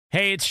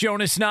Hey, it's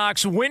Jonas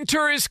Knox.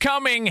 Winter is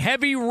coming.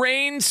 Heavy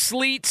rain,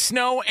 sleet,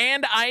 snow,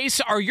 and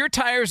ice. Are your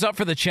tires up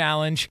for the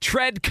challenge?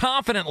 Tread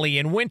confidently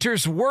in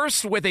winter's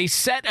worst with a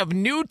set of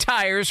new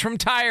tires from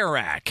Tire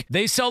Rack.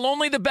 They sell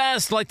only the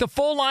best, like the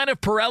full line of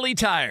Pirelli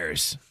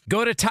tires.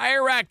 Go to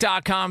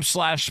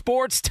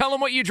TireRack.com/sports. Tell them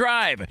what you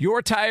drive.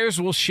 Your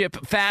tires will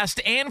ship fast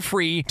and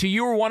free to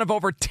you or one of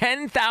over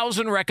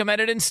 10,000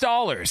 recommended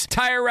installers.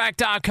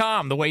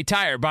 TireRack.com, the way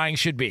tire buying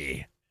should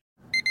be.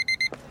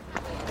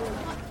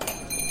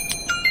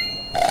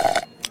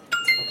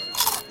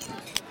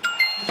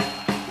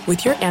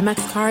 With your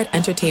Amex card,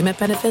 entertainment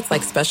benefits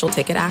like special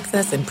ticket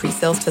access and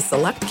pre-sales to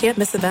select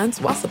can't-miss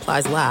events while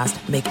supplies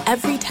last make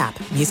every tap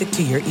music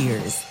to your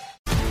ears.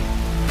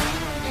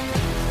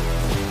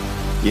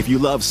 If you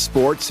love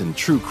sports and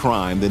true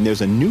crime, then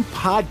there's a new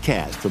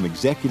podcast from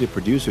executive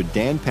producer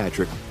Dan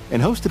Patrick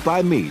and hosted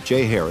by me,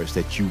 Jay Harris,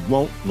 that you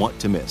won't want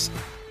to miss.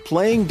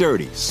 Playing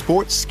Dirty: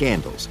 Sports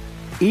Scandals.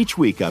 Each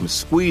week, I'm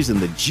squeezing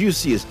the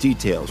juiciest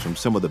details from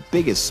some of the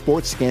biggest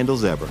sports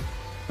scandals ever.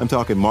 I'm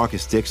talking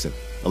Marcus Dixon,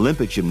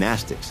 Olympic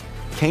gymnastics,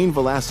 Cain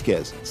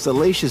Velasquez,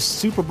 salacious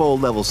Super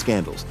Bowl-level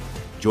scandals.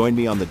 Join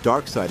me on the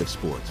dark side of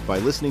sports by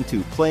listening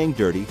to Playing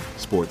Dirty: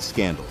 Sports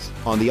Scandals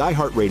on the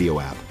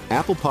iHeartRadio app,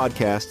 Apple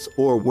Podcasts,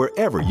 or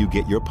wherever you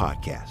get your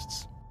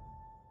podcasts.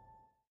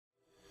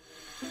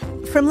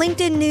 From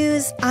LinkedIn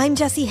News, I'm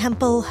Jessie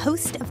Hempel,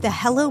 host of the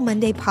Hello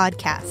Monday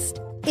podcast.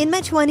 In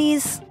my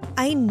 20s,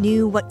 I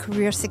knew what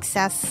career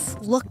success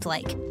looked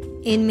like.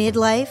 In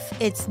midlife,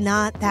 it's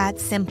not that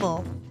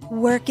simple.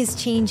 Work is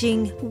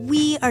changing,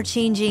 we are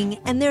changing,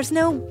 and there's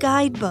no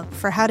guidebook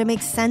for how to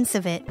make sense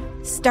of it.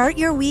 Start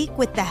your week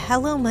with the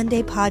Hello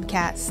Monday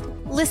podcast.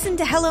 Listen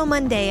to Hello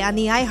Monday on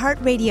the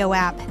iHeartRadio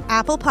app,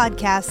 Apple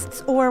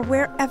Podcasts, or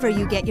wherever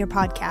you get your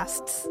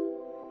podcasts.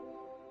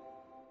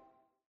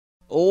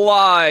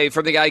 Live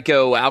from the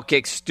Geico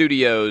Outkick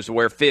Studios,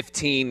 where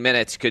 15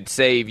 minutes could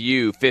save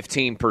you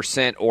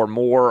 15% or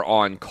more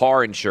on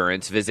car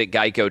insurance. Visit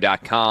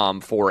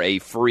geico.com for a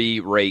free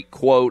rate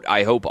quote.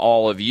 I hope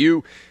all of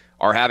you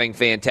are having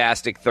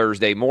fantastic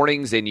Thursday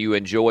mornings and you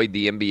enjoyed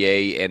the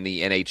NBA and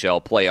the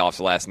NHL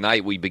playoffs last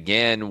night. We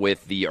began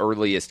with the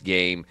earliest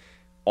game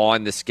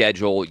on the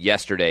schedule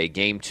yesterday,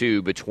 Game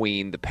 2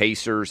 between the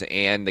Pacers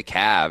and the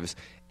Cavs.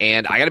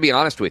 And I got to be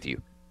honest with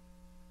you,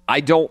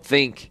 I don't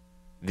think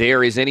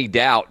there is any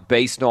doubt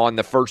based on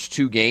the first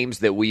two games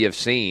that we have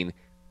seen,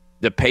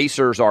 the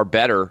Pacers are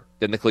better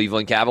than the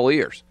Cleveland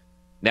Cavaliers.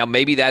 Now,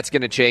 maybe that's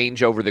going to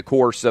change over the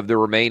course of the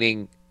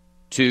remaining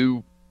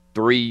 2,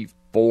 3,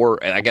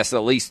 4, and I guess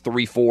at least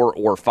 3, 4,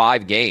 or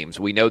 5 games.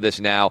 We know this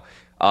now.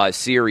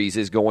 Series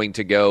is going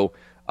to go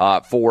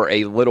for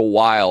a little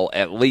while,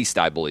 at least,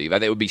 I believe. I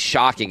think it would be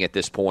shocking at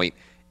this point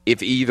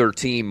if either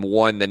team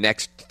won the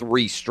next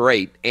 3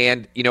 straight.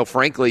 And,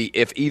 frankly,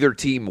 if either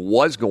team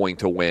was going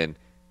to win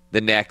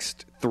the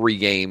next 3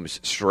 games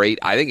straight,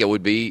 I think it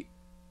would be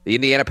the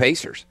Indiana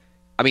Pacers.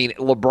 I mean,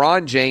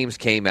 LeBron James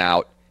came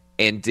out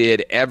and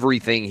did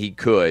everything he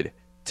could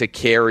to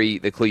carry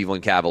the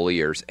Cleveland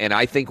Cavaliers. And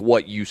I think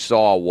what you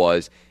saw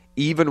was,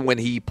 even when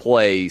he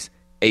plays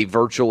a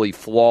virtually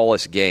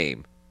flawless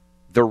game,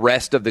 the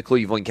rest of the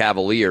Cleveland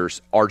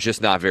Cavaliers are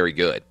just not very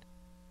good.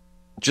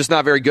 Just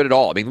not very good at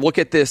all. I mean, look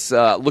at this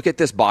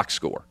box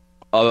score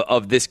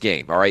of this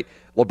game, all right?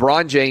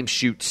 LeBron James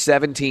shoots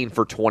 17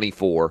 for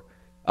 24,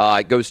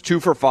 goes 2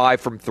 for 5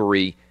 from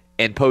 3,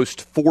 and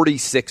posts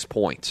 46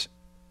 points.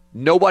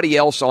 Nobody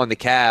else on the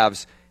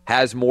Cavs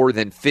has more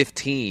than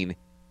 15,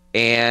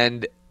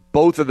 and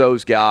both of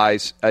those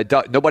guys,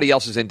 nobody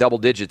else is in double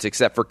digits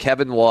except for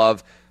Kevin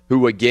Love,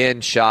 who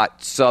again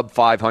shot sub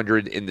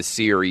 500 in the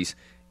series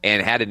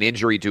and had an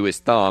injury to his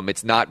thumb.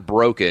 It's not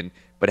broken,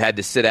 but had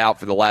to sit out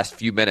for the last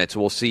few minutes.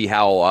 We'll see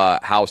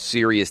how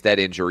serious that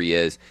injury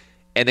is.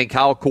 And then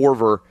Kyle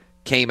Korver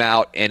came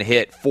out and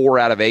hit 4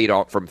 out of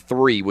 8 from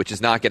 3, which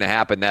is not going to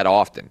happen that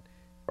often,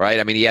 right?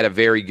 I mean, he had a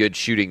very good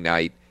shooting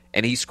night,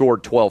 and he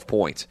scored 12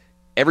 points.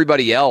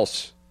 Everybody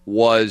else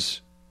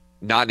was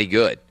not any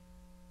good.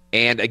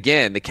 And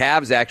again, the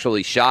Cavs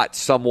actually shot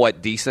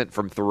somewhat decent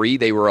from 3.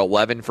 They were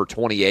 11 for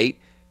 28,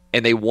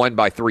 and they won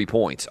by 3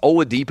 points.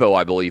 Oladipo,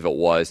 I believe it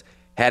was,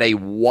 had a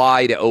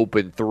wide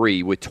open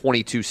 3 with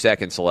 22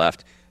 seconds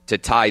left to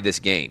tie this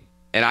game.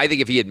 And I think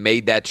if he had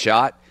made that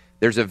shot,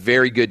 there's a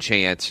very good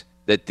chance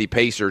that the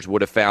Pacers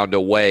would have found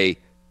a way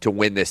to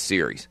win this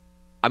series.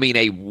 I mean,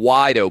 a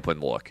wide open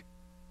look,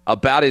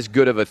 about as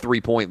good of a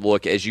 3-point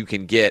look as you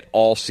can get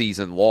all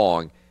season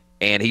long,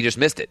 and he just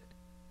missed it.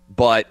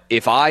 But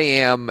if I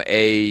am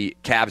a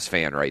Cavs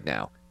fan right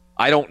now,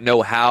 I don't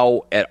know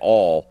how at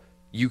all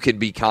you can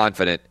be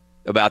confident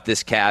about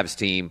this Cavs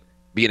team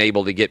being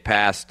able to get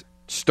past,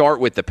 start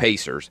with the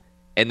Pacers,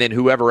 and then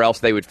whoever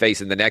else they would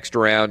face in the next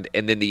round,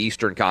 and then the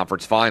Eastern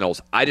Conference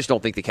Finals. I just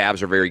don't think the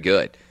Cavs are very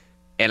good.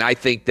 And I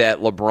think that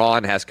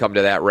LeBron has come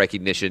to that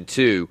recognition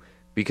too,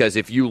 because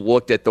if you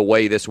looked at the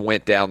way this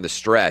went down the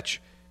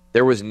stretch,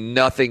 there was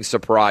nothing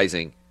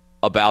surprising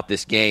about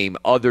this game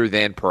other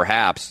than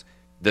perhaps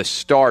the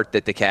start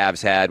that the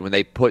Cavs had when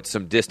they put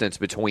some distance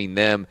between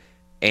them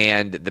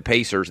and the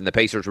Pacers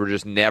were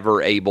just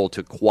never able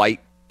to quite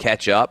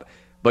catch up.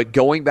 But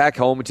going back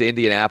home to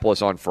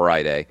Indianapolis on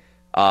Friday,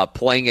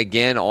 playing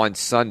again on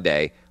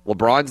Sunday,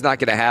 LeBron's not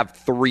going to have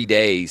 3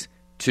 days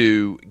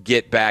to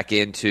get back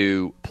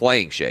into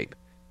playing shape.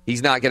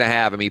 He's not going to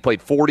have, he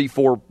played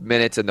 44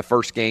 minutes in the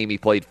first game. He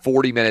played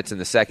 40 minutes in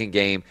the second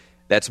game.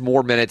 That's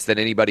more minutes than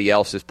anybody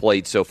else has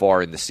played so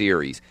far in the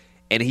series.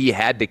 And he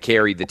had to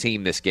carry the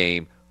team this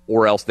game,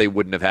 or else they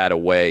wouldn't have had a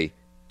way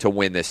to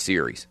win this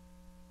series.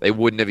 They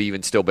wouldn't have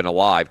even still been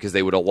alive because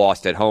they would have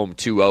lost at home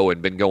 2-0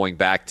 and been going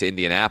back to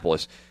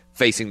Indianapolis,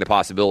 facing the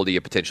possibility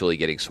of potentially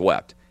getting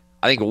swept.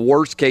 I think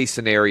worst case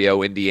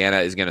scenario, Indiana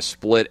is going to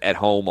split at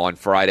home on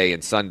Friday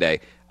and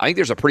Sunday. I think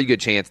there's a pretty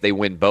good chance they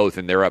win both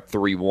and they're up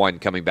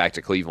 3-1 coming back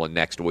to Cleveland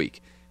next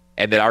week.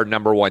 And then our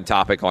number one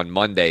topic on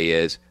Monday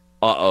is,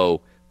 the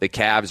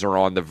Cavs are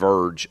on the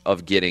verge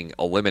of getting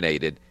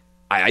eliminated.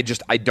 I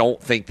don't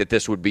think that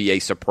this would be a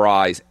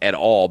surprise at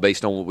all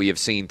based on what we have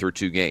seen through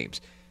 2 games.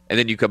 And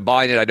then you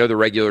combine it, I know the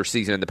regular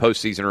season and the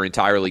postseason are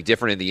entirely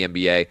different in the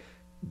NBA,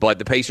 but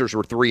the Pacers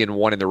were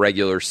 3-1 in the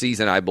regular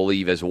season, I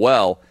believe, as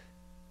well.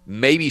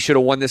 Maybe should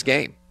have won this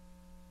game.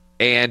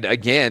 And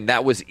again,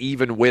 that was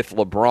even with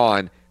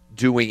LeBron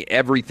doing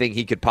everything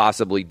he could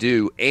possibly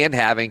do and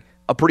having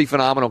a pretty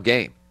phenomenal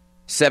game.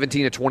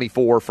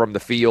 17-24 from the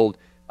field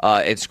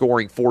and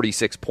scoring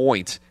 46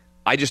 points.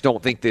 I just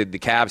don't think that the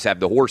Cavs have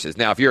the horses.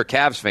 Now, if you're a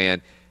Cavs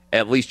fan,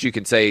 at least you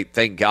can say,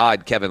 thank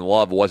God Kevin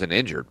Love wasn't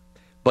injured.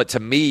 But to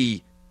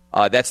me,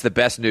 that's the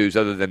best news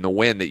other than the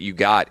win that you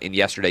got in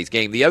yesterday's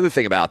game. The other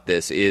thing about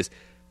this is,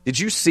 did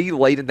you see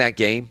late in that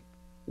game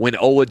when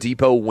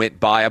Oladipo went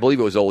by, I believe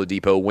it was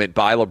Oladipo, went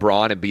by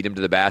LeBron and beat him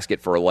to the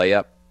basket for a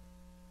layup?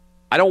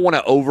 I don't want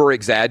to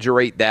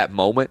over-exaggerate that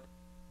moment,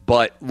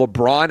 but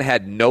LeBron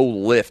had no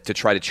lift to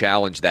try to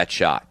challenge that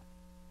shot.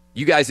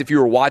 You guys, if you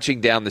were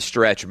watching down the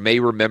stretch, may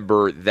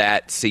remember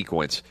that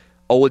sequence.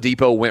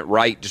 Oladipo went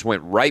right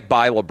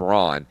by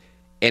LeBron.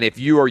 And if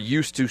you are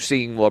used to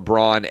seeing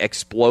LeBron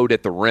explode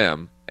at the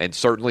rim, and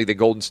certainly the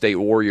Golden State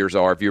Warriors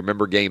are, if you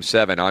remember Game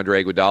 7,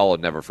 Andre Iguodala will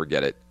never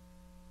forget it.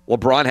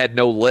 LeBron had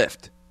no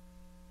lift.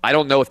 I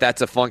don't know if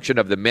that's a function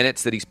of the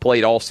minutes that he's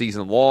played all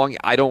season long.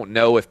 I don't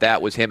know if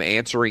that was him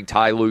answering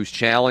Ty Lue's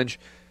challenge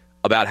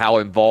about how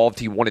involved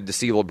he wanted to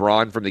see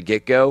LeBron from the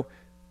get-go.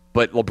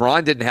 But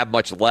LeBron didn't have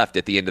much left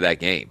at the end of that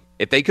game.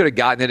 If they could have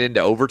gotten it into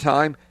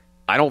overtime,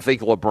 I don't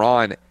think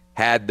LeBron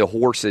had the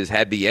horses,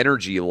 had the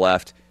energy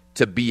left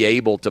to be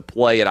able to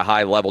play at a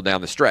high level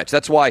down the stretch.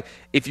 That's why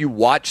if you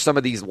watch some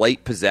of these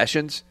late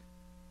possessions,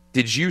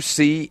 did you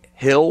see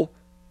Hill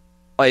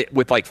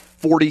with like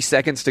 40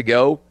 seconds to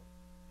go,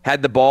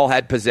 had the ball,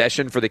 had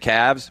possession for the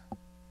Cavs,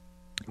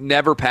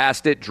 never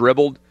passed it,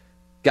 dribbled,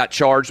 got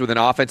charged with an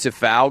offensive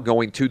foul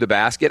going to the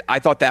basket? I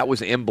thought that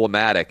was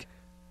emblematic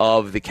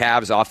of the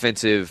Cavs'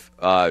 offensive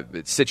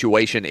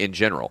situation in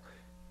general.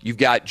 You've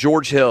got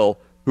George Hill,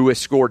 who has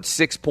scored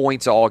 6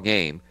 points all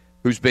game,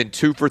 who's been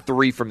 2 for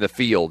 3 from the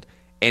field,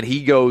 and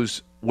he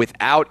goes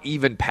without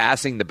even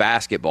passing the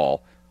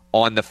basketball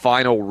on the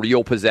final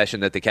real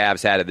possession that the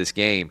Cavs had of this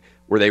game,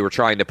 where they were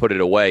trying to put it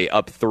away,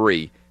 up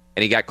 3,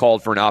 and he got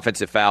called for an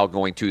offensive foul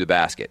going to the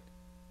basket.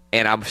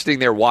 And I'm sitting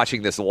there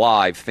watching this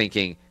live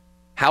thinking,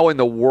 how in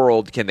the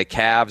world can the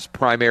Cavs'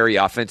 primary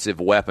offensive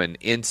weapon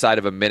inside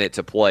of a minute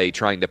to play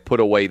trying to put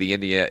away the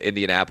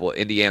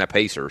Indiana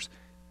Pacers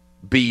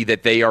be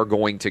that they are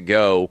going to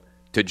go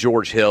to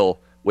George Hill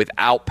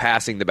without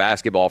passing the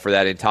basketball for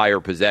that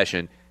entire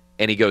possession,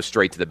 and he goes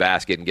straight to the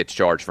basket and gets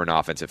charged for an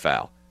offensive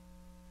foul?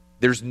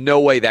 There's no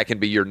way that can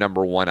be your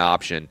number one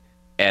option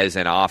as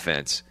an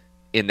offense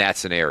in that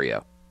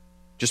scenario.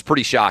 Just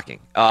pretty shocking.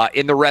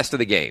 In the rest of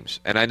the games,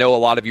 and I know a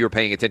lot of you are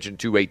paying attention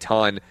to a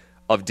ton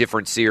of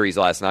different series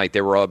last night.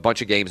 There were a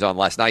bunch of games on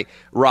last night.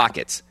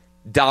 Rockets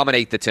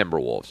dominate the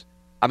Timberwolves.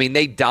 I mean,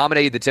 they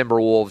dominated the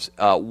Timberwolves,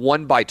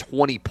 won by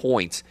 20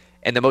 points.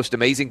 And the most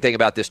amazing thing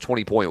about this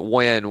 20-point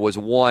win was,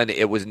 1,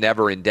 it was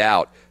never in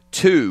doubt.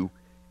 2,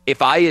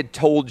 if I had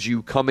told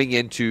you coming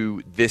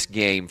into this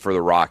game for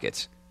the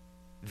Rockets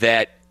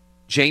that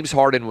James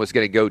Harden was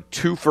going to go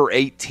 2 for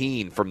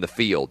 18 from the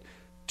field,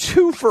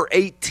 2 for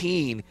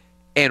 18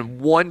 and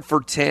 1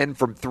 for 10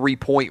 from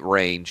three-point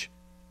range,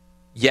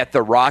 yet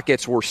the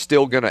Rockets were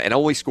still going to, and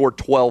only scored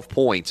 12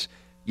 points,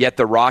 yet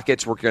the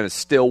Rockets were going to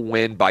still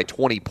win by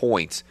 20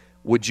 points,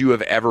 would you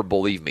have ever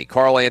believed me?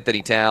 Karl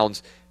Anthony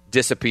Towns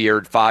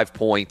disappeared, 5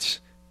 points,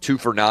 2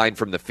 for 9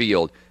 from the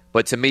field.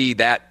 But to me,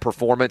 that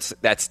performance,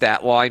 that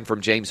stat line from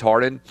James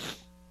Harden,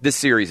 this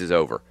series is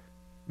over.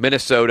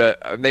 Minnesota,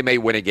 they may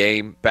win a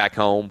game back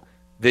home.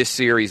 This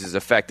series is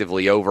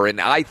effectively over.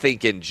 And I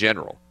think in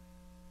general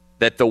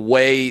that the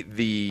way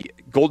the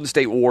Golden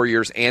State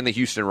Warriors and the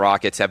Houston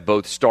Rockets have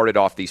both started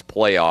off these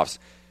playoffs,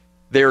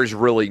 there is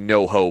really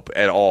no hope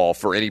at all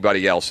for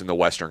anybody else in the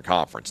Western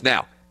Conference.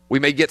 Now, we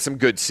may get some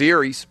good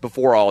series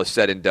before all is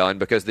said and done,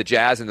 because the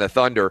Jazz and the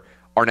Thunder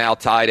are now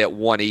tied at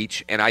 1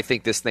 each, and I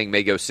think this thing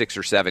may go 6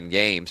 or 7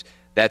 games.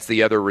 That's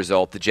the other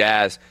result. The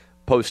Jazz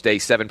post a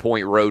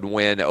 7-point road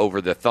win over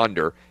the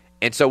Thunder,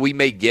 and so we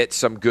may get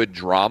some good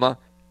drama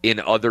in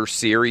other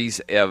series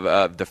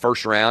of the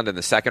first round and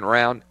the second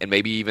round and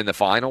maybe even the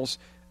finals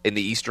in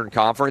the Eastern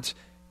Conference.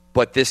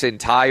 But this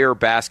entire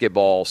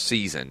basketball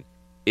season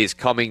is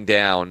coming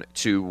down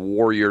to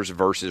Warriors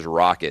versus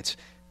Rockets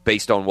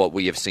based on what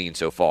we have seen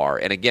so far.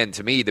 And again,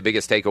 to me, the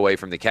biggest takeaway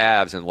from the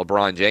Cavs and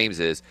LeBron James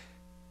is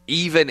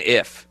even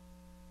if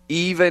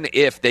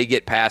they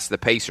get past the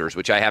Pacers,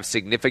 which I have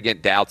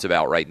significant doubts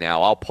about right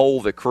now, I'll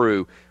poll the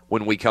crew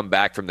when we come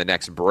back from the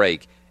next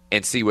break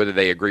and see whether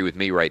they agree with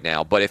me right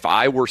now. But if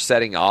I were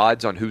setting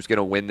odds on who's going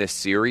to win this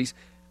series,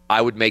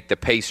 I would make the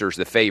Pacers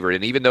the favorite.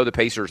 And even though the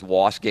Pacers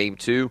lost Game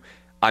 2,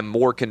 I'm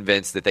more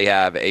convinced that they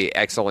have an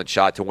excellent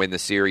shot to win the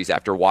series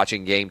after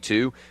watching Game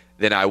 2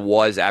 than I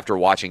was after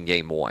watching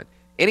Game 1.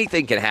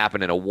 Anything can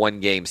happen in a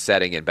one-game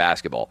setting in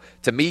basketball.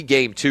 To me,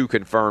 Game 2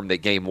 confirmed that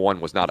Game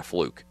 1 was not a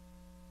fluke,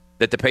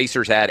 that the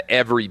Pacers had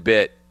every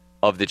bit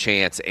of the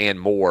chance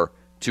and more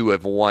to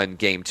have won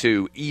Game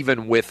 2,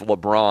 even with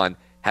LeBron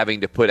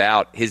having to put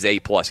out his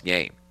A-plus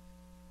game.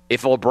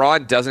 If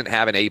LeBron doesn't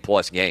have an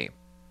A-plus game,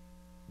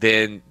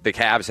 then the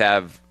Cavs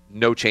have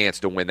no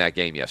chance to win that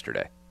game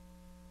yesterday.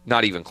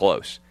 Not even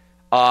close.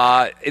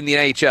 In the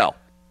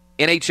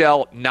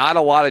NHL, not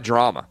a lot of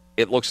drama.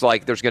 It looks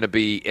like there's going to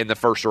be in the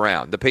first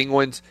round. The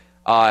Penguins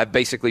have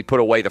basically put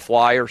away the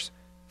Flyers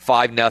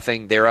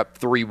 5-0. They're up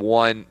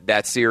 3-1.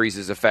 That series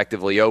is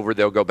effectively over.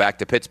 They'll go back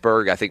to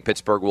Pittsburgh. I think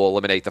Pittsburgh will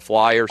eliminate the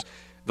Flyers.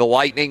 The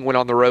Lightning went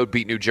on the road,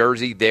 beat New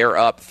Jersey. They're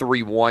up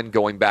 3-1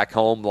 going back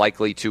home,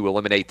 likely to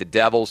eliminate the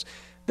Devils.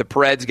 The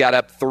Preds got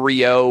up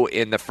 3-0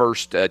 in the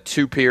first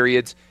 2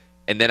 periods,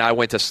 and then I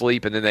went to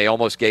sleep, and then they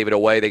almost gave it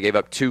away. They gave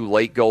up 2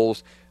 late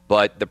goals,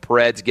 but the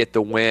Preds get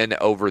the win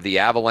over the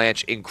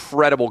Avalanche.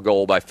 Incredible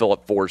goal by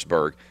Philip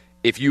Forsberg.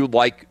 If you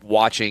like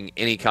watching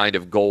any kind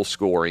of goal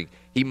scoring,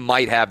 he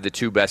might have the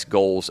 2 best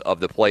goals of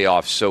the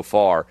playoffs so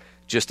far.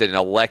 Just an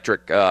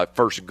electric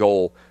first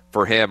goal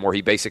for him, where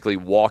he basically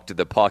walked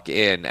the puck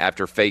in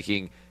after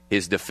faking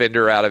his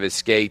defender out of his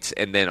skates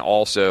and then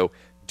also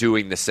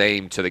doing the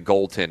same to the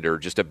goaltender.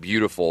 Just a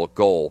beautiful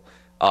goal.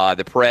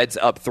 The Preds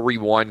up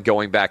 3-1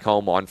 going back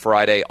home on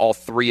Friday. All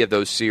 3 of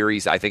those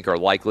series, I think, are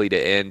likely to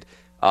end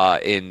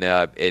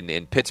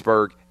in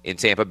Pittsburgh, in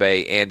Tampa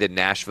Bay, and in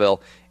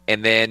Nashville.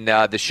 And then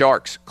the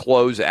Sharks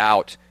close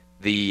out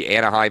the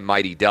Anaheim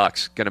Mighty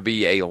Ducks. Going to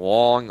be a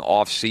long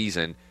off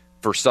season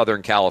for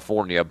Southern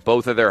California.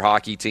 Both of their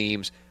hockey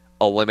teams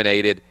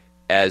eliminated,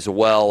 as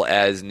well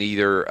as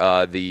neither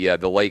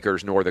the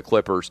Lakers nor the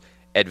Clippers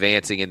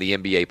advancing in the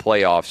NBA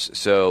playoffs.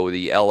 So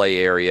the LA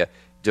area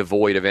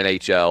devoid of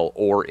NHL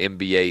or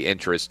NBA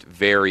interest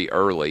very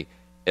early.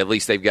 At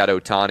least they've got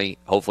Ohtani.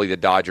 Hopefully the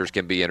Dodgers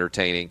can be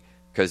entertaining,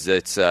 because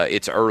it's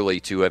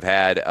early to have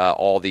had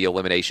all the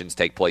eliminations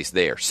take place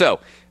there. So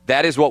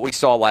that is what we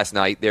saw last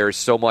night. There is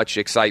so much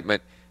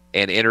excitement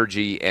and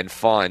energy and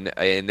fun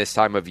in this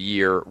time of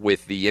year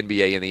with the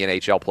NBA and the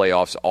NHL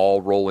playoffs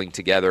all rolling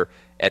together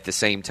at the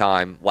same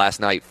time. Last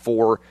night,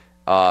 four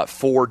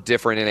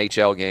different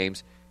NHL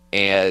games,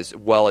 as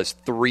well as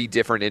 3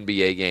 different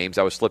NBA games.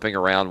 I was flipping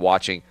around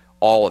watching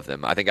all of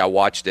them. I think I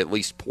watched at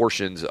least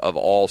portions of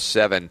all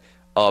 7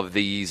 of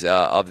these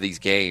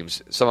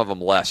games, some of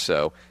them less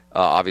so.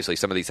 Obviously,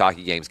 some of these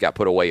hockey games got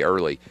put away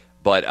early,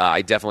 but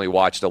I definitely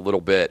watched a little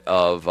bit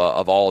of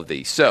all of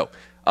these. So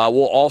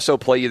we'll also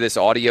play you this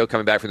audio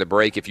coming back from the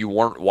break. If you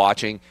weren't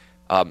watching,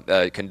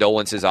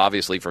 condolences,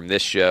 obviously, from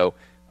this show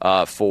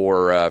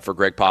for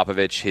Greg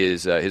Popovich,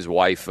 his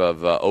wife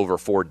of over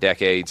 4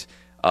 decades,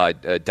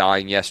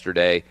 dying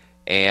yesterday.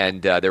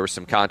 And there was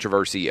some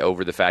controversy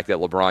over the fact that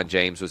LeBron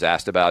James was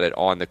asked about it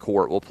on the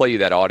court. We'll play you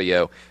that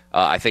audio.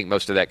 I think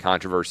most of that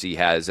controversy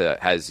has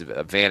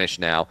vanished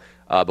now,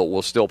 but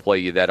we'll still play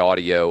you that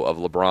audio of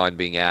LeBron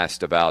being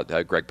asked about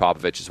Greg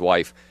Popovich's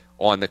wife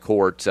on the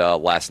court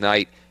last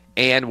night.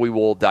 And we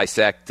will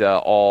dissect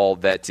all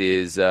that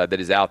is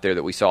out there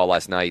that we saw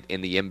last night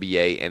in the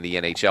NBA and the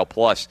NHL.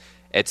 Plus,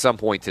 at some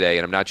point today,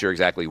 and I'm not sure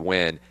exactly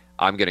when,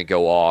 I'm going to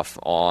go off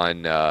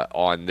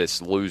on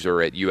this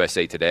loser at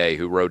USA Today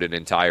who wrote an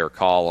entire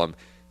column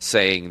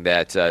saying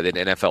that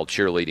NFL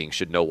cheerleading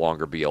should no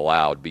longer be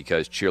allowed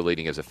because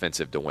cheerleading is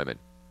offensive to women.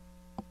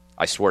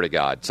 I swear to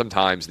God,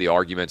 sometimes the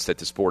arguments that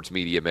the sports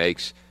media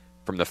makes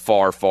from the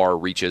far, far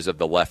reaches of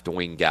the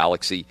left-wing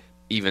galaxy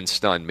even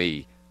stun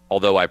me,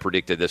 although I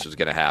predicted this was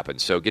going to happen.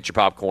 So get your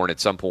popcorn. At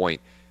some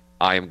point,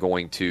 I am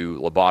going to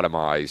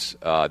lobotomize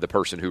the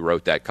person who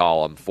wrote that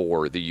column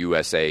for the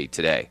USA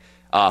Today.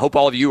 Hope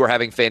all of you are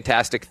having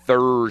fantastic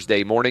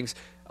Thursday mornings.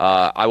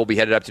 I will be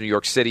headed up to New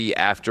York City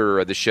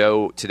after the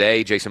show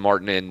today. Jason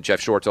Martin and Jeff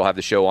Schwartz will have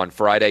the show on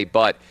Friday.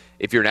 But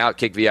if you're an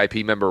Outkick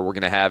VIP member, we're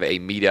going to have a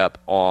meetup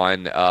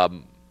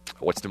on,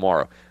 what's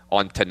tomorrow?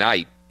 On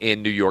tonight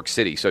in New York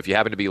City. So if you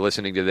happen to be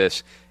listening to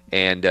this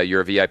and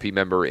you're a VIP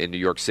member in New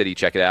York City,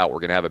 check it out. We're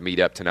going to have a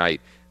meetup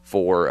tonight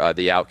for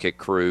the Outkick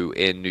crew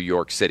in New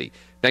York City.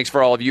 Thanks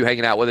for all of you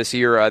hanging out with us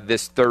here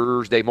this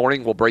Thursday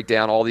morning. We'll break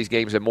down all these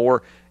games and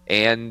more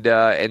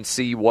and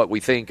see what we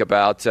think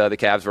about the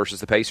Cavs versus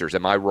the Pacers.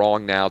 Am I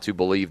wrong now to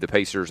believe the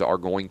Pacers are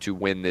going to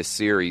win this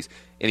series?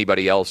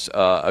 Anybody else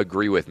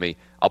agree with me?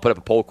 I'll put up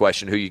a poll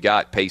question, who you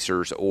got,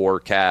 Pacers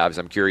or Cavs.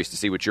 I'm curious to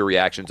see what your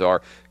reactions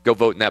are. Go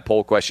vote in that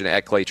poll question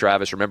at Clay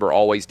Travis. Remember,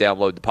 always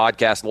download the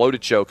podcast.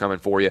 Loaded show coming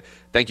for you.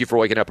 Thank you for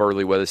waking up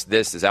early with us.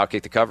 This is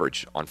Outkick the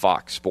Coverage on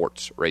Fox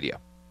Sports Radio.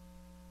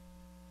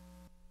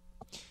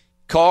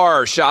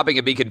 Car shopping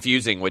can be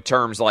confusing with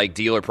terms like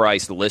dealer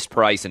price, list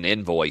price, and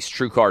invoice.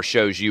 TrueCar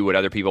shows you what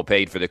other people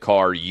paid for the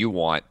car you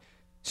want,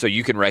 so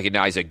you can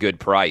recognize a good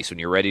price when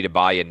you're ready to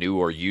buy a new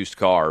or used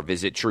car.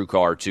 Visit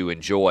TrueCar to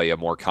enjoy a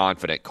more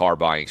confident car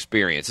buying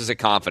experience. This is a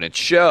confident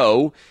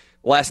show.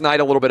 Last night,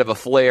 a little bit of a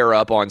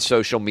flare-up on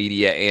social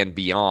media and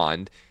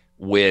beyond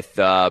with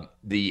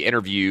the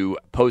interview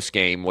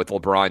post-game with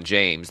LeBron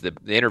James. The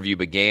interview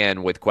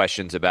began with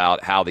questions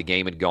about how the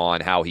game had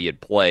gone, how he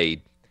had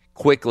played.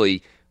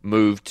 Quickly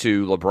moved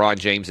to LeBron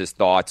James's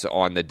thoughts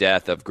on the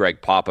death of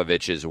Greg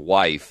Popovich's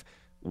wife,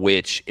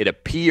 which it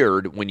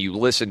appeared when you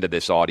listen to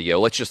this audio.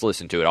 Let's just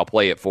listen to it. I'll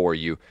play it for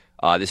you.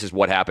 This is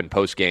what happened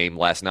post-game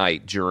last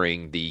night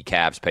during the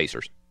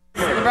Cavs-Pacers.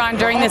 LeBron,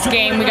 during this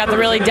game, we got the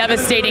really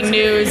devastating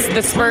news.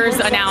 The Spurs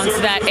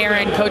announced that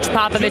Erin, Coach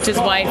Popovich's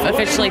wife,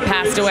 officially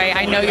passed away.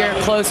 I know you're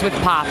close with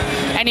Pop.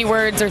 Any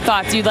words or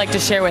thoughts you'd like to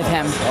share with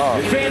him?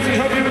 Fans, we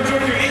hope you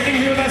enjoyed your evening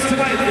here with us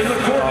tonight. We look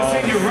forward to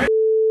seeing you right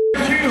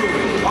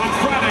on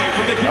Friday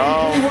for the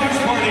Game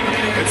Watch Party.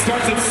 It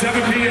starts at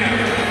 7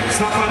 p.m.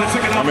 Stop by the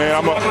ticket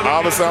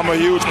office. I'm a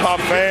huge Pop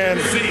fan.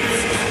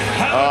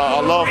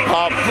 I love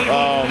Pop.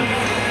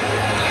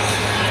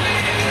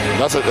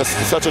 That's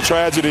such a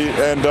tragedy,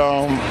 and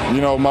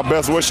my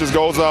best wishes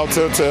goes out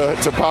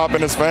to Pop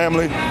and his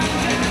family.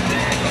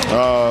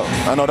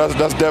 I know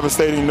that's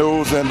devastating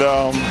news, and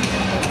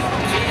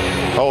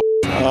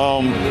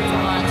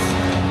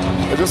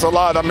it's just a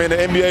lot. I mean, the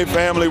NBA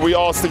family, we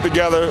all stick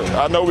together.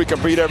 I know we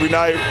compete every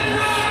night,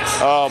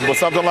 but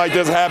something like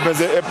this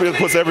happens, it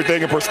puts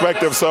everything in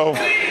perspective. So,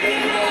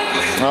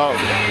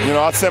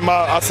 I send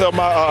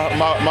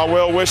my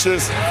well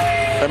wishes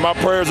and my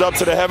prayers up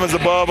to the heavens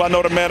above. I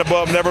know the man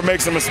above never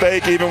makes a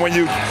mistake, even when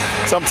you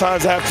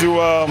sometimes have to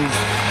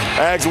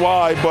ask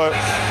why. But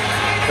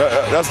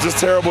that's just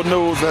terrible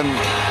news, and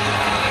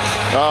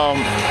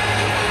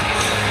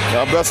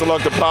best of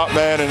luck to Pop,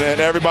 man,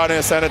 and everybody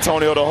in San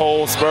Antonio, the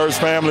whole Spurs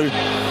family.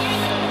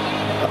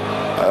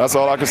 That's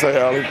all I can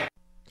say, Ali.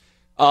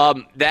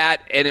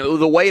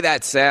 The way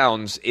that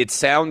sounds, it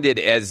sounded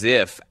as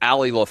if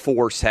Allie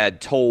LaForce had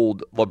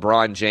told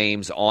LeBron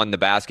James on the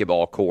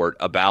basketball court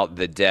about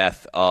the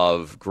death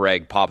of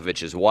Greg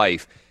Popovich's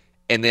wife,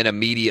 and then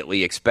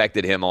immediately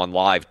expected him on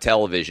live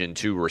television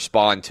to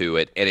respond to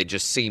it, and it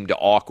just seemed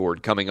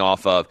awkward coming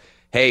off of,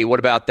 hey, what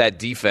about that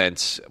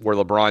defense where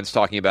LeBron's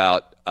talking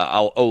about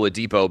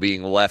Oladipo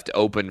being left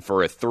open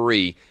for a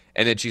three,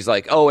 and then she's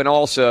like, oh, and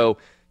also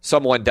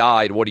someone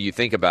died. What do you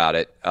think about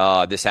it?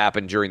 This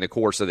happened during the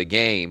course of the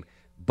game.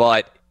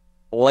 But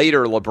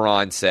later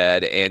LeBron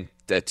said, and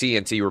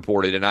TNT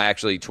reported, and I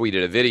actually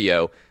tweeted a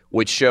video,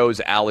 which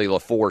shows Allie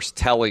LaForce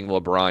telling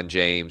LeBron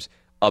James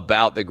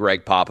about the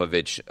Greg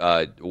Popovich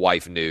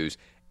wife news,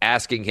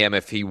 asking him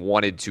if he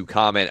wanted to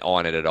comment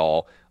on it at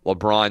all.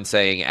 LeBron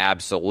saying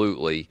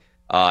absolutely.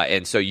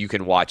 And so you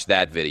can watch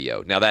that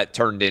video. Now, that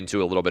turned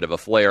into a little bit of a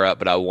flare-up,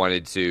 but I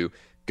wanted to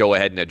go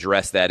ahead and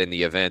address that in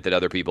the event that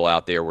other people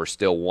out there were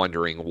still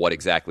wondering what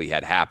exactly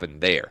had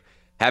happened there.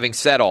 Having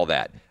said all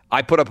that,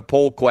 I put up a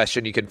poll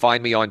question. You can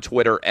find me on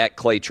Twitter at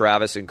Clay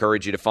Travis.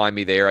 Encourage you to find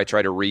me there. I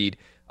try to read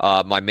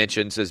my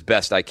mentions as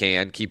best I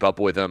can, keep up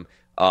with them,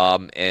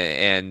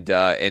 and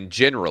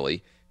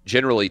generally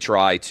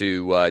try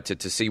to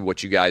see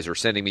what you guys are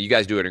sending me. You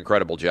guys do an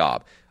incredible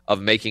job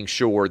of making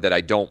sure that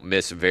I don't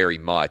miss very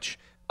much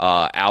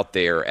out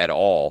there at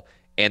all.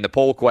 And the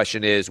poll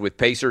question is, with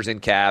Pacers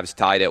and Cavs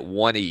tied at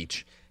 1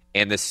 each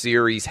and the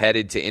series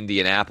headed to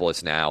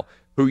Indianapolis now,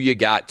 who you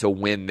got to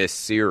win this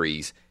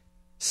series?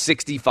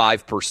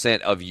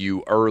 65% of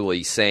you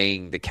early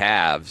saying the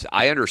Cavs.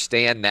 I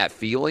understand that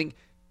feeling.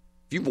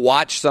 If you've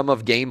watched some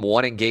of Game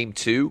 1 and Game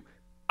 2,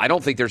 I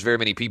don't think there's very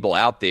many people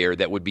out there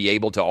that would be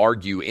able to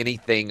argue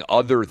anything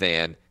other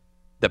than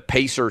the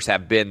Pacers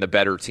have been the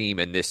better team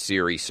in this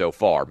series so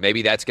far.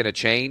 Maybe that's going to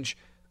change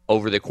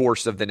over the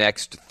course of the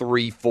next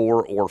 3,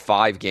 4, or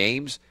 5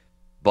 games.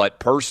 But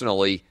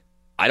personally,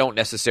 I don't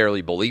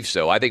necessarily believe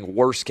so. I think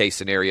worst case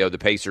scenario, the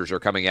Pacers are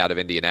coming out of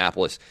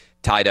Indianapolis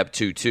tied up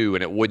 2-2,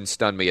 and it wouldn't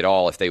stun me at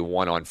all if they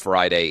won on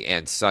Friday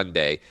and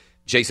Sunday.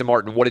 Jason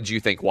Martin, what did you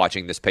think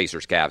watching this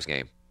Pacers-Cavs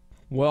game?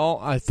 Well,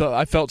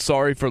 I felt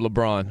sorry for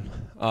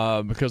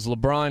LeBron because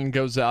LeBron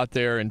goes out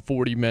there in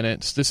 40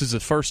 minutes. This is the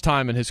first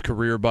time in his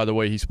career, by the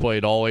way, he's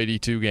played all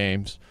 82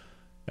 games.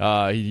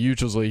 He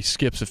usually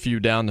skips a few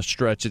down the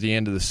stretch at the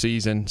end of the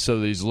season, so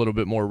that he's a little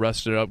bit more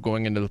rested up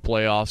going into the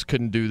playoffs.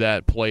 Couldn't do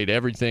that, played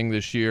everything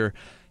this year.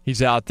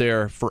 He's out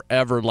there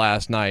forever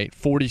last night,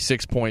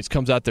 46 points,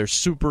 comes out there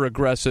super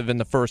aggressive in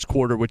the first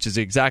quarter, which is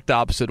the exact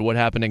opposite of what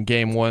happened in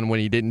Game 1 when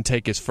he didn't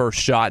take his first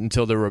shot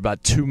until there were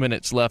about 2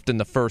 minutes left in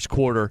the first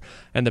quarter,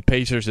 and the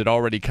Pacers had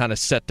already kind of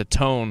set the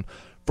tone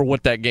for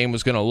what that game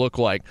was going to look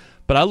like.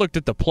 But I looked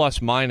at the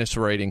plus-minus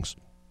ratings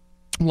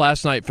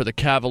last night for the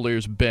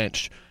Cavaliers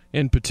bench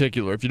in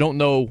particular. If you don't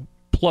know,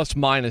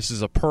 plus-minus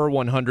is a per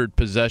 100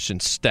 possession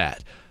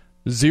stat.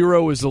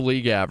 0 is the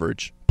league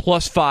average.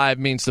 +5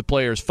 means the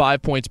player is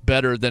 5 points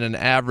better than an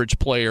average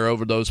player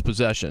over those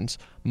possessions.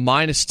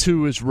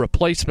 -2 is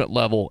replacement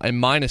level,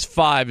 and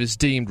 -5 is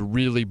deemed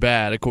really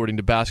bad, according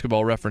to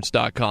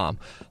basketballreference.com.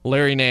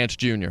 Larry Nance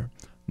Jr.,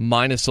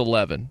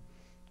 -11.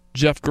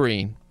 Jeff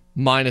Green,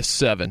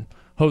 -7.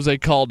 Jose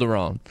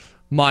Calderon,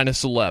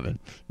 -11.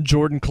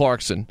 Jordan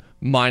Clarkson,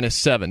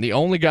 -7. The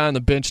only guy on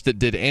the bench that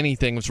did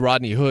anything was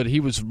Rodney Hood.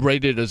 He was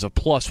rated as a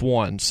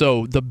 +1.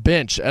 So the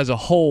bench as a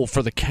whole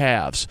for the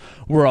Cavs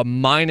were a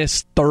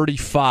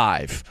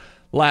 -35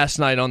 last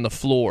night on the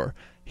floor.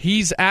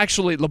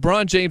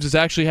 LeBron James is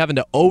actually having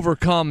to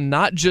overcome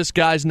not just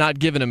guys not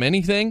giving him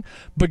anything,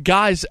 but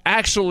guys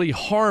actually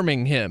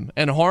harming him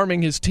and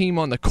harming his team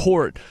on the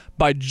court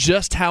by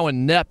just how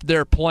inept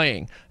they're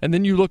playing. And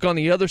then you look on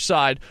the other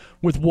side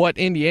with what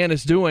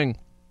Indiana's doing.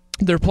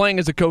 They're playing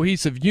as a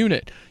cohesive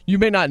unit. You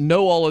may not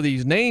know all of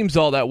these names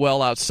all that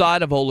well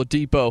outside of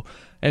Oladipo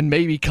and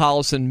maybe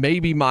Collison,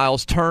 maybe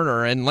Miles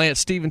Turner, and Lance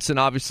Stevenson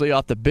obviously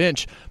off the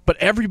bench, but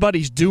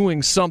everybody's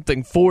doing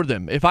something for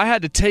them. If I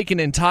had to take an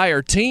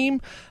entire team,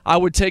 I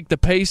would take the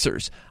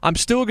Pacers. I'm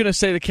still going to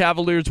say the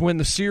Cavaliers win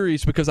the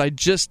series because I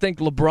just think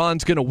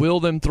LeBron's going to will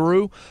them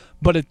through.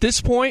 But at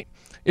this point,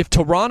 if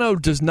Toronto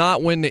does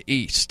not win the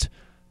East,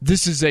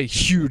 this is a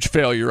huge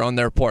failure on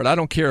their part. I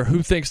don't care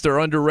who thinks they're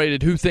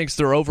underrated, who thinks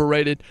they're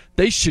overrated.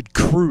 They should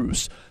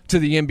cruise to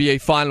the NBA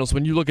Finals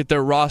when you look at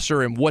their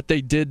roster and what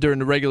they did during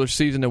the regular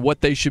season and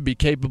what they should be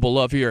capable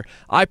of here.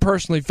 I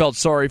personally felt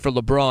sorry for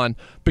LeBron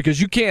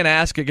because you can't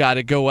ask a guy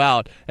to go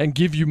out and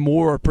give you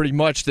more pretty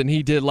much than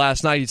he did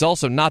last night. He's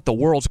also not the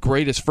world's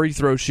greatest free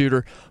throw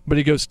shooter, but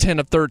he goes 10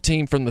 of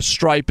 13 from the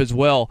stripe as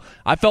well.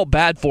 I felt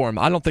bad for him.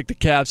 I don't think the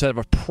Cavs have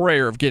a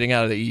prayer of getting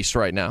out of the East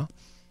right now.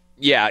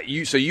 Yeah,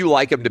 so you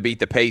like them to beat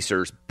the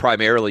Pacers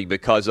primarily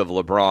because of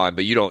LeBron,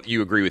 but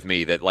you agree with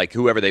me that like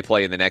whoever they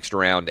play in the next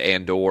round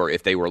and/or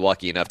if they were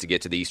lucky enough to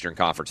get to the Eastern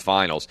Conference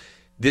Finals,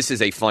 this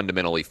is a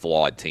fundamentally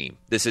flawed team.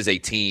 This is a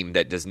team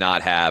that does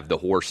not have the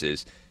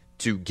horses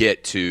to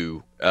get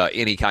to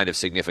any kind of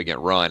significant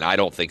run. I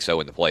don't think so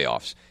in the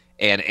playoffs.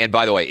 And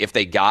by the way, if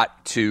they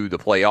got to the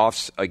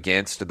playoffs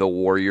against the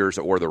Warriors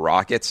or the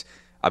Rockets,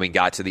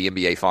 got to the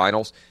NBA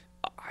Finals,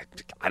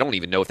 I don't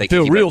even know if they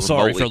could keep it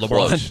sorry for close.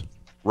 LeBron.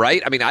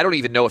 Right? I don't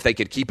even know if they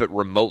could keep it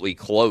remotely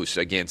close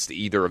against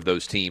either of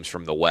those teams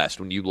from the West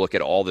when you look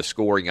at all the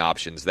scoring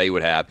options they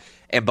would have.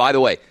 And by the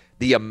way,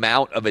 the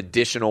amount of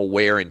additional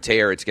wear and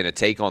tear it's going to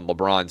take on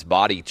LeBron's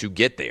body to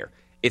get there.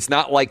 It's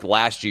not like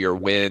last year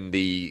when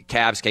the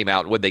Cavs came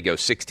out, would they go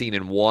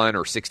 16-1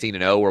 or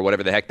 16-0 or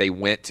whatever the heck they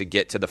went to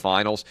get to the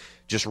finals,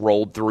 just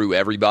rolled through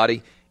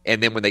everybody.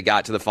 And then when they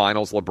got to the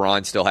finals,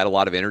 LeBron still had a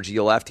lot of energy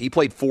left. He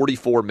played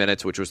 44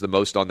 minutes, which was the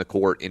most on the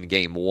court in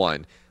Game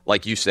 1.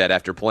 Like you said,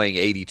 after playing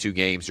 82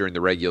 games during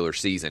the regular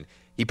season.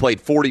 He played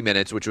 40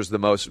 minutes, which was the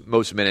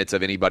most minutes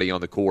of anybody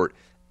on the court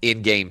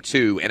in Game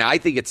 2. And I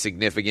think it's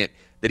significant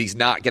that he's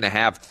not going to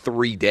have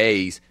 3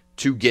 days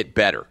to get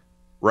better,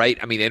 right?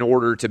 In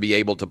order to be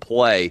able to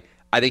play,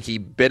 I think he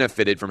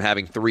benefited from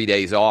having 3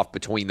 days off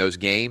between those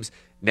games.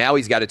 Now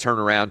he's got to turn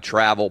around,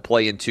 travel,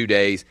 play in 2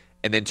 days,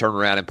 and then turn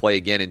around and play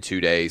again in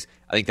 2 days.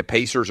 I think the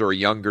Pacers are a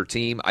younger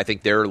team. I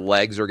think their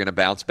legs are going to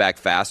bounce back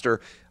faster.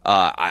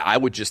 I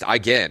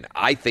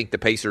think the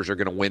Pacers are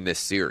going to win this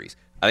series.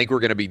 I think we're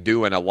going to be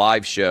doing a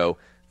live show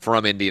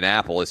from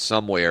Indianapolis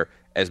somewhere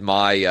as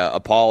my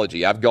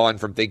apology. I've gone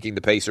from thinking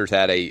the Pacers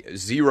had a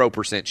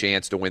 0%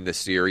 chance to win this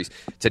series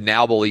to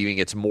now believing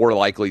it's more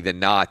likely than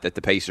not that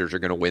the Pacers are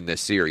going to win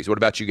this series. What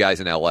about you guys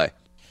in L.A.?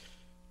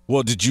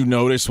 Well, did you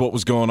notice what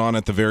was going on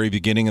at the very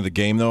beginning of the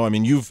game, though?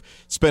 You've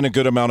spent a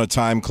good amount of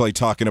time, Clay,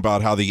 talking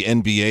about how the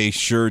NBA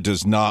sure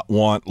does not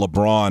want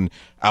LeBron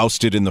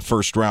ousted in the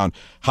first round.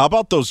 How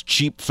about those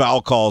cheap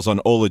foul calls on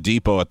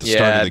Oladipo at the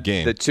start of the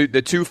game?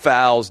 The two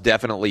fouls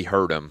definitely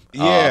hurt him.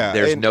 Yeah.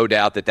 There's no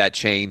doubt that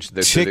changed.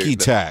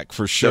 Ticky-tack,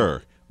 for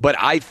sure. But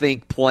I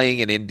think playing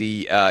in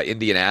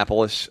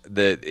Indianapolis,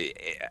 the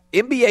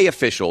NBA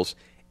officials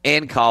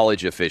and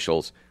college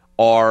officials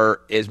are,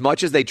 as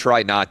much as they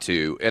try not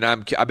to, and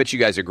I bet you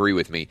guys agree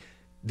with me,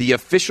 the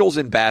officials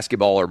in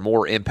basketball are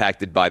more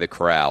impacted by the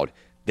crowd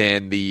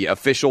than the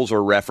officials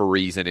or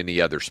referees in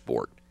any other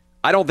sport.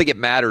 I don't think it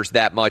matters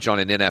that much on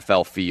an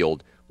NFL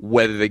field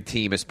whether the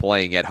team is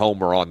playing at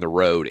home or on the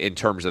road in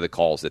terms of the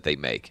calls that they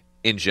make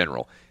in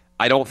general.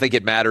 I don't think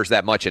it matters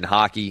that much in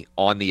hockey,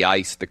 on the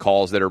ice, the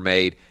calls that are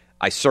made.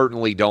 I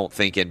certainly don't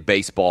think in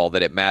baseball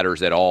that it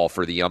matters at all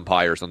for the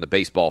umpires on the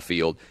baseball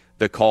field,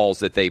 the calls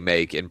that they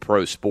make in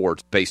pro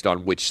sports based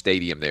on which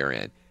stadium they're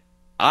in.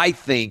 I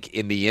think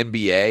in the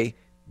NBA,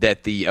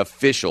 that the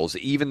officials,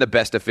 even the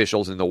best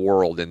officials in the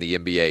world in the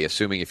NBA,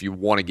 assuming if you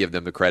want to give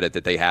them the credit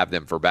that they have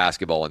them for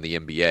basketball in the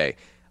NBA,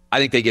 I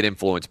think they get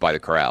influenced by the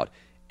crowd.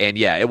 And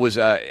yeah, it was.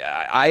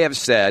 I have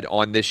said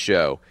on this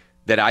show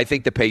that I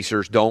think the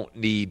Pacers don't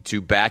need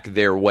to back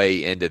their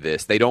way into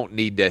this. They don't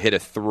need to hit a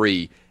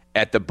 3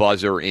 at the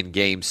buzzer in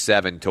Game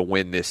 7 to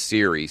win this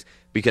series,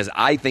 because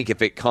I think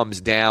if it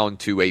comes down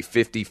to a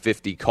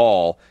 50-50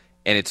 call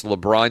and it's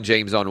LeBron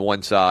James on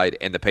one side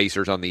and the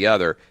Pacers on the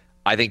other,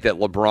 I think that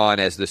LeBron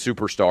as the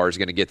superstar is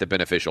going to get the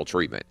beneficial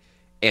treatment.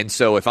 And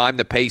so if I'm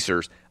the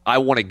Pacers, I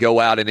want to go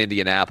out in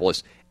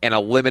Indianapolis and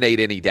eliminate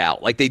any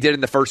doubt, like they did in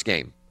the first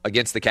game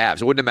against the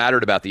Cavs. It wouldn't have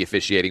mattered about the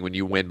officiating when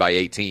you win by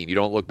 18. You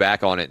don't look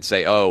back on it and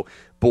say, oh,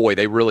 boy,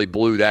 they really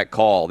blew that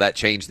call. That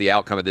changed the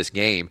outcome of this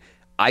game.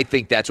 I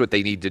think that's what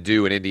they need to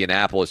do in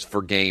Indianapolis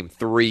for Game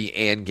 3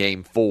 and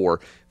Game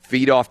 4.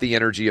 Feed off the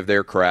energy of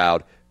their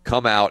crowd,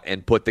 come out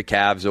and put the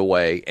Cavs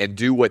away, and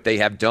do what they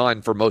have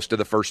done for most of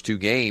the first 2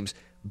 games,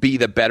 be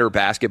the better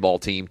basketball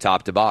team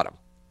top to bottom.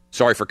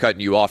 Sorry for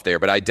cutting you off there,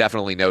 but I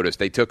definitely noticed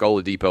they took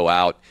Oladipo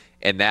out,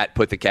 and that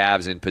put the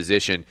Cavs in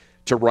position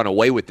to run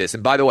away with this.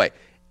 And by the way,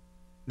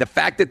 the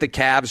fact that the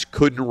Cavs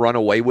couldn't run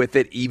away with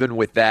it, even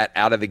with that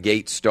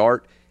out-of-the-gate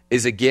start,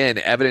 is, again,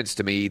 evidence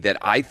to me that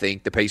I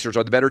think the Pacers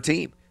are the better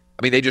team.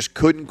 I mean, they just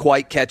couldn't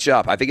quite catch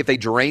up. I think if they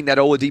drain that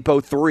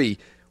Oladipo 3,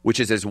 which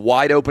is as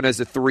wide open as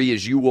a 3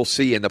 as you will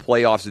see in the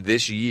playoffs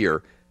this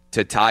year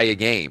to tie a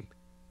game,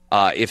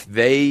 if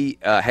they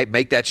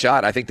make that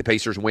shot, I think the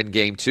Pacers win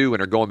Game 2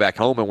 and are going back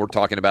home, and we're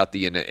talking about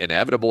the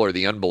inevitable or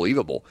the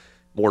unbelievable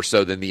more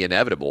so than the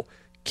inevitable.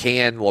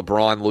 Can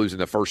LeBron lose in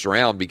the first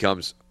round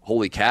becomes,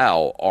 holy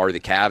cow, are the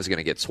Cavs going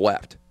to get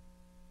swept?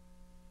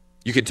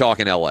 You can talk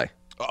in L.A.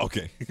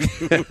 Okay.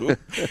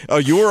 Oh,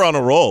 you were on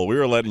a roll. We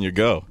were letting you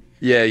go.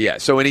 Yeah.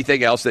 So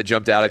anything else that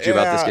jumped out at you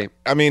about this game?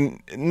 I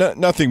mean,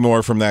 nothing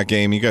more from that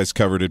game. You guys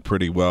covered it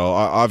pretty well.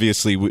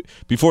 Obviously,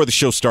 before the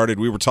show started,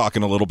 we were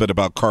talking a little bit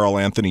about Karl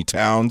Anthony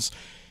Towns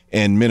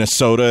and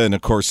Minnesota. And,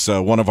 of course,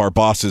 one of our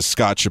bosses,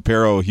 Scott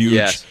Shapiro, a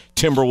huge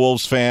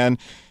Timberwolves fan.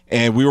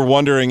 And we were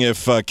wondering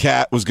if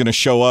Cat was going to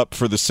show up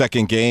for the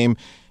second game.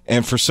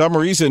 And for some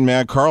reason,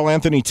 man, Karl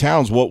Anthony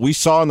Towns, what we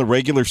saw in the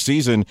regular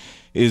season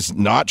is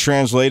not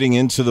translating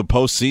into the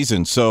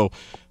postseason. So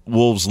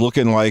Wolves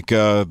looking like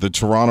the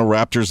Toronto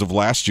Raptors of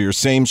last year,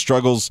 same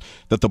struggles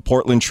that the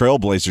Portland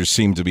Trailblazers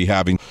seem to be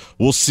having.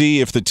 We'll see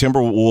if the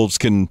Timberwolves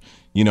can,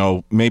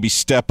 maybe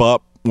step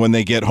up when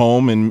they get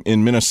home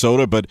in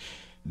Minnesota. But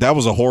that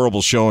was a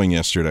horrible showing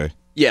yesterday.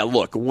 Yeah,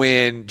 look,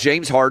 when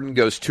James Harden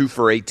goes 2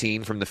 for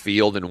 18 from the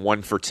field and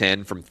 1 for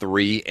 10 from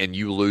 3 and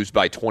you lose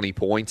by 20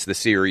 points, the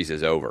series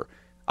is over.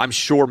 I'm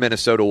sure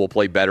Minnesota will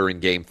play better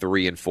in Game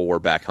 3 and 4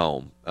 back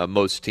home.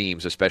 Most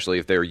teams, especially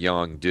if they're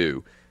young,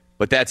 do.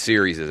 But that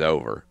series is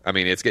over. I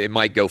mean, it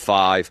might go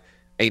 5.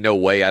 Ain't no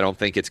way. I don't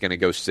think it's going to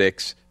go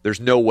 6.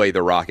 There's no way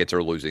the Rockets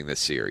are losing this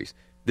series.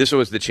 This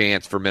was the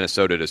chance for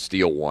Minnesota to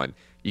steal one.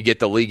 You get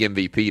the league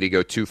MVP to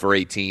go 2 for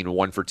 18,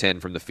 1 for 10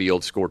 from the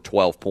field, score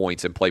 12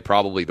 points, and play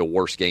probably the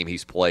worst game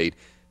he's played,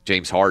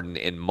 James Harden,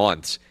 in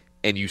months,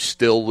 and you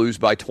still lose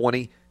by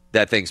 20,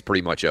 that thing's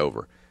pretty much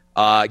over.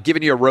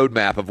 Giving you a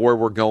roadmap of where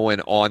we're going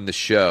on the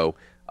show.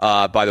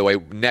 By the way,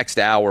 next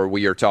hour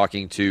we are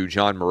talking to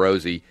John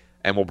Morosi,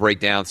 and we'll break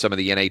down some of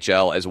the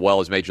NHL as well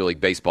as Major League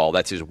Baseball.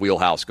 That's his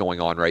wheelhouse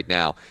going on right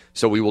now.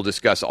 So we will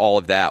discuss all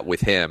of that with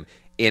him.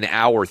 In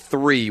hour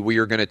 3, we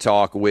are going to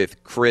talk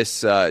with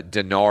Chris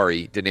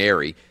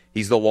Denari.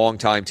 He's the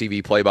longtime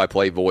TV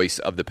play-by-play voice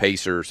of the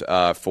Pacers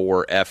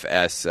for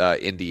FS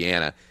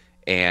Indiana.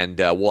 And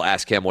we'll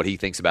ask him what he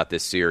thinks about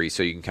this series,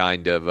 so you can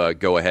kind of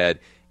go ahead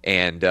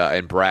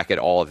and bracket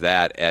all of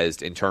that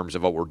as in terms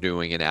of what we're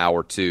doing in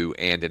hour 2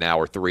 and in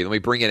hour 3. Let me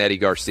bring in Eddie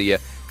Garcia,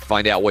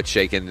 find out what's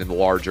shaking in the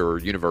larger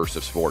universe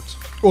of sports.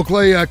 Well,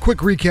 Clay, a quick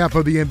recap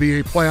of the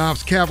NBA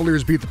playoffs.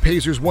 Cavaliers beat the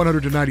Pacers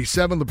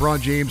 100-97.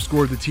 LeBron James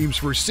scored the team's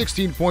first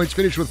 16 points,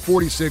 finished with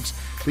 46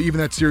 to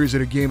even that series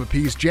at a game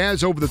apiece.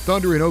 Jazz over the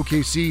Thunder in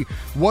OKC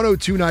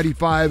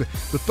 102-95.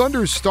 The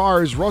Thunder's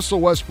stars,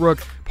 Russell Westbrook,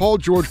 Paul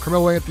George,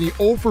 Carmelo Anthony,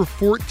 0 for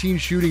 14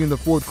 shooting in the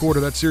fourth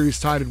quarter. That series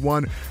tied at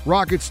 1.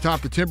 Rockets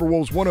topped the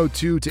Timberwolves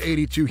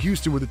 102-82.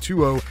 Houston with a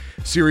 2-0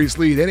 series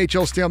lead.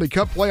 NHL Stanley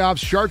Cup playoffs.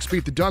 Sharks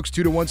beat the Ducks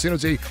 2-1. San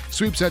Jose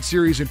sweeps that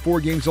series in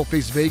 4 games. They'll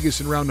face Vegas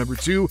in round number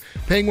 2.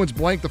 Penguins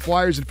blank the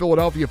Flyers in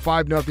Philadelphia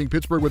 5-0.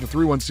 Pittsburgh with a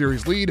 3-1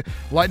 series lead.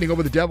 Lightning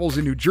over the Devils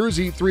in New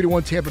Jersey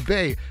 3-1. Tampa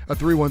Bay a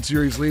 3-1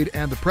 series lead.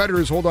 And the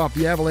Predators hold off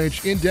the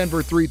Avalanche in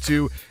Denver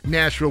 3-2.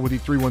 Nashville with a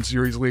 3-1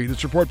 series lead.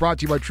 This report brought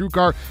to you by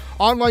TrueCar.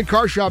 Online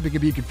car shopping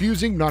can be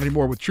confusing. Not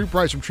anymore with True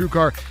Price from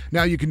TrueCar.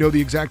 Now you can know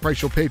the exact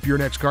price you'll pay for your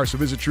next car. So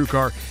visit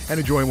TrueCar and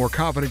enjoy a more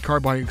confident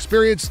car buying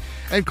experience.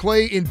 And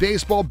Clay, in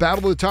baseball,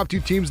 battle of the top 2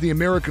 teams in the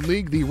American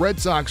League. The Red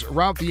Sox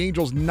rout the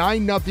Angels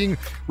 9-0.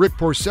 Rick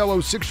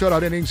Porcello 6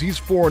 shutout innings. He's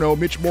 4-0.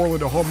 Mitch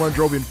Moreland a home run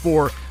drove in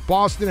 4.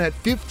 Boston at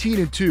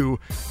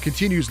 15-2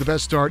 continues the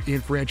best start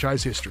in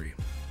franchise history.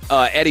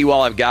 Eddie,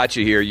 while I've got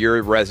you here, you're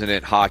a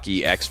resident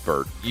hockey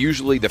expert.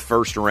 Usually the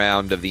first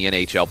round of the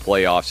NHL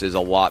playoffs is a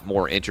lot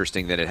more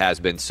interesting than it has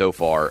been so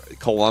far.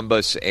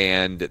 Columbus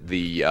and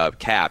the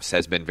Caps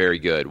has been very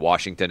good.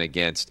 Washington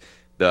against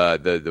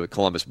the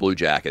Columbus Blue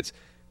Jackets.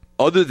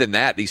 Other than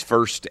that, these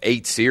first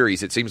 8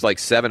 series, it seems like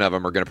 7 of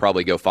them are going to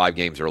probably go 5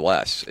 games or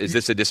less. Is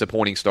this a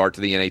disappointing start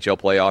to the NHL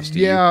playoffs to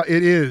you? Yeah,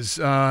 it is.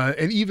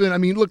 And even,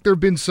 look, there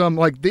have been some,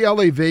 like the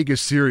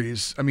LA-Vegas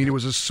series. It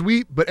was a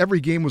sweep, but every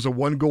game was a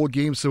 1-goal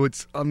game, so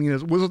it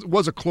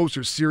was a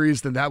closer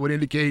series than that would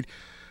indicate.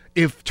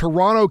 If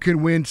Toronto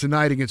can win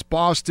tonight against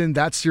Boston,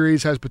 that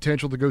series has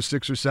potential to go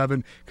 6 or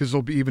 7 because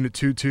they'll be even at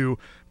 2-2.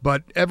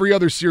 But every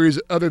other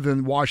series other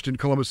than Washington,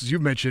 Columbus, as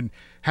you've mentioned,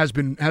 has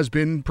been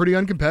pretty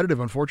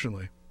uncompetitive,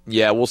 unfortunately.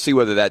 Yeah, we'll see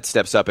whether that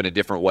steps up in a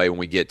different way when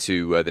we get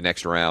to the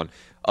next round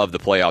of the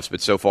playoffs.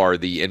 But so far,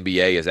 the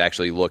NBA has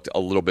actually looked a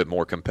little bit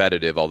more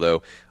competitive,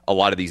 although a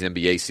lot of these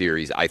NBA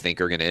series, I think,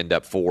 are going to end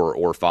up 4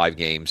 or 5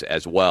 games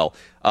as well.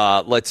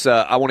 I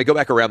want to go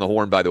back around the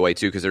horn, by the way,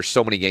 too, because there's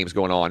so many games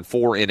going on.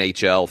 4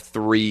 NHL,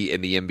 3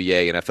 in the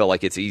NBA, and I feel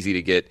like it's easy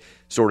to get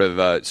sort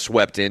of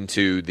swept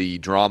into the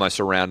drama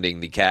surrounding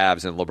the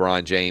Cavs and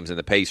LeBron James and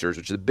the Pacers,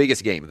 which is the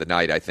biggest game of the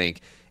night, I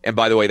think. And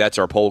by the way, that's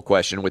our poll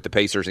question with the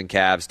Pacers and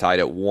Cavs tied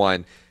at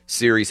 1.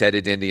 Series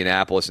headed to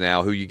Indianapolis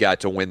now. Who you got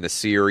to win the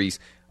series?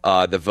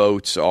 The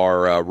votes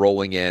are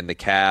rolling in. The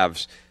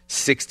Cavs,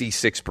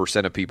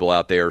 66% of people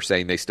out there are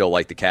saying they still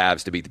like the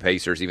Cavs to beat the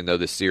Pacers, even though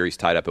this series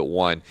tied up at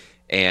 1.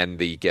 And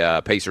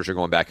the Pacers are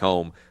going back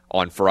home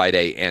on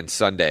Friday and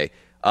Sunday.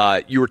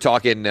 You were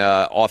talking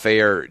off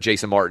air,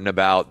 Jason Martin,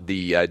 about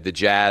the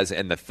Jazz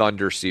and the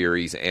Thunder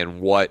series and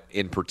what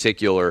in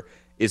particular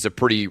is a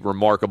pretty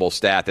remarkable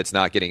stat that's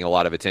not getting a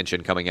lot of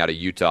attention coming out of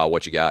Utah.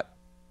 What you got?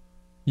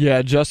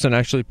 Yeah, Justin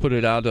actually put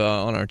it out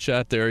on our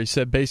chat there. He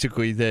said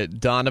basically that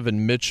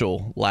Donovan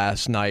Mitchell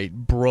last night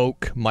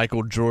broke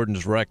Michael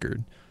Jordan's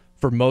record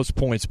for most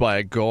points by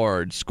a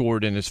guard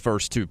scored in his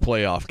first 2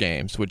 playoff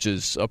games, which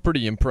is a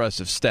pretty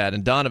impressive stat.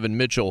 And Donovan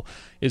Mitchell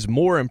is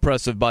more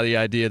impressive by the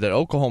idea that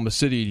Oklahoma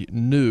City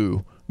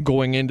knew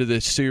going into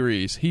this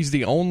series he's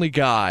the only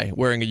guy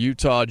wearing a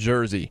Utah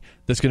jersey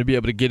that's going to be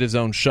able to get his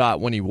own shot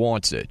when he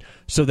wants it.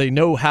 So they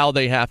know how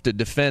they have to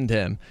defend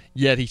him,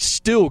 yet he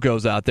still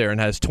goes out there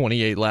and has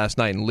 28 last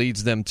night and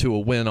leads them to a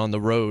win on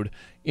the road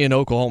in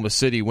Oklahoma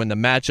City when the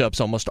matchups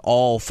almost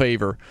all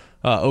favor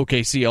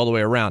OKC all the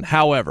way around.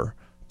 However,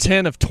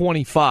 10 of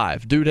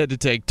 25. Dude had to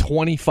take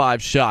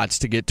 25 shots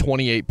to get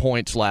 28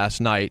 points last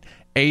night,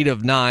 8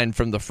 of 9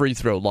 from the free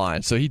throw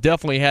line. So he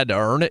definitely had to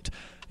earn it.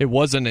 It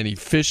wasn't an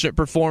efficient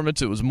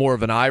performance. It was more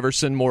of an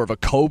Iverson, more of a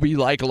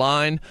Kobe-like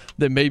line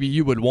than maybe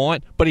you would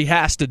want, but he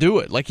has to do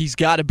it. Like, he's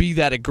got to be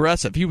that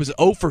aggressive. He was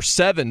 0 for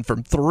 7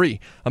 from 3.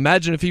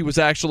 Imagine if he was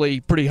actually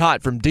pretty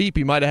hot from deep.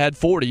 He might have had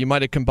 40. He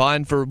might have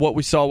combined for what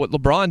we saw what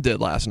LeBron did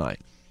last night.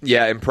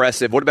 Yeah,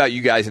 impressive. What about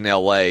you guys in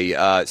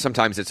L.A.?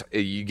 Sometimes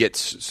you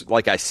get,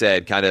 like I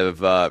said, kind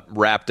of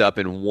wrapped up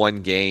in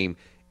one game,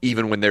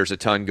 even when there's a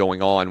ton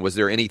going on. Was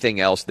there anything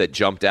else that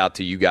jumped out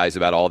to you guys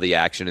about all the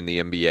action in the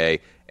NBA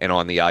and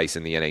on the ice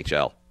in the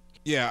NHL?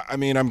 Yeah,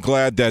 I'm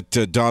glad that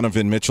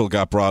Donovan Mitchell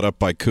got brought up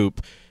by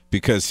Coop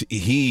because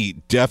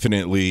he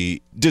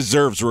definitely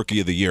deserves Rookie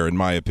of the Year, in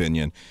my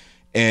opinion.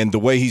 And the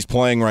way he's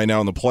playing right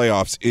now in the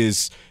playoffs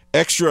is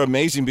extra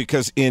amazing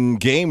because in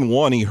Game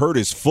 1, he hurt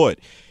his foot.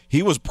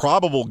 He was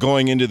probable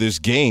going into this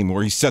game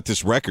where he set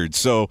this record.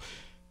 So,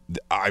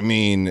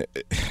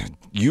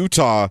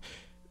 Utah,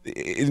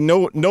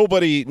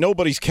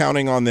 nobody's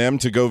counting on them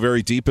to go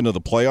very deep into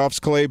the playoffs,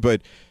 Clay,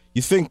 but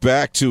you think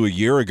back to a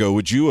year ago,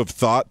 would you have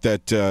thought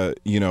that,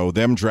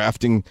 them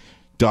drafting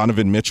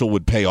Donovan Mitchell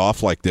would pay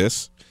off like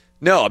this?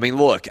 No,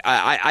 look,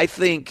 I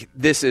think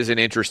this is an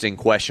interesting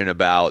question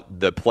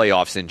about the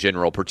playoffs in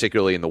general,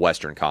 particularly in the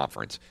Western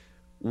Conference.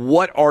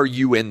 What are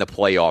you in the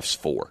playoffs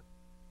for?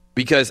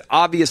 Because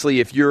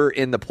obviously if you're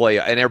in the play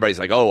and everybody's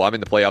like, oh, I'm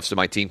in the playoffs so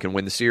my team can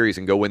win the series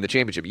and go win the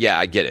championship. Yeah,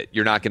 I get it.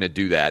 You're not going to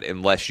do that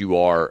unless you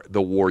are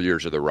the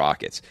Warriors or the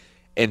Rockets.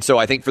 And so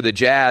I think for the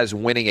Jazz,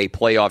 winning a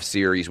playoff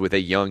series with a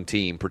young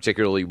team,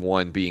 particularly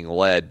one being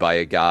led by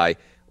a guy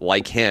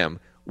like him,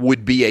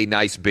 would be a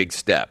nice big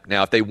step.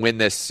 Now, if they win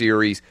this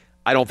series,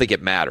 I don't think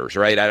it matters,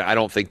 right? I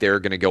don't think they're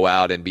going to go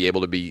out and be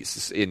able to be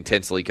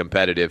intensely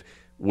competitive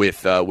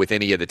with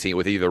any of the team,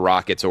 with either the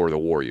Rockets or the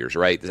Warriors,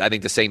 right? I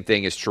think the same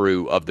thing is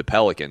true of the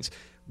Pelicans.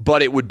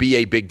 But it would be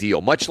a big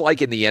deal. Much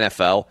like in the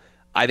NFL,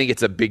 I think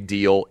it's a big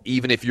deal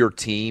even if your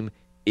team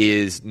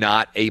is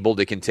not able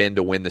to contend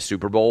to win the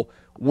Super Bowl.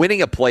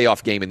 Winning a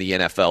playoff game in the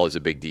NFL is a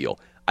big deal.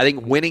 I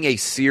think winning a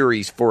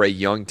series for a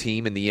young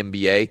team in the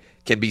NBA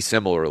can be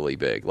similarly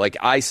big. Like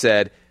I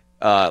said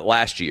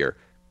last year,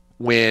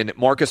 when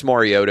Marcus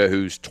Mariota,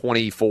 who's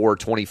 24,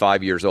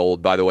 25 years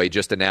old, by the way,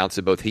 just announced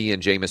that both he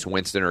and Jameis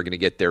Winston are going to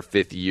get their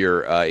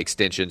fifth-year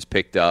extensions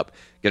picked up,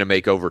 going to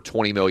make over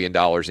 $20 million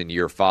in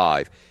year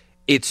 5.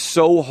 It's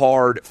so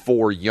hard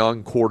for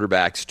young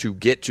quarterbacks to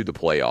get to the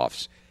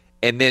playoffs,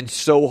 and then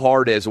so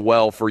hard as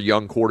well for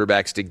young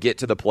quarterbacks to get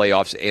to the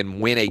playoffs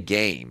and win a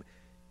game,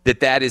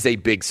 that is a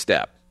big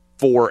step.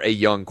 for a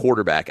young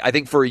quarterback. I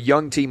think for a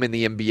young team in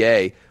the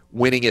NBA,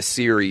 winning a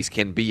series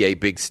can be a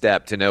big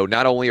step to know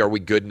not only are we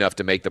good enough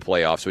to make the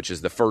playoffs, which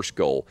is the first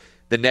goal,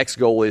 the next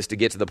goal is to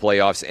get to the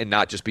playoffs and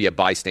not just be a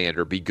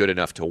bystander, be good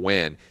enough to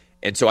win.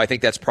 And so I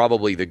think that's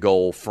probably the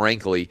goal,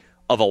 frankly,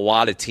 of a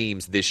lot of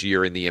teams this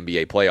year in the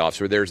NBA playoffs,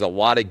 where there's a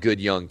lot of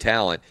good young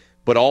talent,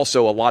 but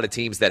also a lot of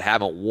teams that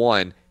haven't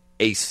won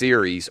a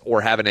series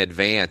or haven't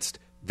advanced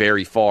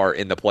very far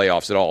in the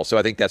playoffs at all. So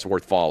I think that's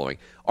worth following.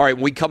 All right,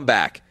 when we come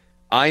back,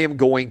 I am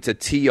going to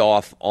tee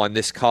off on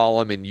this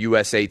column in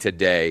USA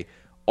Today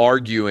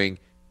arguing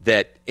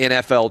that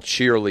NFL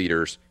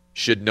cheerleaders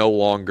should no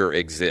longer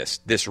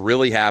exist. This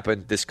really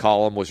happened. This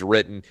column was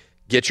written.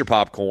 Get your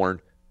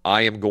popcorn.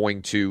 I am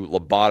going to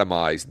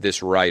lobotomize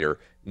this writer.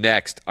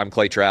 Next, I'm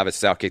Clay Travis.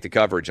 South Kick the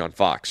Coverage on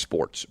Fox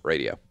Sports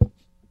Radio.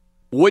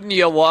 Wouldn't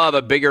you love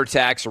a bigger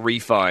tax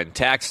refund?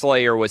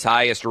 TaxSlayer was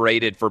highest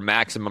rated for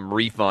maximum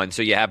refund,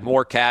 so you have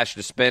more cash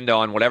to spend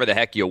on whatever the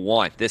heck you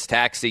want. This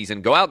tax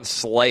season, go out and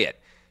slay it.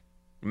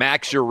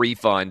 Max your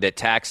refund at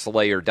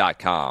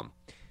TaxSlayer.com.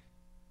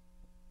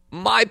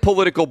 My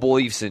political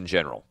beliefs in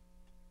general,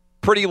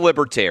 pretty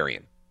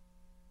libertarian.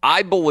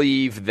 I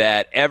believe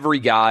that every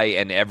guy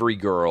and every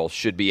girl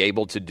should be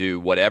able to do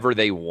whatever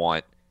they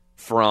want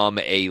from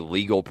a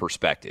legal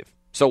perspective.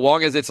 So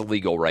long as it's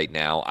legal right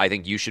now, I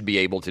think you should be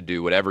able to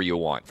do whatever you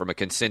want from a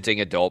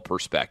consenting adult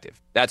perspective.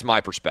 That's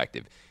my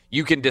perspective.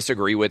 You can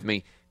disagree with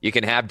me. You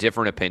can have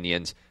different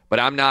opinions,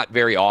 but I'm not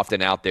very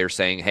often out there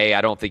saying, hey,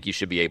 I don't think you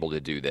should be able to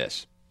do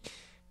this.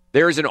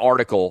 There is an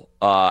article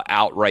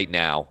out right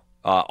now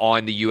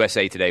on the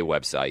USA Today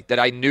website that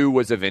I knew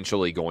was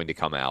eventually going to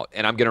come out,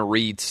 and I'm going to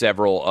read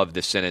several of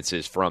the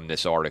sentences from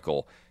this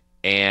article.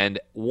 And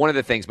one of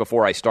the things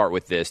before I start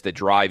with this that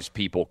drives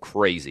people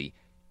crazy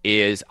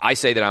is I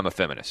say that I'm a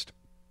feminist.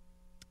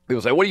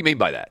 People say, what do you mean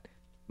by that?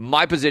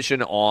 My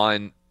position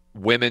on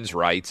women's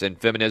rights and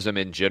feminism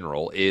in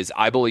general is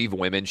I believe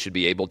women should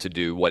be able to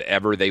do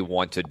whatever they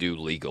want to do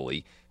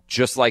legally,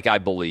 just like I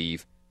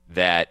believe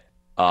that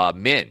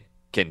men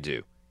can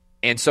do.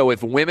 And so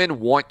if women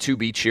want to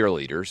be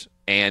cheerleaders,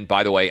 and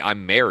by the way,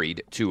 I'm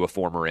married to a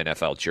former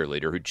NFL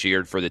cheerleader who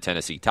cheered for the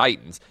Tennessee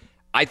Titans,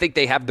 I think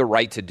they have the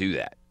right to do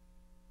that.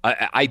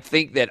 I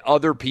think that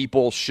other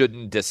people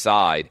shouldn't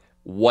decide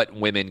what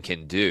women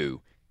can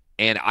do.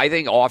 And I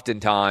think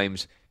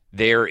oftentimes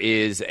there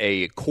is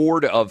a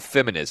cord of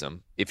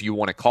feminism, if you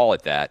want to call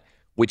it that,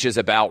 which is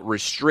about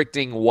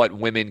restricting what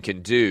women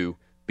can do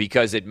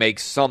because it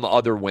makes some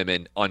other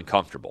women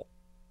uncomfortable.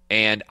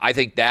 And I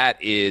think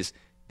that is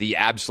the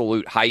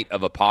absolute height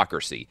of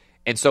hypocrisy.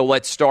 And so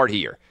let's start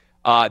here.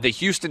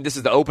 This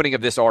is the opening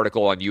of this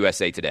article on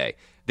USA Today.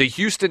 The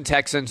Houston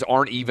Texans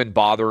aren't even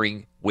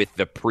bothering with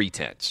the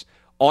pretense.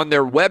 On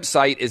their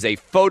website is a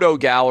photo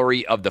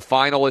gallery of the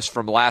finalists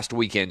from last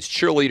weekend's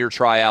cheerleader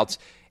tryouts,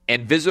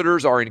 and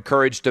visitors are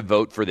encouraged to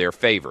vote for their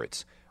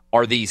favorites.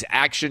 Are these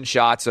action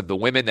shots of the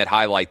women that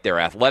highlight their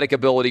athletic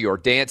ability or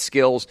dance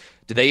skills?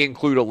 Do they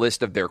include a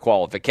list of their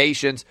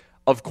qualifications?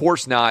 Of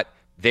course not.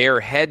 They're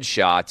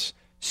headshots.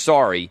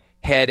 Sorry,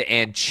 head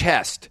and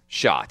chest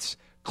shots.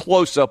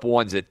 Close-up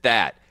ones at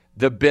that.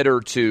 The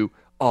bitter to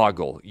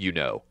ogle, you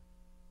know.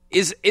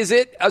 Is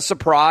it a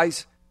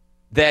surprise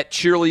that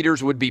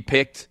cheerleaders would be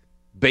picked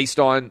based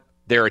on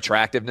their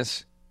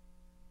attractiveness?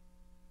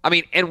 I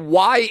mean, and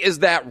why is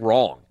that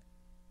wrong?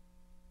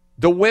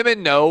 The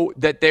women know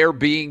that they're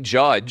being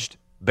judged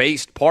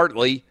based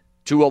partly,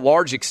 to a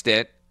large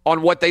extent,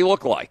 on what they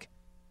look like.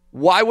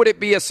 Why would it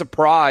be a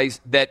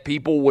surprise that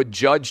people would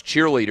judge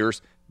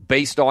cheerleaders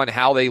based on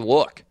how they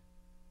look?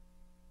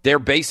 They're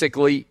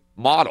basically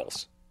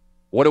models.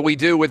 What do we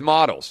do with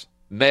models?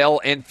 Male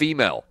and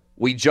female.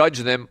 We judge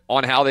them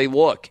on how they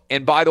look.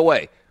 And by the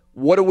way,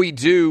 what do we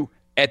do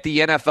at the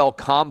NFL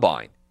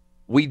Combine?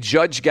 We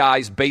judge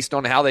guys based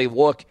on how they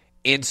look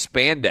in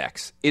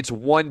spandex. It's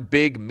one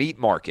big meat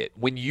market.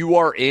 When you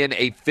are in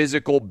a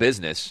physical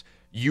business,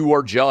 you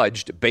are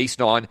judged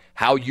based on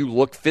how you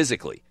look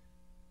physically.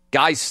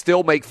 Guys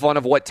still make fun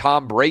of what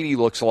Tom Brady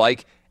looks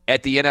like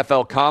at the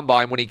NFL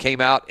Combine when he came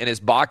out in his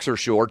boxer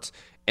shorts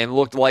and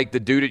looked like the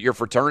dude at your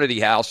fraternity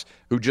house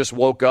who just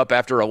woke up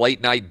after a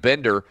late-night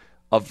bender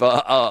of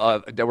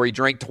where he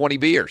drank 20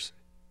 beers.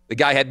 The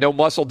guy had no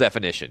muscle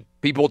definition.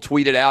 People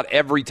tweet it out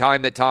every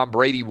time that Tom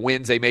Brady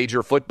wins a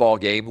major football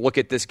game. Look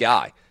at this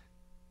guy.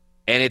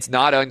 And it's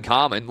not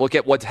uncommon. Look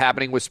at what's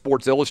happening with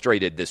Sports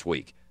Illustrated this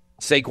week.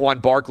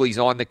 Saquon Barkley's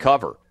on the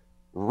cover,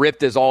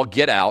 ripped as all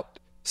get out,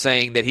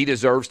 saying that he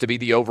deserves to be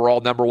the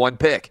overall number one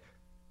pick.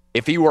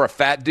 If he were a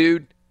fat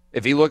dude,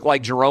 if he looked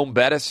like Jerome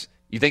Bettis,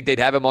 you think they'd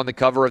have him on the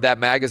cover of that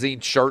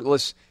magazine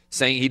shirtless,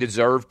 saying he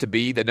deserved to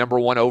be the number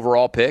one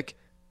overall pick?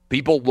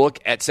 People look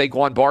at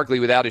Saquon Barkley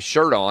without his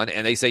shirt on,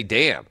 and they say,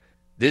 damn,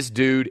 this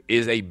dude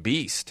is a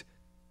beast.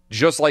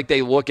 Just like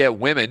they look at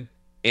women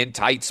in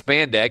tight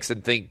spandex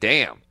and think,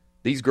 damn,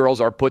 these girls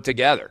are put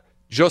together.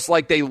 Just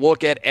like they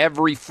look at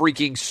every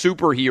freaking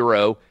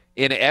superhero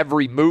in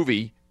every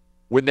movie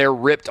when they're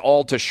ripped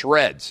all to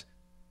shreds.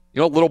 You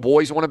know what little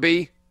boys want to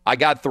be? I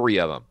got 3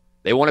 of them.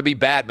 They want to be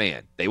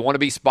Batman. They want to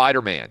be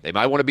Spider-Man. They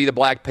might want to be the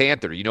Black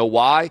Panther. You know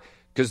why?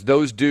 Because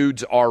those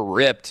dudes are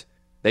ripped.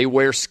 They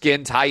wear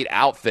skin-tight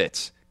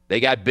outfits. They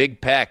got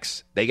big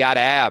pecs. They got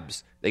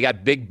abs. They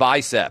got big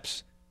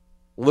biceps.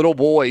 Little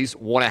boys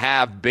want to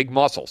have big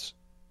muscles,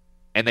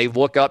 and they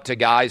look up to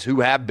guys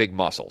who have big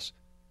muscles.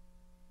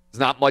 There's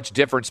not much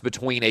difference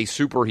between a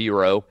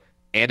superhero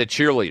and a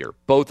cheerleader.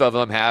 Both of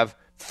them have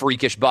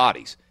freakish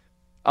bodies.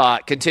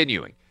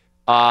 Continuing.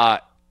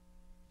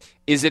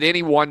 Is it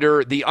any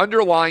wonder the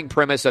underlying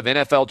premise of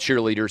NFL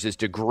cheerleaders is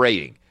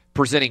degrading,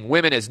 presenting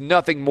women as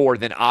nothing more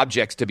than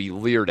objects to be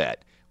leered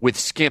at, with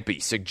skimpy,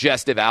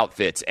 suggestive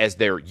outfits as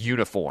their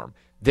uniform.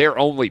 Their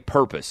only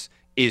purpose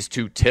is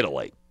to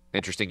titillate.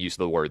 Interesting use of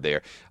the word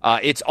there.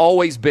 It's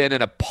always been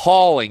an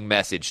appalling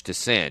message to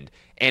send.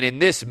 And in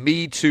this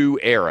Me Too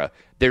era,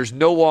 there's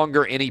no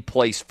longer any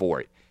place for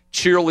it.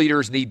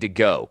 Cheerleaders need to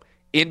go.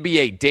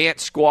 NBA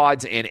dance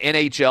squads and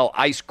NHL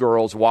ice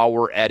girls while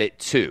we're at it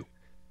too.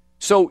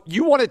 So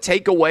you want to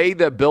take away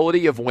the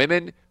ability of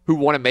women who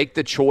want to make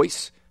the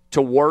choice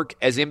to work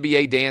as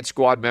NBA dance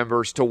squad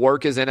members, to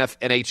work as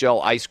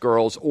NHL ice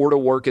girls, or to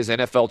work as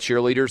NFL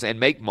cheerleaders and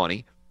make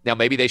money. Now,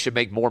 maybe they should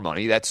make more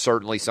money. That's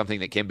certainly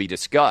something that can be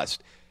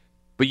discussed.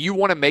 But you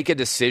want to make a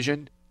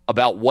decision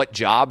about what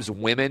jobs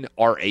women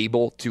are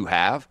able to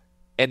have,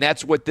 and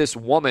that's what this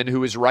woman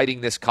who is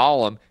writing this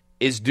column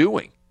is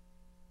doing.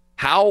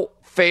 How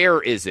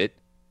fair is it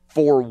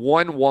for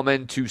one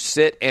woman to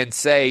sit and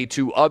say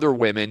to other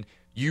women,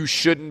 you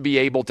shouldn't be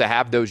able to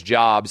have those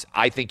jobs,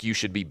 I think you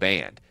should be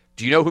banned?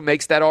 Do you know who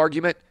makes that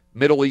argument?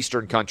 Middle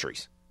Eastern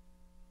countries.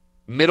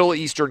 Middle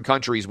Eastern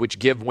countries, which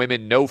give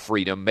women no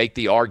freedom, make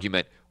the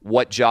argument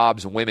what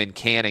jobs women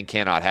can and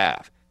cannot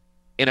have.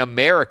 In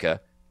America,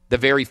 the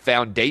very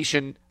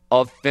foundation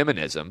of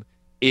feminism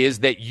is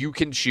that you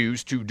can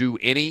choose to do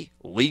any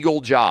legal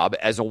job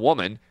as a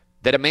woman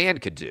that a man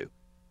could do.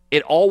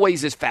 It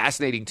always is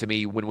fascinating to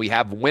me when we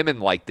have women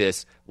like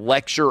this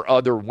lecture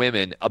other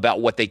women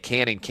about what they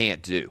can and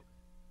can't do.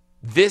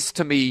 This,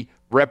 to me,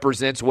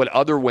 represents what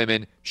other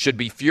women should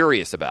be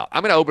furious about.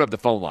 I'm going to open up the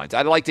phone lines.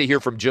 I'd like to hear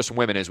from just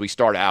women as we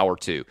start hour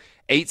 2.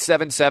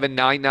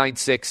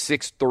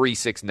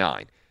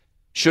 877-996-6369.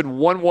 Should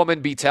one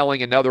woman be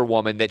telling another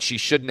woman that she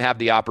shouldn't have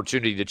the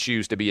opportunity to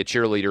choose to be a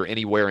cheerleader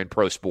anywhere in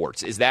pro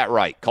sports? Is that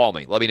right? Call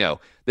me. Let me know.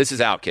 This is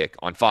Outkick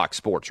on Fox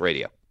Sports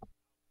Radio.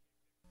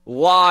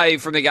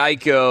 Live from the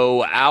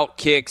Geico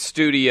Outkick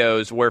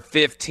Studios, where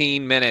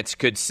 15 minutes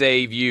could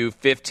save you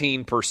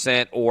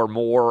 15% or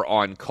more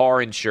on car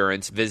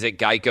insurance. Visit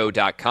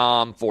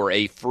geico.com for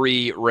a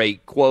free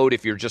rate quote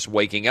if you're just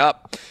waking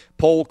up.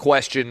 Poll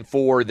question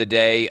for the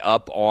day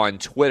up on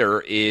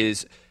Twitter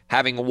is,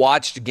 having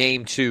watched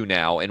Game 2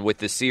 now and with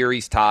the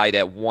series tied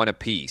at 1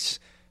 apiece,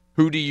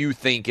 who do you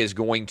think is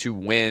going to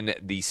win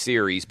the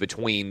series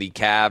between the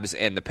Cavs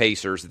and the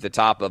Pacers? At the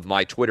top of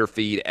my Twitter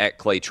feed, at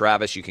Clay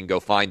Travis. You can go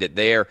find it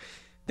there.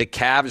 The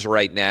Cavs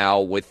right now,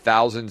 with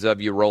thousands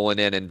of you rolling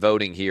in and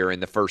voting here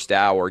in the first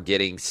hour,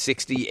 getting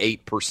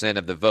 68%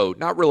 of the vote.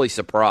 Not really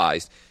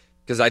surprised,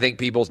 because I think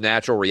people's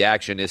natural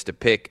reaction is to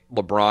pick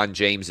LeBron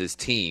James's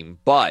team.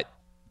 But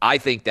I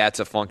think that's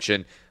a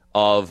function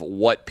of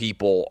what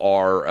people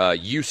are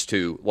used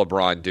to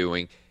LeBron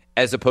doing,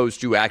 as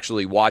opposed to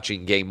actually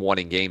watching Game 1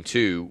 and Game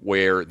 2,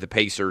 where the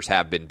Pacers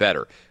have been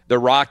better. The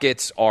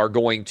Rockets are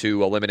going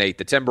to eliminate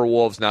the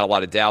Timberwolves, not a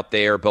lot of doubt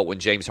there, but when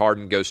James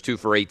Harden goes 2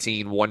 for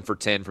 18, 1 for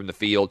 10 from the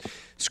field,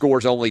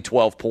 scores only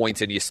 12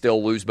 points, and you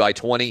still lose by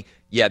 20,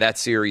 yeah, that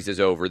series is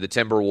over. The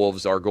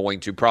Timberwolves are going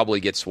to probably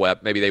get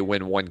swept. Maybe they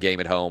win one game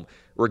at home.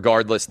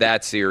 Regardless,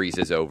 that series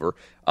is over.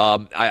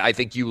 I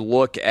think you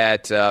look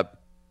at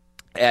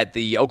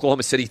the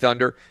Oklahoma City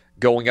Thunder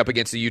going up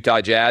against the Utah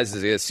Jazz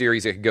is a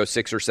series that could go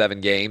 6 or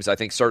 7 games. I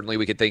think certainly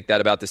we could think that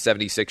about the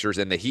 76ers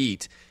and the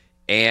Heat,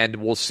 and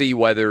we'll see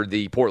whether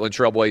the Portland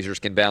Trailblazers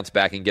can bounce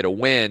back and get a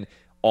win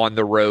on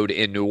the road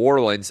in New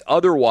Orleans.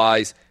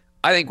 Otherwise,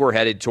 I think we're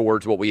headed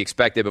towards what we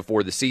expected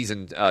before the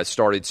season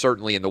started,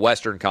 certainly in the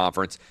Western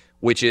Conference,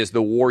 which is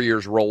the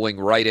Warriors rolling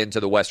right into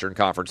the Western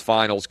Conference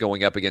Finals,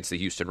 going up against the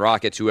Houston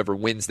Rockets. Whoever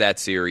wins that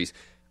series,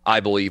 I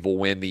believe, will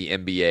win the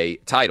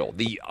NBA title.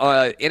 The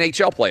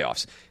NHL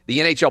playoffs. The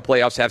NHL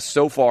playoffs have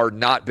so far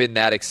not been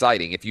that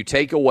exciting. If you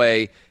take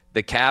away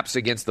the Caps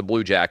against the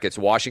Blue Jackets,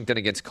 Washington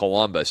against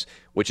Columbus,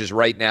 which is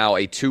right now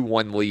a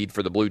 2-1 lead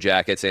for the Blue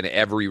Jackets, and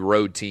every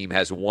road team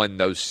has won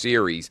those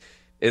series,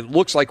 it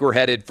looks like we're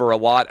headed for a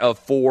lot of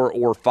 4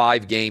 or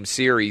 5 game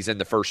series in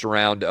the first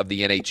round of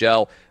the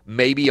NHL.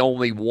 Maybe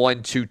only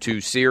 1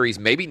 2-2 series,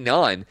 maybe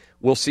none.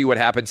 We'll see what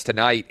happens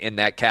tonight in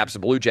that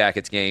Caps-Blue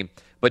Jackets game,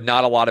 but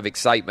not a lot of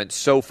excitement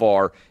so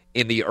far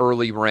in the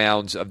early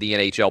rounds of the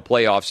NHL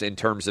playoffs in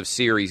terms of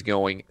series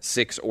going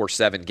 6 or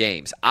 7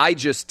 games. I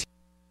just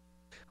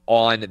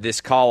on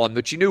this column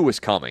that you knew was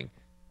coming,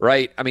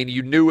 right? I mean,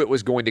 you knew it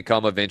was going to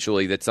come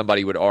eventually, that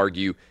somebody would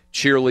argue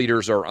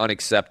cheerleaders are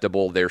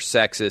unacceptable, they're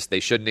sexist, they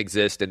shouldn't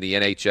exist in the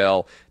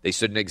NHL, they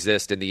shouldn't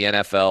exist in the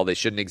NFL, they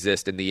shouldn't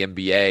exist in the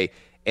NBA.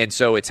 And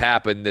so it's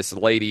happened. This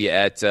lady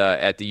at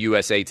the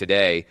USA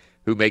Today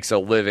who makes a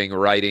living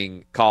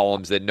writing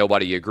columns that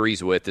nobody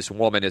agrees with. This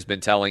woman has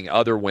been telling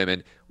other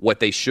women what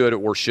they should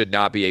or should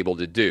not be able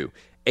to do.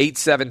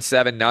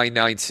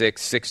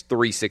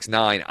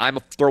 877-996-6369. I'm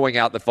throwing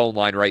out the phone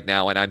line right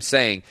now, and I'm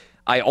saying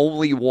I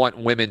only want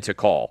women to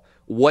call.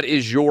 What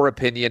is your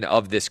opinion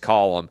of this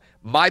column?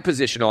 My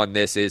position on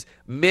this is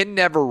men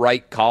never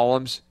write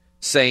columns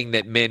saying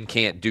that men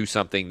can't do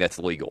something that's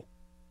legal.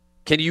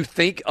 Can you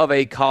think of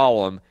a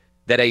column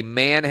that a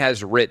man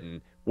has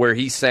written where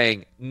he's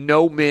saying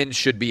no men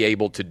should be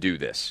able to do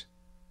this?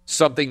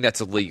 Something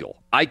that's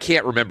illegal. I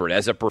can't remember it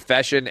as a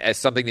profession, as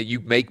something that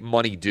you make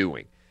money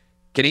doing.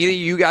 Can any of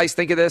you guys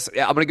think of this?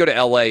 I'm going to go to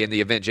L.A. in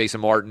the event Jason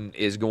Martin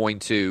is going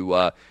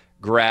to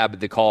grab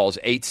the calls.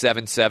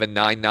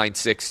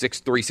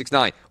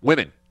 877-996-6369.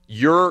 Women,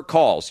 your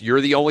calls.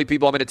 You're the only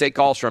people I'm going to take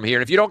calls from here.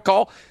 And if you don't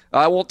call,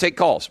 I won't take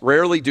calls.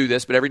 Rarely do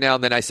this, but every now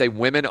and then I say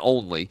women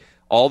only.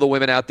 All the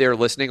women out there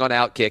listening on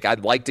Outkick,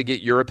 I'd like to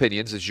get your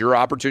opinions. It's your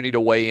opportunity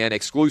to weigh in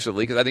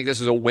exclusively because I think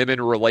this is a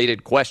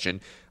women-related question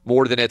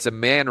more than it's a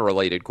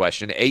man-related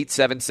question.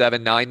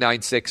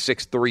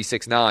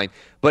 877-996-6369.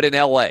 But in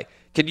L.A.,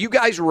 can you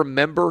guys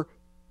remember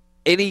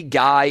any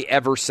guy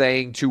ever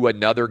saying to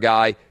another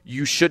guy,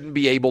 you shouldn't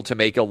be able to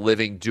make a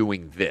living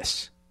doing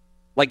this?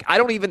 Like, I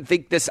don't even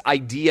think this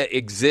idea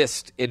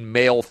exists in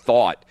male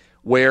thought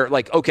where,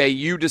 like, okay,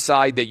 you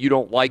decide that you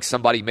don't like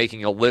somebody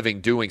making a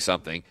living doing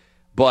something,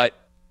 but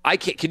I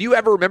can't. Can you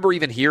ever remember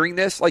even hearing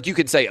this? Like, you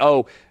could say,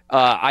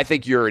 I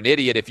think you're an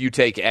idiot if you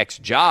take X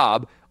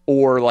job,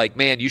 or like,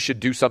 man, you should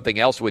do something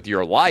else with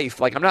your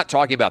life. Like, I'm not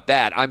talking about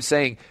that. I'm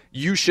saying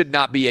you should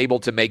not be able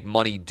to make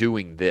money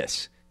doing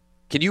this.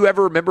 Can you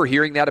ever remember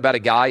hearing that about a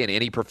guy in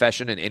any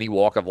profession, in any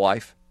walk of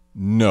life?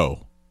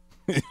 No.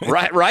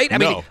 Right? I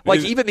No. mean,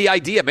 like, even the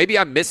idea, maybe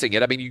I'm missing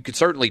it. I mean, you could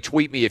certainly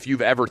tweet me if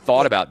you've ever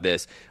thought about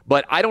this,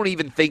 but I don't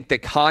even think the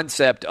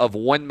concept of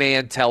one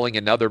man telling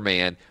another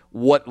man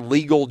what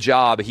legal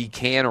job he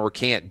can or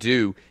can't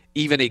do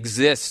even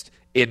exists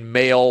in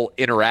male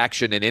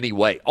interaction in any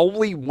way.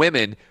 Only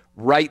women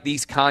write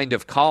these kind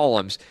of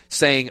columns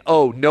saying,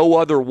 oh, no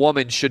other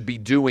woman should be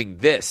doing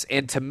this.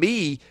 And to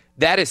me,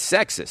 that is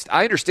sexist.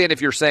 I understand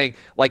if you're saying,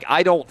 like,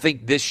 I don't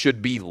think this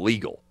should be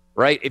legal,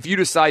 right? If you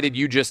decided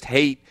you just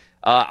hate,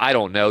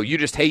 you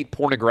just hate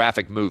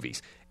pornographic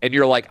movies. And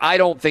you're like, I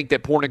don't think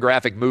that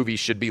pornographic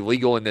movies should be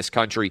legal in this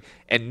country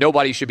and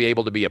nobody should be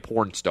able to be a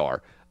porn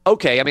star.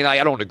 Okay, I mean,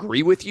 I don't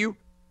agree with you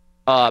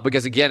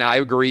because, again, I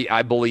agree.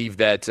 I believe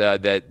that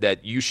that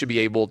you should be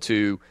able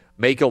to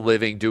make a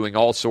living doing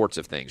all sorts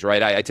of things,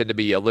 right? I tend to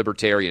be a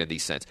libertarian in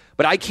these sense.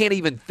 But I can't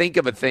even think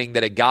of a thing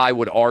that a guy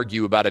would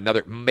argue about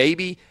another.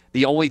 Maybe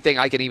the only thing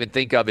I can even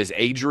think of is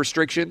age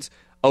restrictions.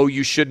 Oh,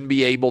 you shouldn't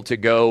be able to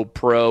go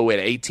pro at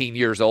 18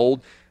 years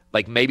old.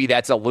 Like, maybe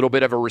that's a little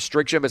bit of a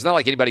restriction, but it's not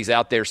like anybody's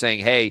out there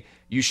saying, hey,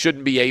 you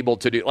shouldn't be able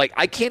to do. Like,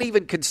 I can't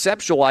even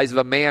conceptualize of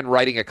a man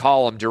writing a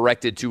column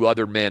directed to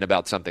other men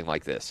about something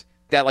like this.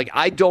 That, like,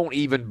 I don't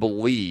even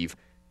believe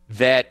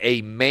that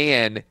a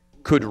man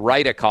could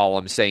write a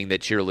column saying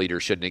that cheerleaders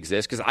shouldn't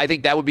exist, because I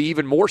think that would be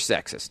even more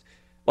sexist.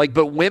 Like,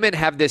 but women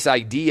have this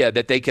idea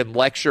that they can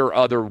lecture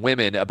other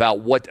women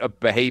about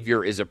what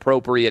behavior is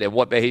appropriate and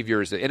what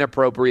behavior is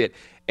inappropriate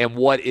and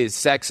what is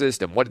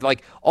sexist and what,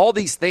 like, all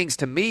these things.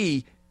 To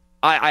me,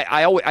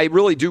 I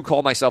really do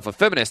call myself a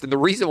feminist, and the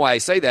reason why I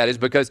say that is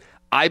because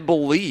I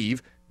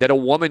believe that a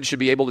woman should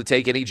be able to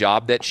take any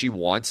job that she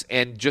wants,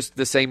 and just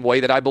the same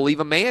way that I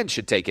believe a man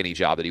should take any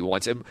job that he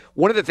wants. And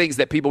one of the things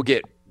that people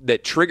get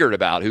that triggered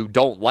about who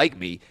don't like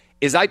me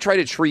is I try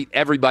to treat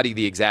everybody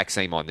the exact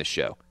same on this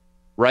show,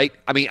 right?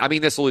 I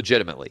mean this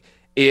legitimately.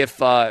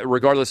 If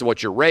regardless of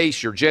what your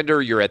race, your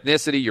gender, your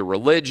ethnicity, your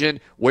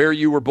religion, where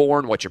you were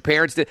born, what your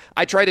parents did,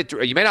 I try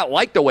to. You may not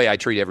like the way I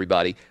treat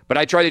everybody, but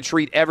I try to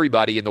treat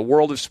everybody in the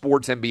world of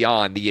sports and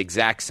beyond the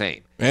exact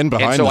same. And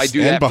behind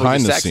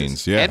the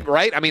scenes, yeah. And,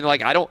 right? I mean,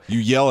 like, I don't. You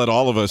yell at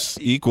all of us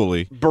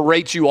equally.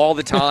 Berate you all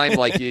the time,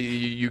 like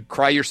you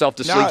cry yourself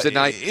to sleep at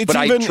night. But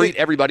I treat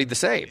everybody the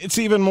same. It's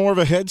even more of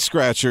a head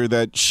scratcher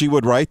that she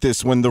would write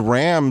this when the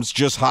Rams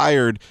just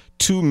hired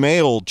 2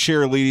 male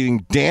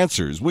cheerleading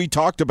dancers. We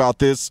talked about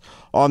this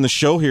on the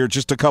show here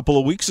just a couple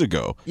of weeks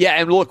ago.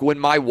 Yeah, and look, when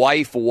my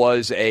wife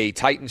was a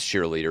Titans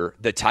cheerleader,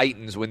 the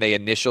Titans, when they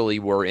initially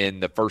were in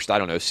the first,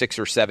 6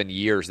 or 7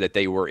 years that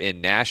they were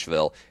in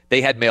Nashville,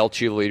 they had male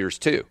cheerleaders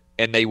too,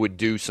 and they would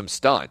do some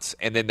stunts,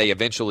 and then they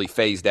eventually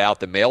phased out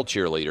the male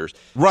cheerleaders.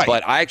 Right.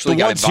 But I actually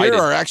got invited. The ones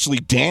here are actually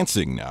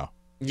dancing now.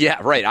 Yeah,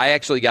 right. I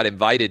actually got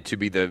invited to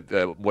be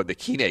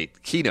the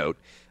keynote.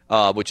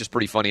 Which is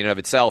pretty funny in and of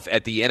itself,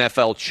 at the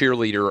NFL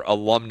Cheerleader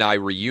Alumni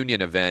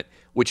Reunion event,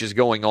 which is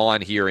going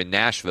on here in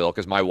Nashville,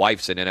 because my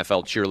wife's an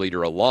NFL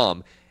cheerleader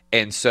alum.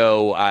 And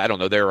so, I don't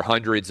know, there are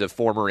hundreds of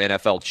former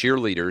NFL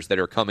cheerleaders that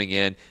are coming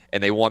in,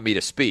 and they want me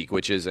to speak,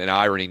 which is an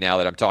irony now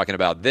that I'm talking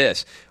about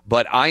this.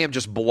 But I am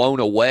just blown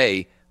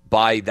away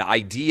by the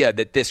idea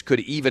that this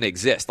could even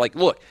exist. Like,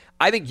 look,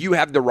 I think you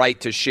have the right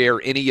to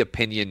share any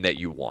opinion that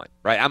you want,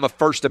 right? I'm a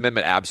First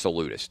Amendment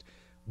absolutist.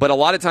 But a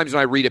lot of times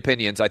when I read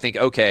opinions, I think,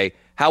 okay,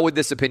 how would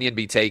this opinion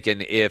be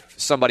taken if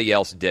somebody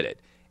else did it?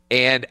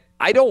 And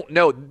I don't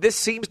know. This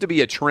seems to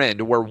be a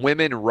trend where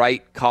women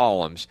write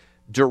columns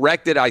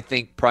directed, I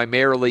think,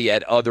 primarily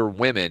at other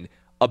women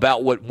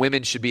about what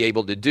women should be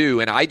able to do.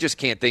 And I just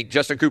can't think.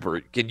 Justin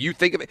Cooper, can you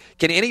think of it?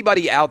 Can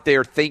anybody out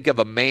there think of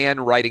a man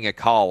writing a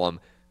column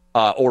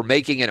or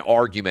making an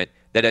argument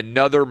that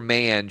another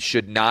man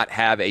should not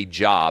have a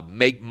job,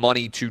 make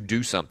money to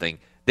do something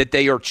that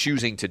they are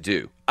choosing to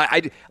do?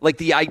 I like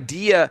the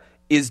idea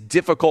is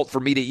difficult for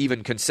me to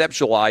even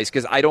conceptualize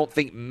because I don't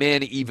think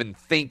men even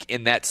think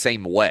in that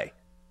same way.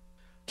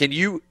 Can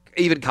you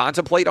even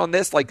contemplate on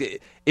this?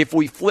 Like, if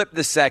we flip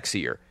the sex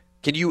here,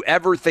 can you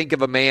ever think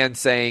of a man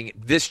saying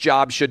this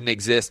job shouldn't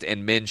exist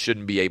and men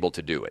shouldn't be able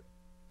to do it?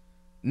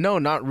 No,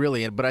 not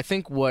really. But I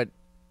think what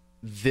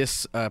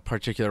this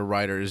particular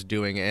writer is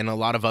doing, and a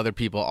lot of other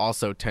people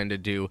also tend to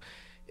do,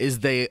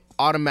 is they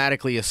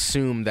automatically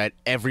assume that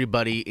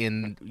everybody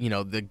in,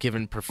 the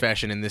given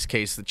profession, in this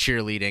case the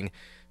cheerleading,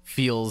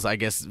 feels, I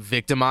guess,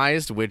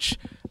 victimized, which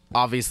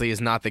obviously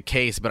is not the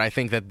case. But I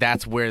think that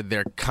that's where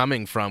they're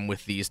coming from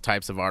with these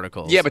types of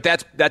articles. Yeah, but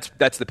that's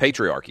the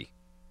patriarchy.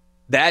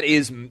 That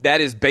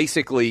is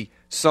basically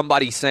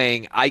somebody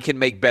saying, I can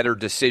make better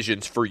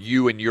decisions for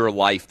you in your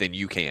life than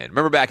you can.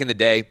 Remember back in the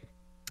day,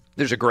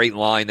 there's a great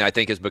line that I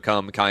think has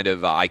become kind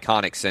of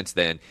iconic since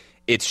then.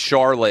 It's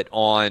Charlotte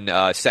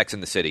on Sex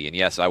and the City. And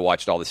yes, I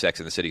watched all the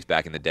Sex and the Cities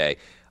back in the day.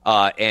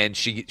 And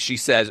she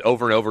says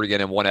over and over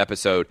again in one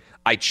episode,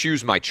 I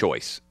choose my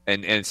choice.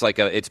 And it's like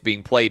it's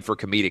being played for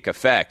comedic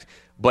effect.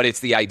 But it's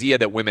the idea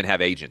that women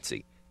have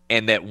agency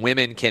and that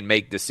women can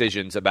make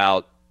decisions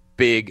about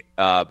big,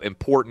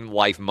 important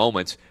life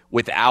moments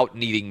without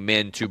needing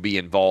men to be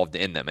involved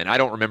in them. And I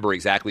don't remember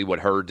exactly what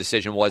her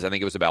decision was. I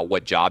think it was about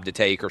what job to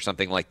take or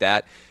something like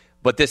that.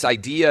 But this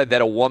idea that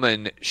a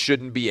woman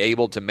shouldn't be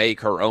able to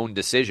make her own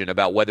decision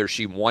about whether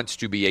she wants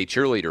to be a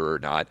cheerleader or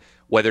not,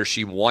 whether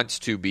she wants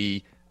to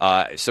be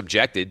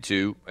subjected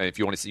to, if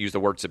you want to use the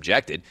word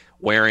subjected,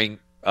 wearing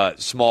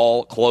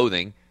small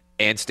clothing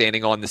and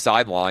standing on the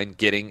sideline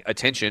getting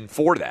attention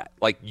for that.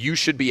 Like, you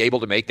should be able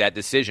to make that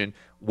decision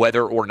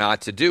whether or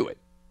not to do it.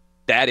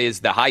 That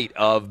is the height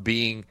of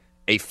being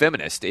a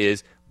feminist,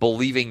 is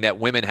believing that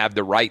women have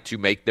the right to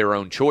make their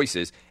own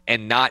choices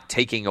and not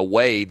taking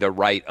away the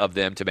right of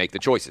them to make the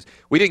choices.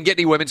 We didn't get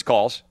any women's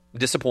calls. I'm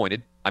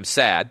disappointed. I'm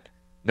sad.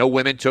 No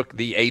women took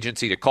the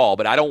agency to call,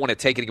 but I don't want to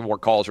take any more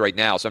calls right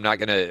now, so I'm not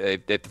going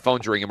to, if the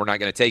phone's ringing, we're not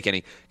going to take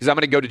any, because I'm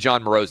going to go to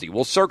John Morosi.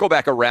 We'll circle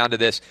back around to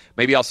this.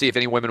 Maybe I'll see if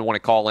any women want to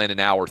call in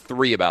hour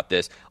 3 about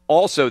this.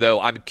 Also,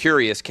 though, I'm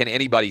curious, can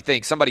anybody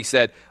think? Somebody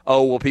said,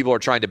 oh, well, people are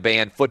trying to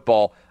ban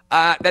football.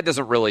 That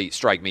doesn't really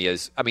strike me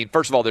as, I mean,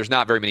 first of all, there's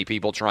not very many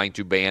people trying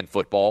to ban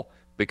football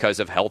because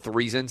of health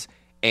reasons,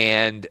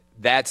 and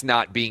that's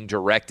not being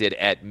directed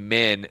at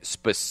men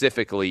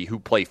specifically who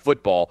play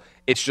football.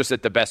 It's just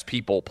that the best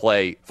people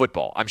play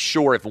football. I'm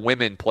sure if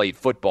women played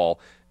football,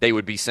 they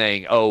would be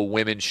saying, oh,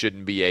 women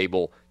shouldn't be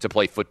able to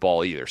play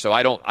football either. So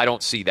I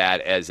don't see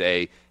that as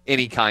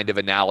any kind of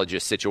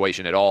analogous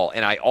situation at all.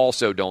 And I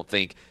also don't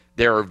think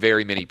there are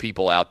very many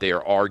people out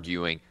there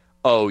arguing,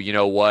 oh, you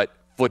know what,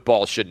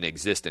 football shouldn't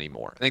exist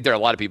anymore. I think there are a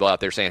lot of people out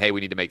there saying, hey, we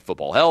need to make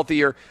football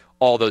healthier,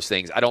 all those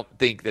things. I don't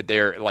think that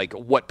they're like,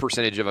 what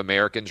percentage of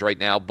Americans right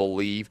now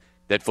believe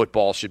that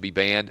football should be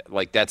banned?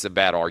 Like, that's a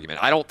bad argument.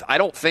 I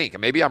don't think,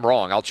 maybe I'm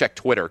wrong. I'll check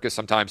Twitter because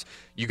sometimes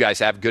you guys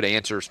have good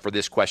answers for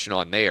this question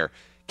on there.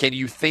 Can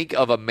you think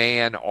of a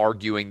man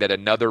arguing that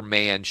another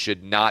man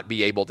should not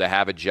be able to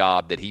have a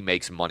job that he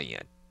makes money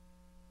in?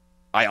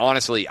 I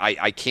honestly,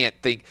 I can't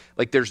think.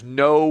 Like, there's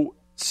no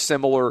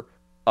similar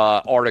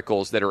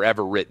articles that are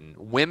ever written.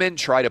 Women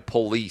try to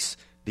police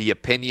the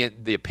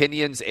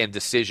opinions and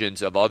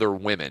decisions of other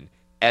women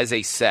as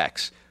a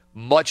sex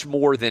much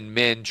more than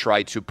men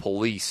try to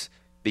police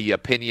the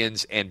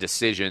opinions and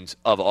decisions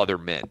of other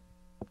men.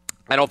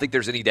 I don't think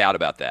there's any doubt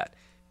about that.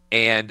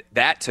 And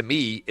that, to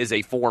me, is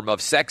a form of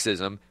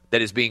sexism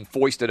that is being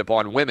foisted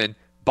upon women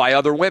by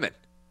other women.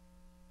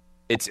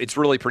 It's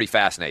really pretty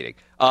fascinating.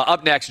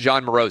 Up next,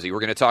 John Morosi. We're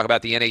going to talk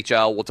about the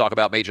NHL. We'll talk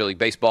about Major League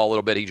Baseball a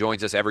little bit. He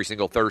joins us every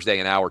single Thursday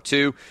in hour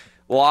 2.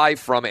 Live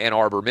from Ann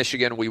Arbor,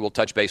 Michigan. We will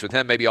touch base with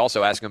him, maybe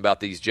also ask him about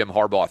these Jim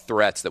Harbaugh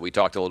threats that we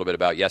talked a little bit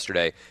about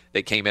yesterday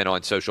that came in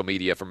on social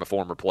media from a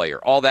former player.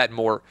 All that and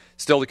more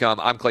still to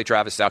come. I'm Clay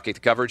Travis, Southgate the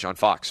Coverage on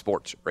Fox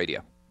Sports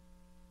Radio.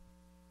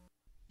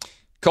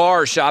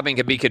 Car shopping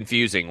can be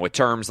confusing with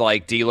terms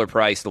like dealer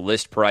price,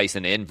 list price,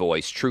 and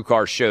invoice.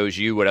 TrueCar shows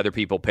you what other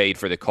people paid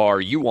for the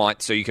car you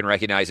want so you can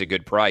recognize a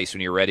good price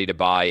when you're ready to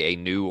buy a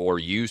new or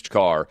used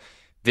car.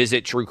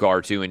 Visit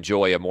TrueCar to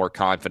enjoy a more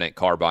confident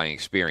car buying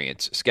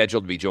experience.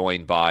 Scheduled to be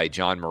joined by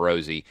John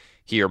Morosi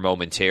here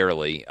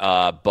momentarily.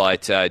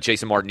 But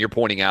Jason Martin, you're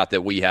pointing out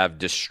that we have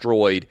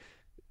destroyed,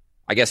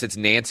 I guess it's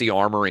Nancy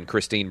Armour and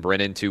Christine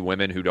Brennan, 2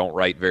 women who don't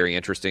write very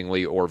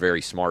interestingly or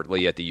very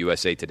smartly at the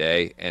USA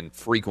Today and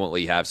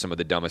frequently have some of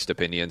the dumbest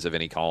opinions of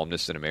any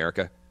columnist in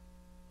America.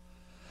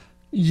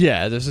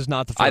 Yeah, this is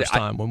not the first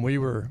time when we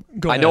were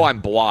going. I know I'm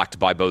blocked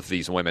by both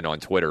these women on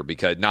Twitter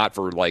because not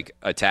for like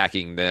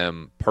attacking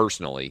them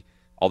personally.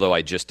 although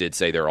I just did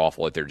say they're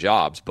awful at their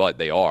jobs, but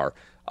they are,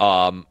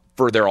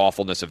 for their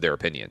awfulness of their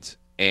opinions.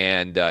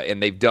 And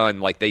they've done,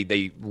 like,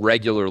 they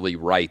regularly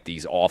write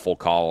these awful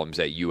columns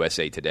at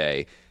USA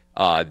Today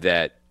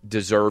that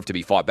deserve to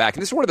be fought back.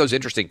 And this is one of those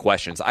interesting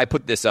questions. I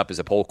put this up as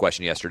a poll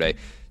question yesterday.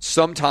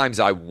 Sometimes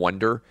I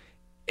wonder,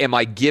 am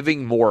I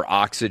giving more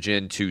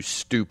oxygen to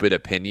stupid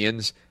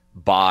opinions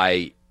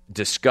by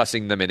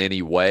discussing them in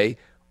any way?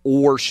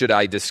 Or should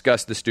I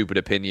discuss the stupid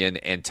opinion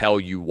and tell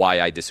you why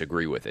I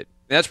disagree with it?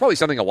 And that's probably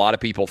something a lot of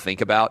people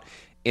think about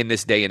in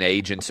this day and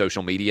age in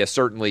social media.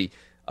 Certainly,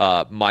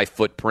 my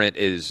footprint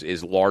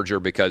is larger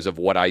because of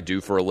what I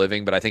do for a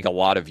living, but I think a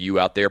lot of you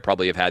out there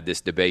probably have had this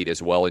debate as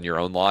well in your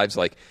own lives.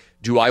 Like,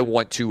 do I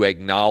want to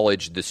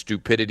acknowledge the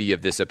stupidity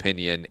of this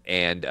opinion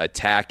and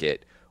attack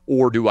it,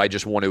 or do I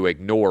just want to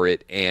ignore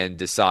it and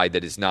decide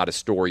that it's not a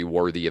story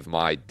worthy of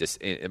my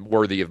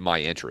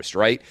interest,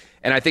 right?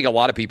 And I think a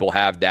lot of people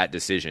have that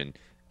decision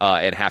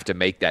and have to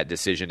make that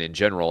decision in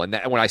general. And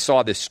when I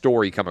saw this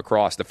story come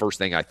across, the first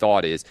thing I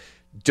thought is,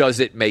 does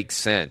it make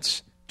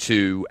sense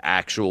to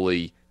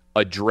actually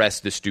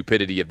address the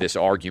stupidity of this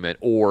argument,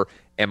 or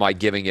am I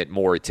giving it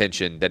more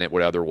attention than it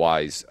would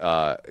otherwise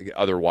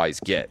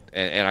get?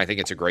 And I think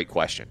it's a great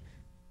question.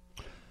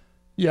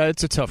 Yeah,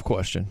 it's a tough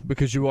question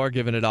because you are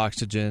giving it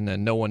oxygen,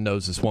 and no one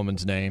knows this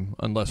woman's name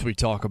unless we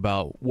talk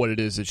about what it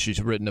is that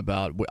she's written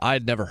about. I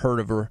had never heard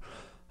of her.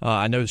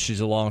 I know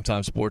she's a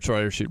longtime sports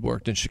writer. She'd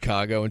worked in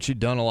Chicago, and she'd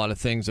done a lot of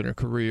things in her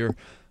career,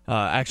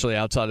 actually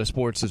outside of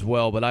sports as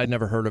well, but I'd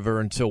never heard of her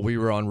until we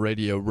were on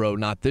Radio Row,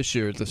 not this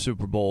year at the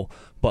Super Bowl,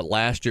 but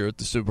last year at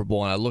the Super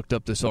Bowl, and I looked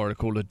up this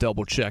article to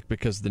double-check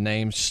because the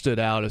name stood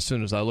out as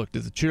soon as I looked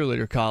at the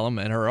cheerleader column,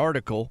 and her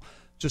article,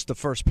 just the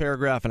first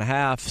paragraph and a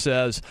half,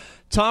 says,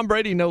 Tom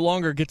Brady no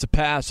longer gets a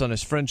pass on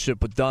his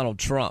friendship with Donald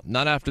Trump.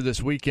 Not after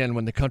this weekend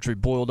when the country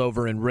boiled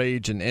over in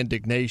rage and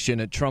indignation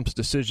at Trump's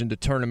decision to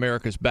turn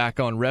America's back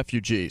on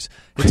refugees.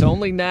 It's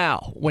only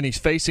now, when he's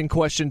facing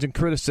questions and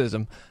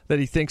criticism, that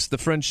he thinks the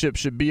friendship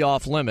should be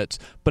off limits,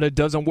 but it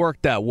doesn't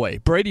work that way.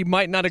 Brady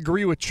might not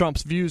agree with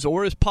Trump's views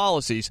or his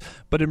policies,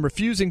 but in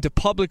refusing to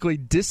publicly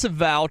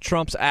disavow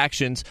Trump's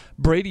actions,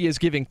 Brady is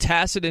giving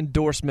tacit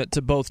endorsement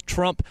to both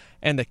Trump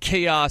and the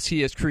chaos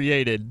he has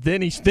created.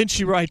 Then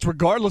she writes,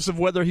 regardless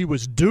of whether he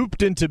was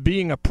duped into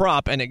being a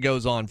prop, and it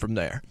goes on from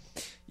there.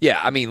 Yeah,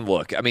 I mean,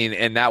 look,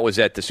 and that was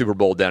at the Super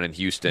Bowl down in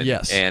Houston.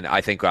 Yes. And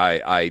I think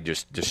I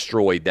just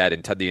destroyed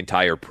the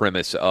entire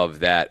premise of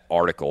that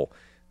article.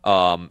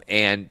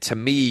 And to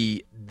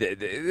me,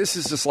 this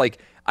is just like,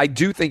 I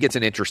do think it's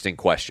an interesting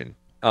question.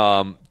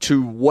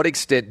 To what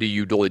extent do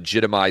you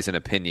legitimize an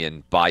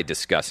opinion by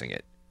discussing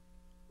it?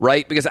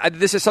 Right? Because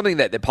this is something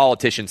that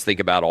politicians think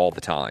about all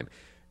the time.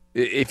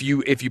 If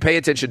you pay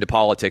attention to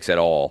politics at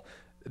all,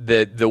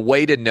 the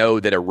way to know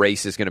that a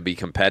race is going to be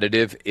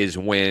competitive is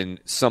when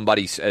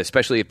somebody,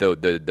 especially if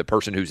the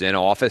person who's in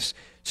office,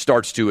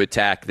 starts to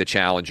attack the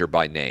challenger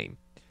by name.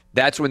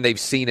 That's when they've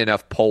seen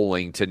enough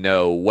polling to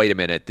know, wait a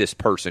minute, this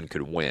person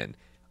could win.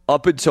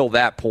 Up until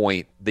that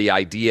point, the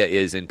idea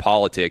is in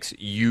politics,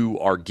 you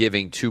are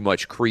giving too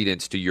much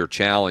credence to your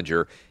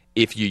challenger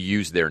if you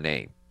use their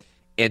name.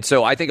 And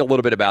so I think a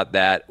little bit about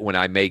that when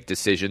I make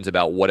decisions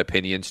about what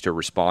opinions to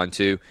respond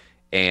to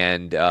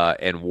and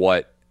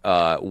what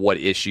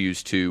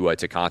issues to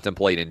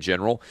contemplate in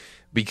general.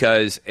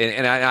 Because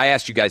and I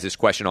asked you guys this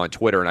question on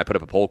Twitter, and I put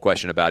up a poll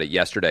question about it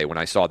yesterday when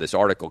I saw this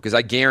article. Because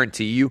I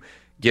guarantee you,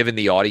 given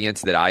the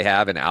audience that I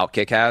have and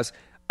Outkick has,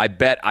 I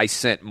bet I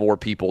sent more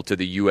people to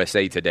the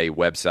USA Today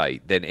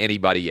website than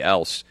anybody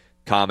else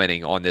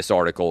commenting on this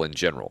article in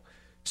general.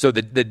 So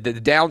the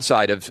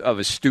downside of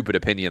a stupid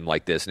opinion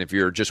like this, and if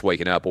you're just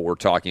waking up, what we're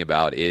talking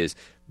about is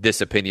this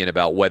opinion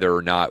about whether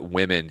or not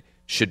women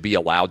should be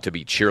allowed to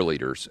be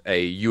cheerleaders.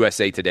 A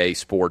USA Today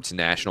sports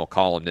national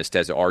columnist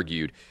has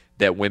argued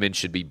that women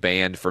should be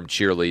banned from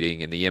cheerleading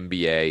in the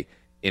NBA,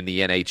 in the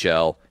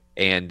NHL,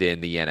 and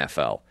in the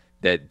NFL.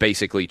 That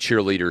basically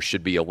cheerleaders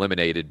should be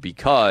eliminated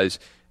because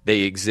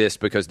they exist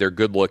because they're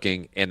good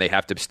looking and they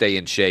have to stay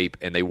in shape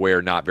and they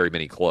wear not very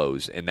many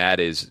clothes, and that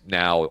is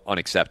now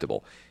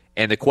unacceptable.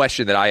 And the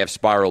question that I have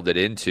spiraled it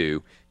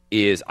into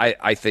is,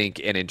 I think,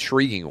 an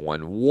intriguing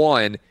one.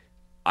 One,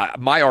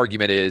 my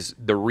argument is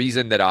the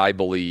reason that I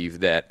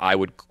believe that I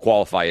would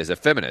qualify as a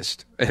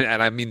feminist,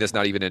 and I mean this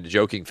not even in a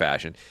joking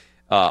fashion,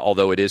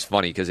 although it is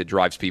funny because it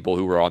drives people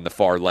who are on the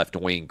far left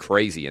wing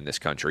crazy in this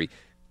country.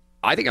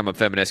 I think I'm a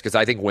feminist because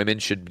I think women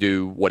should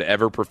do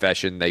whatever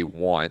profession they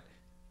want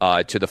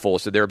to the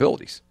fullest of their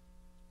abilities.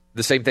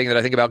 The same thing that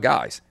I think about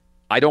guys.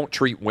 I don't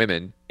treat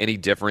women any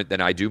different than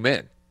I do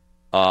men.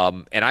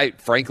 And I,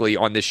 frankly,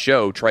 on this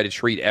show, try to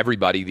treat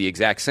everybody the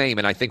exact same.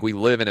 And I think we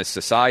live in a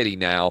society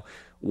now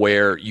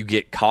where you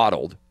get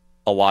coddled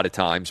a lot of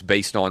times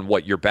based on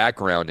what your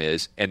background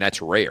is, and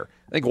that's rare.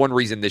 I think one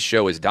reason this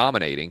show is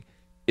dominating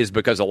is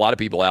because a lot of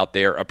people out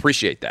there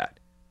appreciate that.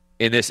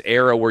 In this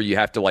era where you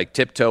have to like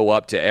tiptoe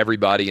up to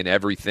everybody and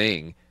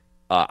everything,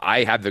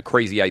 I have the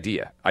crazy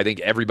idea. I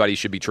think everybody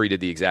should be treated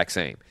the exact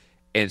same.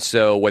 And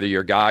so whether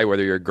you're a guy,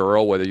 whether you're a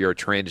girl, whether you're a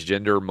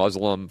transgender,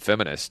 Muslim,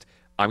 feminist,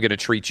 I'm going to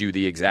treat you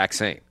the exact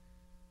same.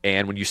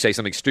 And when you say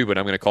something stupid,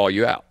 I'm going to call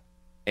you out.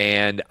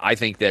 And I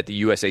think that the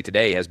USA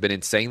Today has been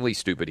insanely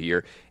stupid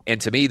here. And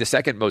to me, the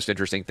second most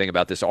interesting thing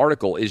about this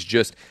article is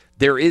just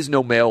there is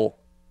no male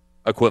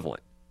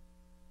equivalent.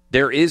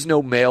 There is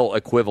no male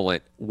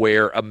equivalent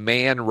where a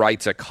man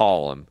writes a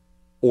column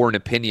or an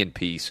opinion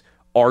piece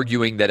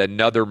arguing that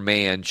another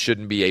man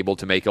shouldn't be able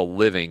to make a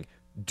living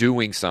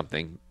doing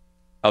something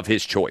of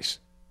his choice.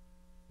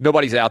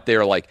 Nobody's out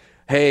there like,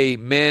 hey,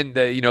 men,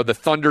 the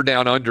Thunder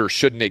Down Under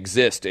shouldn't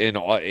exist in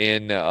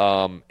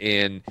Las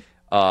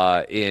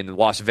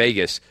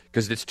Vegas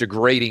because it's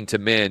degrading to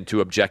men to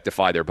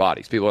objectify their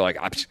bodies. People are like,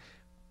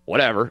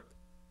 whatever,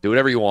 do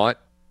whatever you want,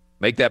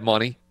 make that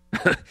money,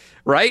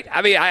 right?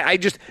 I mean, I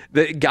just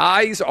the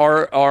guys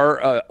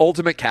are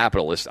ultimate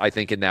capitalists, I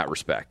think, in that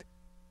respect.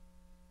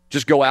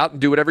 Just go out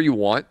and do whatever you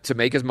want to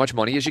make as much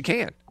money as you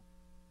can.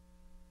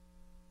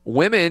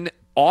 Women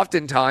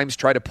oftentimes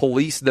try to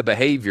police the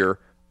behavior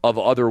of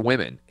other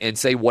women and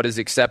say what is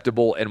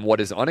acceptable and what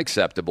is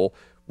unacceptable,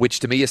 which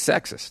to me is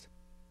sexist.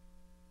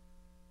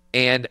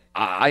 And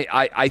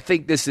I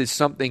think this is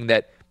something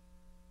that,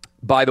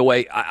 by the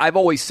way, I've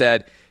always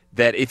said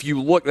that if you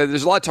look,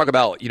 there's a lot of talk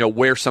about,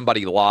 where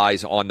somebody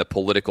lies on the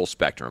political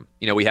spectrum.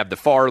 We have the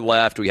far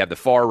left, we have the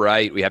far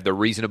right, we have the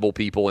reasonable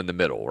people in the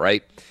middle,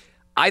 right?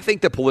 I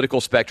think the political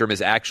spectrum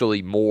is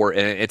actually more,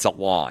 and it's a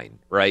line,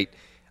 right?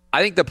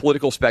 I think the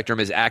political spectrum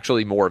is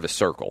actually more of a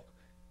circle.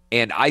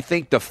 And I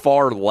think the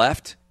far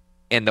left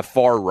and the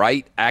far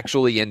right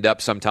actually end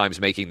up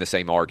sometimes making the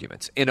same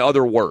arguments. In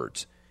other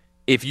words,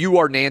 if you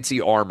are Nancy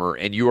Armour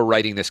and you are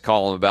writing this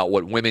column about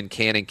what women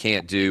can and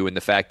can't do and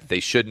the fact that they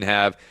shouldn't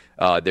have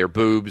their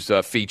boobs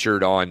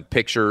featured on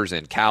pictures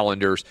and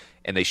calendars,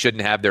 and they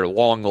shouldn't have their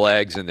long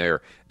legs and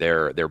their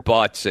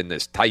butts and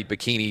this tight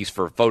bikinis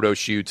for photo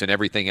shoots and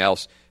everything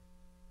else,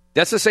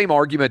 that's the same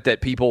argument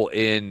that people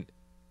in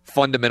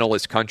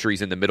fundamentalist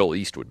countries in the Middle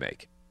East would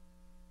make.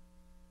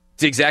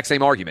 It's the exact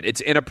same argument.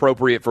 It's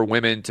inappropriate for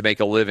women to make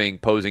a living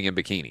posing in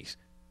bikinis.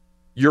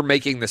 You're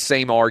making the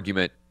same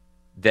argument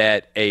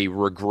that a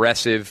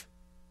regressive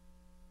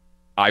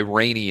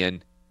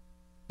Iranian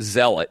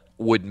zealot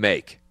would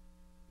make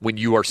when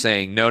you are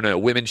saying, no,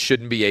 women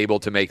shouldn't be able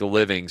to make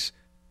livings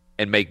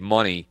and make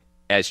money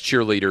as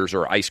cheerleaders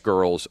or ice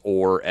girls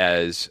or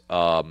as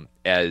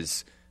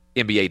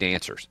NBA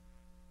dancers.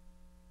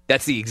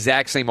 That's the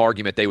exact same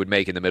argument they would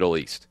make in the Middle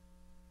East.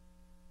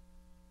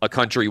 A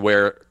country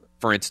where,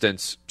 for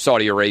instance,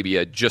 Saudi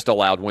Arabia just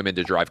allowed women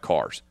to drive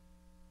cars.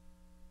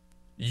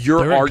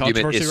 Your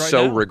argument is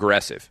so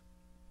regressive.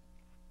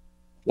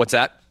 What's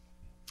that?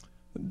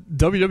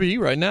 WWE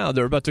right now,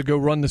 they're about to go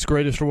run this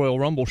Greatest Royal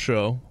Rumble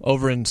show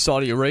over in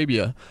Saudi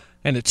Arabia,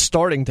 and it's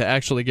starting to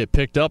actually get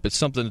picked up. It's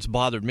something that's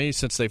bothered me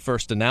since they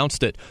first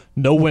announced it.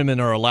 No women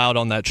are allowed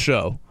on that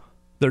show.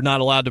 They're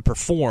not allowed to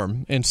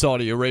perform in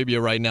Saudi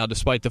Arabia right now,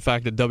 despite the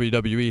fact that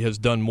WWE has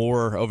done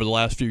more over the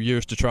last few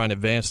years to try and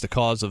advance the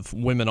cause of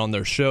women on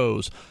their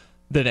shows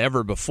than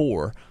ever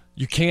before.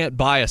 You can't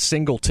buy a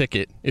single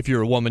ticket if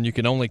you're a woman. You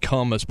can only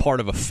come as part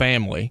of a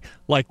family.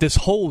 Like, this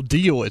whole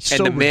deal, it's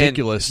so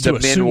ridiculous to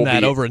assume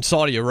that over in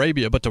Saudi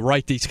Arabia, but to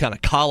write these kind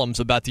of columns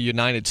about the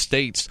United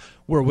States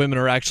where women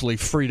are actually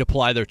free to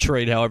ply their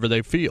trade however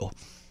they feel.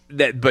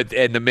 And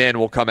the men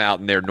will come out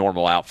in their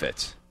normal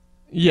outfits.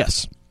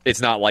 Yes.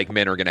 It's not like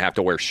men are going to have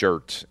to wear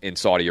shirts in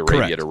Saudi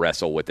Arabia to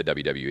wrestle with the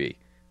WWE.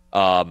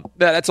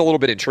 That's a little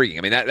bit intriguing.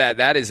 I mean,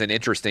 that is an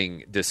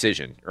interesting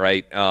decision,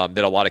 right? That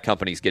a lot of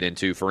companies get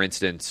into. For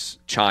instance,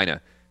 China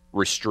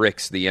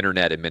restricts the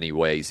internet in many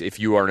ways. If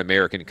you are an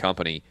American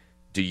company,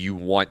 do you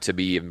want to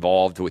be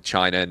involved with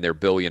China and their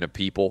billion of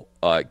people,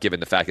 given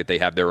the fact that they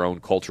have their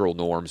own cultural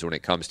norms when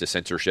it comes to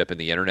censorship in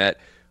the internet?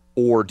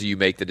 Or do you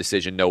make the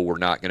decision, no, we're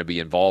not going to be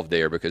involved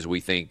there because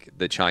we think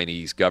the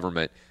Chinese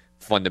government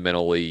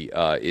fundamentally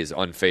is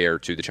unfair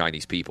to the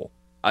Chinese people?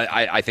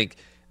 I think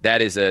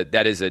that is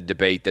a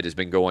debate that has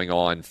been going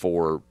on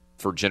for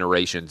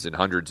generations and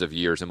hundreds of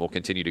years and will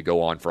continue to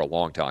go on for a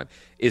long time.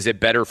 Is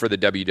it better for the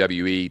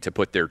WWE to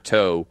put their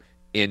toe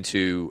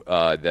into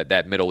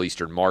that Middle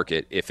Eastern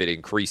market if it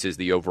increases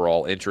the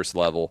overall interest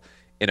level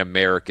in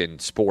American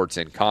sports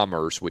and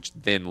commerce, which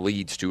then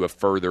leads to a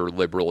further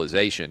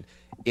liberalization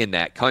in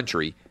that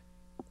country?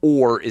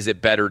 Or is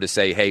it better to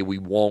say, hey, we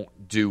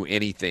won't do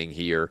anything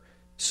here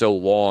so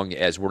long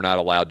as we're not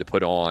allowed to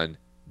put on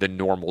the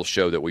normal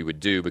show that we would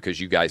do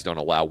because you guys don't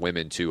allow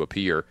women to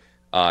appear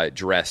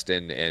dressed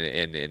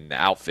in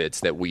outfits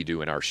that we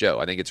do in our show?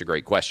 I think it's a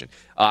great question.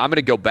 I'm going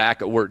to go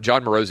back.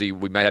 John Morosi,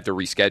 we might have to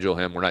reschedule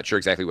him. We're not sure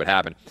exactly what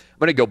happened. I'm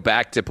going to go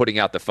back to putting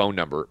out the phone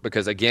number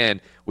because, again,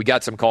 we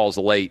got some calls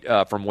late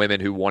from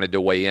women who wanted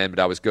to weigh in, but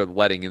I was good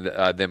letting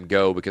them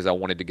go because I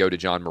wanted to go to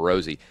John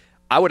Morosi.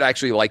 I would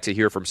actually like to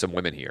hear from some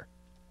women here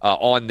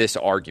on this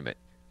argument.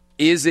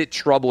 Is it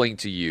troubling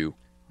to you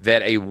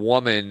that a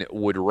woman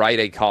would write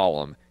a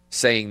column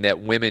saying that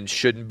women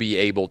shouldn't be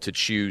able to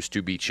choose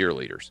to be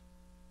cheerleaders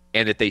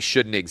and that they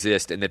shouldn't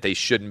exist and that they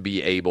shouldn't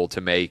be able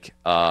to make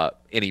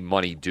any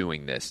money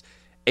doing this?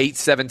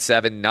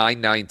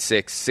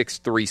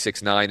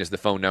 877-996-6369 is the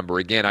phone number.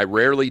 Again, I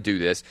rarely do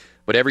this,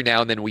 but every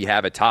now and then we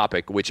have a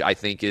topic, which I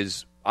think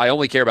is, I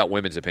only care about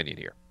women's opinion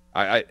here.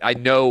 I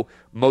know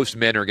most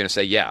men are going to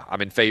say, yeah,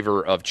 I'm in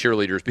favor of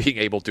cheerleaders being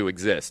able to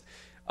exist.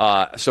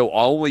 So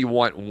I only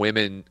want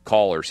women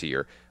callers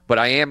here. But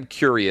I am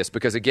curious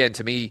because, again,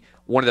 to me,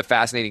 one of the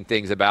fascinating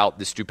things about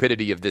the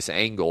stupidity of this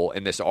angle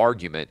and this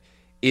argument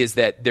is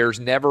that there's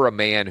never a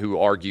man who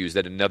argues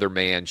that another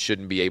man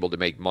shouldn't be able to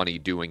make money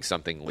doing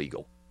something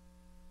legal.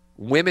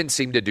 Women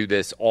seem to do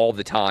this all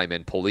the time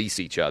and police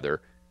each other.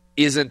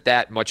 Isn't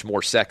that much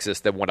more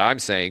sexist than what I'm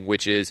saying,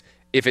 which is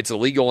if it's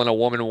illegal and a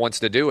woman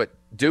wants to do it,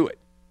 do it.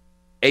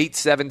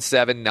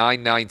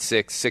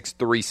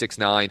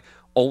 877-996-6369.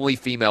 Only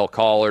female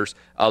callers.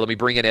 Let me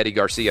bring in Eddie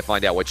Garcia,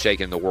 find out what's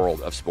shaking in the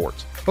world of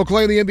sports.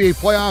 Okay, in the NBA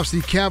playoffs,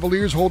 the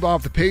Cavaliers hold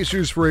off the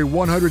Pacers for a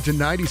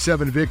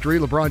 100-97 victory.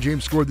 LeBron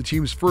James scored the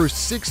team's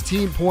first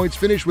 16 points,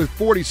 finished with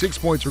 46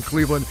 points for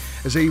Cleveland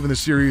as they even the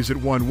series at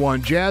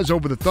 1-1. Jazz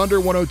over the Thunder,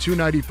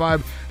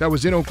 102-95. That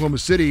was in Oklahoma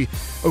City.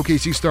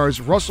 OKC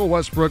stars Russell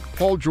Westbrook,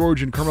 Paul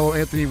George, and Carmelo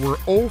Anthony were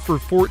 0 for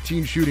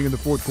 14 shooting in the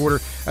fourth quarter.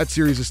 That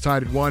series is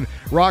tied at 1.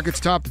 Rockets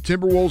top the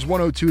Timberwolves,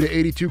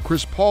 102-82.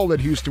 Chris Paul led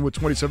Houston with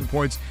 27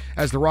 points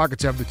as the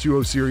Rockets have the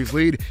 2-0 series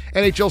lead.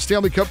 NHL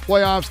Stanley Cup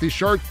playoffs, the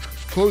Sharks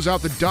close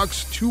out the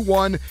Ducks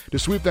 2-1 to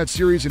sweep that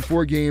series in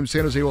 4 games.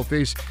 San Jose will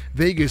face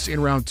Vegas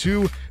in round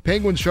 2.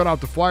 Penguins shut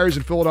out the Flyers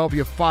in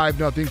Philadelphia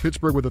 5-0.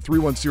 Pittsburgh with a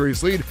 3-1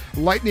 series lead.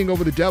 Lightning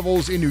over the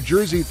Devils in New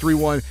Jersey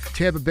 3-1.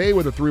 Tampa Bay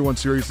with a 3-1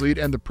 series lead.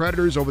 And the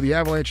Predators over the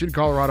Avalanche in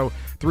Colorado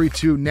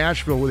 3-2.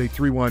 Nashville with a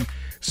 3-1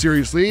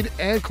 series lead.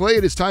 And Clay,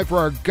 it is time for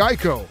our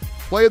Geico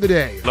Play of the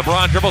Day.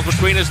 LeBron dribbles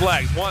between his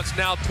legs. Once,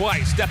 now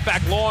twice. Step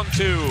back long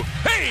two.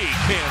 Hey,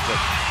 Kansas.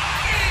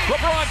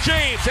 LeBron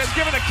James has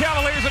given the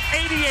Cavaliers an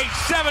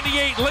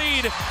 88-78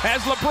 lead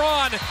as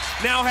LeBron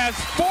now has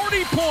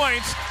 40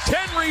 points,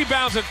 10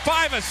 rebounds, and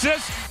 5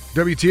 assists.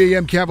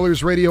 WTAM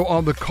Cavaliers Radio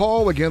on the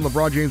call. Again,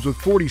 LeBron James with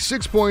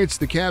 46 points.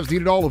 The Cavs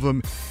needed all of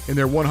them in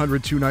their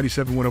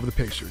 102-97 win over the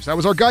Pacers. That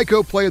was our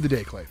Geico Play of the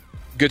Day, Clay.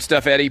 Good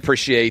stuff, Eddie.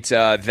 Appreciate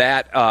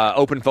that.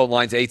 Open phone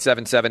lines,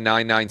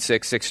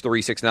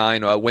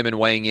 877-996-6369. Women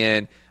weighing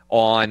in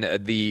on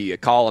the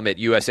column at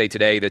USA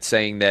Today that's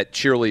saying that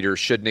cheerleaders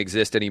shouldn't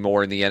exist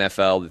anymore in the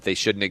NFL, that they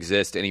shouldn't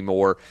exist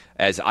anymore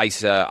as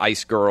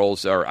ice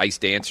girls or ice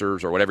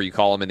dancers or whatever you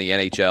call them in the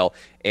NHL,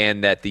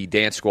 and that the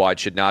dance squad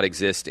should not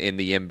exist in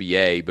the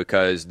NBA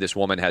because this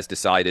woman has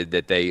decided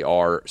that they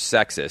are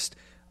sexist.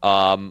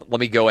 Let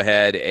me go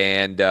ahead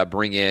and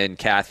bring in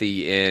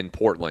Kathy in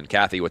Portland.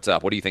 Kathy, what's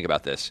up? What do you think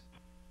about this?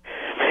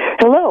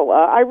 Hello.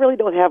 I really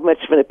don't have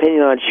much of an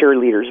opinion on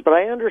cheerleaders, but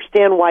I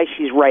understand why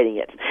she's writing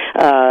it.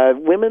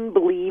 Women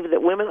believe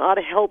that women ought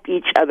to help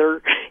each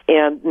other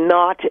and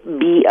not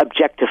be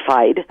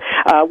objectified.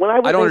 When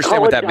I don't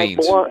understand what that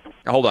means.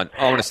 Hold on.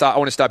 I want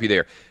to stop you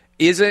there.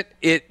 Isn't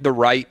it the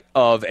right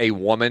of a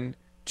woman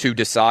to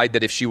decide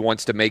that if she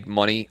wants to make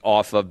money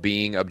off of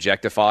being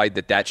objectified,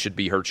 that should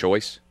be her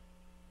choice?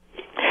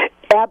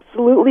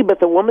 Absolutely, but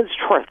the woman's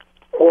choice.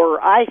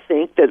 Or I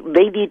think that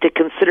they need to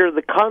consider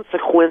the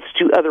consequence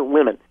to other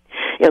women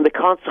and the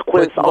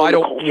consequence on the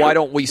culture. Why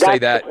don't we say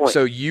that?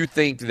 So you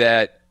think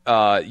that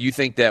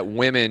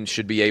women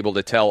should be able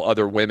to tell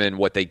other women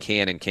what they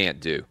can and can't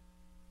do?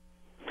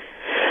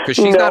 Because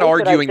she's not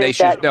arguing they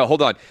should. No,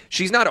 hold on.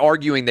 She's not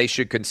arguing they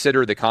should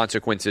consider the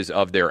consequences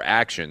of their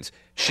actions.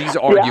 She's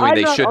arguing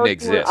they shouldn't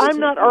exist. I'm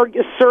not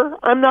arguing, sir.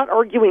 I'm not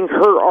arguing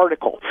her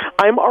article.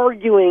 I'm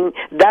arguing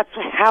that's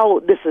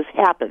how this has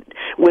happened.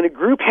 When a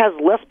group has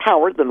less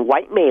power than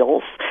white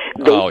males,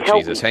 they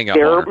tell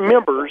their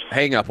members.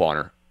 Hang up on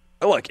her.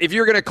 Look, if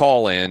you're going to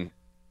call in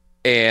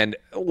and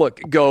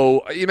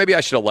maybe I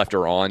should have left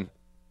her on.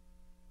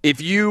 If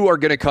you are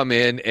going to come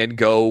in and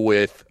go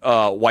with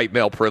white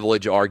male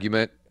privilege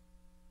argument,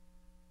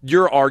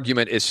 your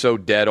argument is so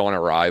dead on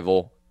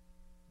arrival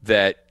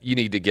that you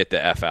need to get the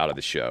F out of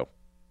the show.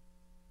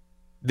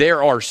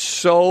 There are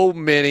so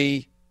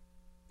many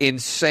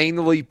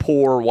insanely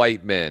poor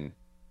white men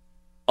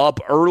up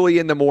early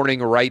in the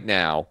morning right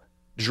now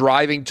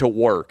driving to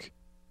work.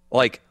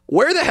 Like,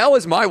 where the hell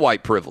is my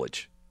white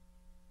privilege?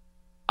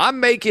 I'm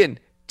making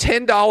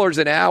 $10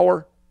 an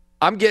hour.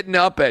 I'm getting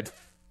up at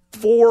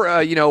 4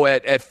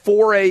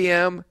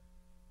 a.m.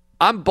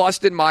 I'm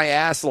busting my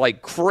ass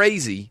like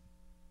crazy.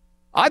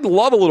 I'd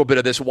love a little bit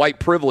of this white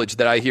privilege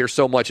that I hear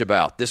so much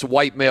about, this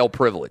white male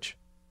privilege.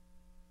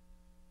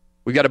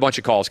 We've got a bunch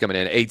of calls coming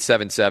in,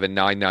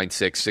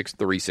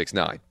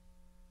 877-996-6369.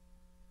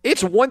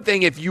 It's one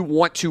thing if you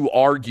want to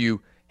argue,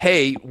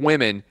 hey,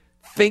 women,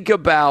 think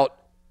about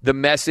the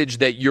message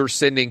that you're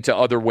sending to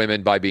other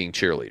women by being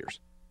cheerleaders.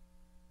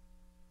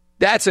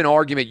 That's an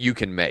argument you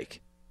can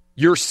make.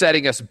 You're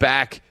setting us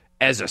back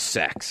as a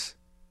sex.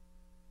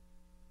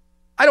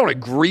 I don't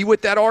agree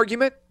with that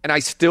argument, and I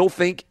still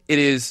think it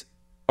is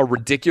a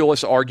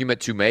ridiculous argument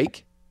to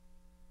make,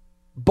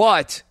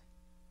 but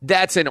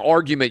that's an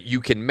argument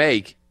you can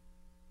make.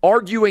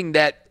 Arguing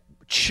that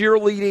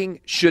cheerleading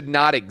should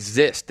not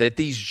exist, that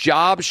these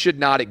jobs should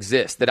not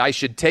exist, that I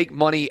should take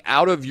money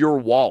out of your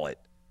wallet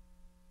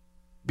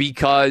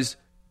because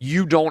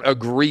you don't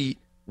agree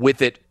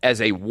with it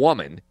as a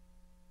woman,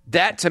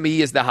 that to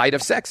me is the height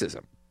of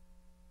sexism.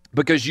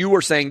 Because you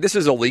were saying this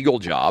is a legal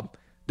job.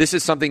 This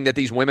is something that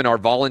these women are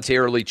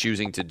voluntarily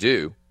choosing to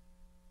do.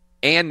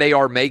 And they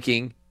are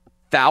making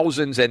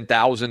thousands and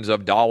thousands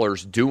of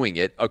dollars doing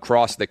it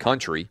across the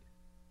country.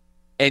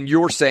 And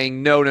you're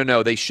saying,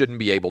 no, they shouldn't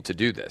be able to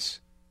do this.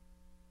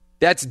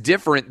 That's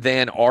different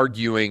than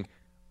arguing,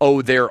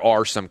 there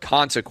are some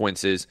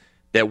consequences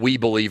that we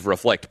believe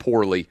reflect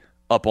poorly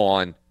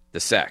upon the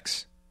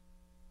sex.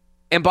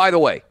 And by the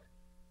way,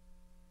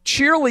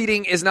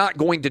 cheerleading is not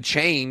going to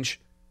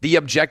change the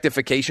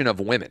objectification of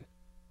women.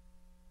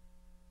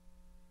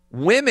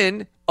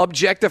 Women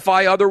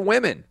objectify other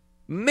women.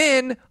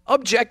 Men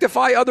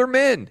objectify other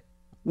men.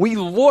 We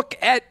look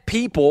at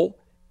people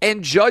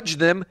and judge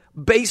them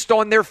based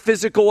on their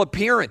physical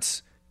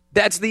appearance.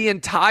 That's the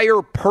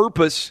entire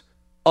purpose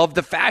of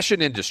the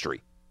fashion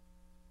industry.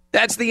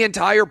 That's the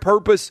entire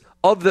purpose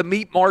of the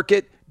meat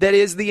market that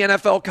is the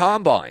NFL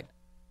Combine.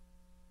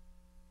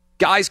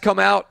 Guys come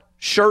out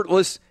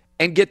shirtless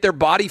and get their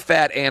body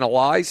fat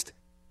analyzed.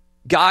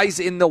 Guys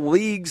in the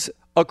leagues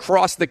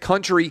across the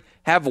country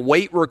have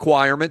weight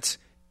requirements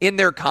in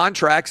their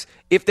contracts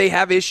if they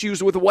have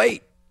issues with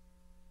weight.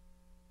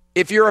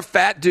 If you're a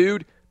fat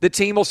dude, the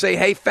team will say,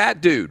 hey,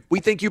 fat dude, we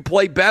think you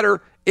play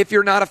better if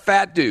you're not a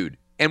fat dude.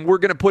 And we're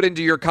going to put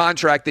into your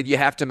contract that you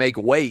have to make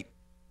weight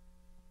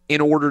in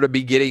order to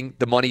be getting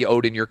the money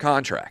owed in your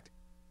contract.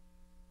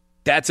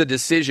 That's a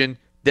decision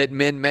that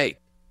men make.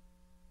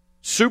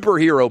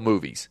 Superhero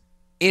movies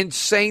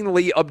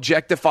insanely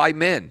objectify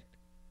men.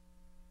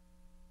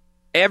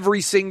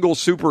 Every single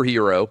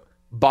superhero,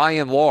 by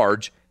and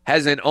large,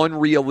 has an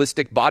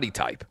unrealistic body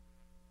type.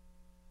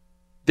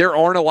 There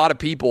aren't a lot of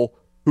people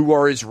who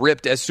are as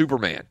ripped as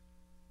Superman.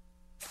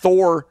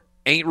 Thor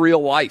ain't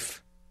real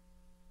life.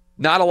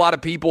 Not a lot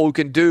of people who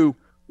can do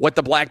what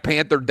the Black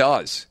Panther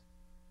does.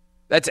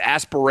 That's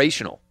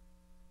aspirational.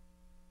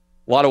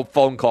 A lot of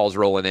phone calls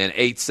rolling in,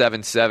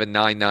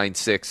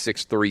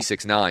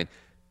 877-996-6369.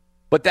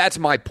 But that's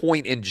my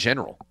point in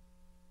general.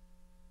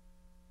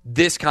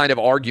 This kind of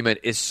argument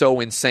is so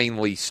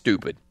insanely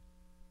stupid.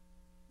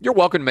 You're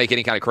welcome to make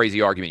any kind of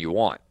crazy argument you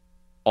want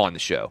on the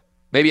show.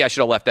 Maybe I should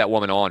have left that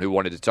woman on who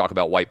wanted to talk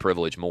about white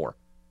privilege more.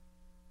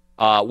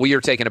 We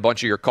are taking a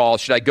bunch of your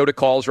calls. Should I go to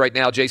calls right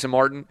now, Jason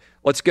Martin?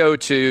 Let's go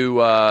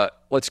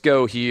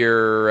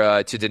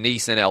here to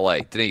Denise in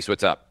L.A. Denise,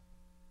 what's up?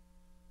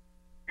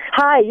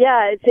 Hi,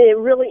 yeah, it's a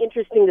really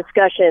interesting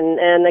discussion,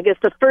 and I guess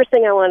the first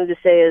thing I wanted to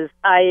say is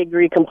I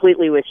agree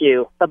completely with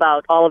you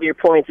about all of your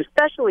points,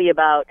 especially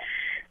about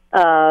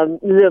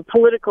the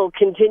political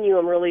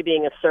continuum really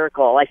being a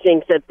circle. I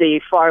think that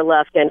the far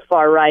left and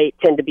far right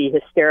tend to be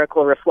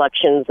hysterical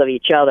reflections of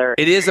each other.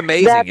 It is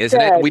amazing, isn't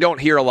it? We don't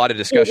hear a lot of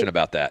discussion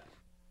about that.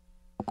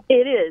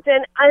 It is,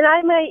 and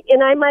I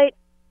might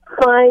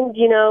find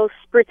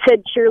spritz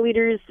head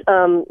cheerleaders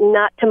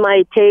not to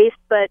my taste,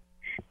 but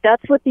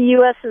that's what the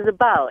U.S. is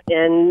about,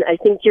 and I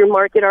think your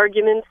market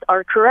arguments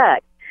are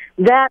correct.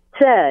 That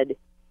said,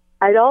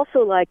 I'd also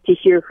like to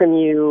hear from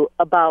you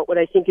about what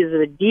I think is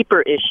a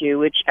deeper issue,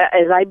 which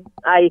as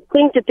I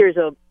think that there's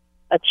a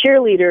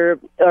cheerleader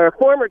or a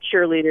former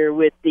cheerleader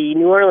with the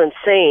New Orleans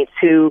Saints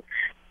who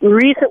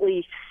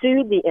recently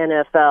sued the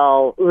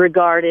NFL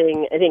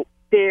regarding, I think,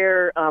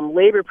 fair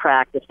labor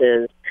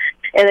practices.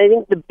 And I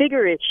think the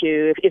bigger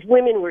issue, if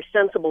women were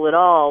sensible at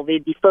all,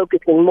 they'd be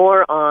focusing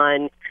more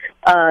on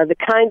the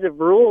kinds of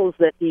rules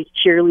that these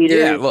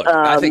cheerleaders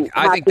I think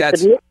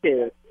that's submit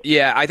to.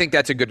 Yeah, I think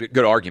that's a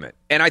good argument.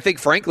 And I think,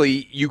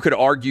 frankly, you could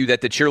argue that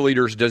the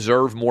cheerleaders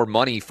deserve more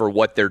money for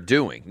what they're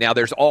doing. Now,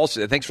 there's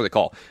also, thanks for the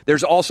call,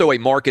 there's also a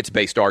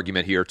markets-based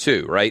argument here,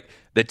 too, right?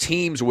 The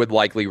teams would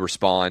likely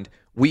respond,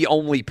 we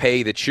only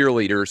pay the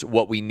cheerleaders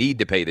what we need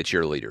to pay the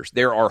cheerleaders.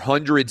 There are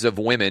hundreds of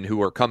women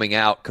who are coming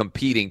out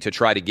competing to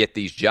try to get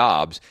these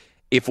jobs.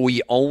 If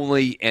we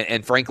only,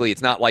 and frankly,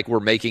 it's not like we're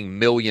making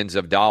millions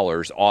of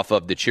dollars off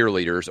of the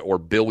cheerleaders or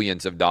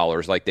billions of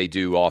dollars like they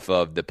do off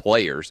of the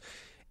players.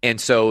 And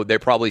so they're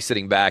probably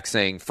sitting back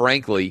saying,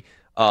 frankly,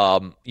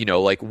 we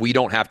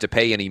don't have to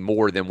pay any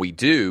more than we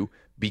do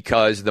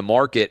because the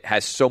market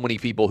has so many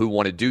people who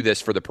want to do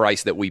this for the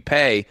price that we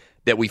pay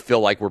that we feel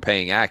like we're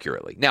paying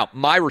accurately. Now,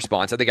 my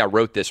response, I think I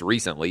wrote this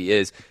recently,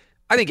 is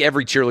I think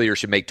every cheerleader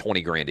should make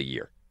 $20,000 a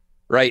year,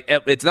 right?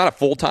 It's not a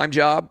full-time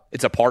job.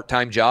 It's a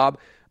part-time job.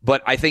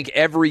 But I think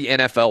every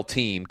NFL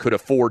team could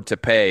afford to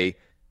pay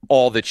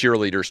all the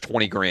cheerleaders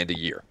 $20,000 a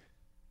year.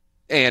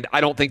 And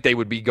I don't think they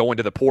would be going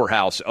to the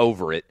poorhouse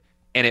over it,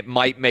 and it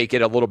might make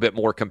it a little bit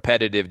more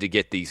competitive to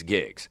get these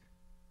gigs.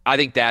 I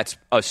think that's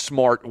a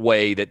smart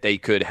way that they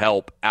could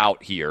help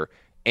out here.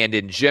 And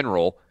in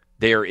general,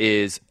 there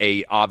is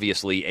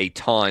obviously a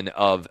ton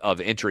of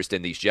interest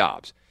in these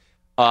jobs.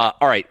 All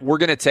right, we're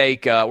going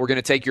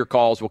to take your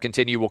calls. We'll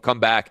continue. We'll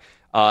come back.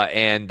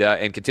 and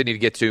continue to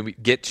get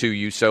to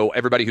you. So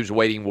everybody who's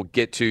waiting will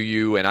get to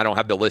you, and I don't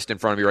have the list in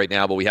front of me right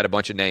now, but we had a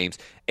bunch of names.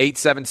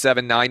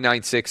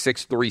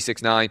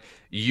 877-996-6369.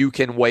 You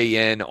can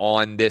weigh in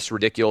on this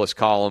ridiculous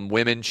column.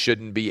 Women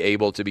shouldn't be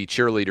able to be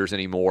cheerleaders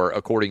anymore,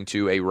 according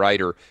to a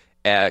writer,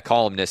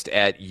 columnist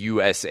at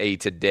USA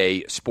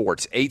Today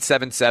Sports.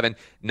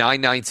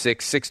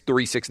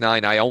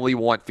 877-996-6369. I only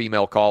want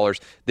female callers.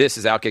 This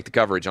is Outkick the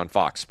Coverage on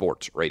Fox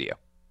Sports Radio.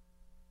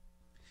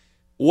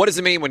 What does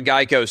it mean when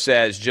Geico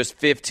says just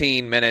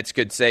 15 minutes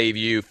could save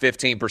you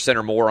 15%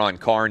 or more on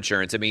car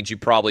insurance? It means you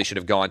probably should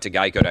have gone to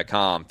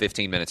geico.com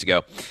 15 minutes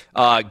ago.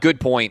 Good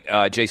point,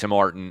 Jason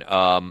Martin.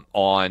 I'm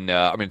going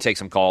to take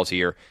some calls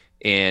here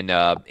in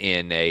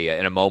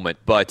a moment.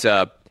 But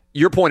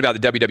your point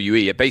about the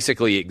WWE, it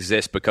basically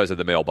exists because of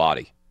the male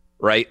body,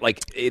 right?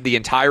 Like the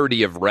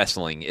entirety of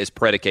wrestling is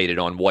predicated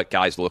on what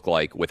guys look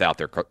like without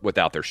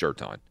their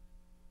shirts on.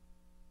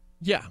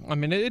 Yeah, I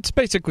mean, it's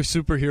basically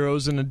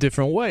superheroes in a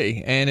different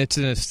way, and it's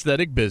an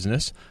aesthetic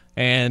business,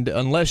 and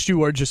unless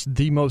you are just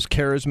the most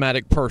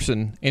charismatic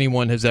person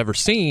anyone has ever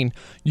seen,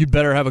 you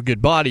better have a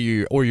good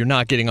body or you're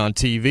not getting on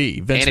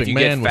TV. Vince and if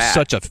McMahon you get fat, was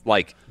such a...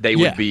 Like, they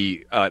would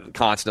be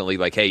constantly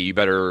like, hey, you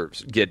better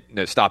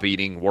stop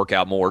eating, work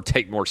out more,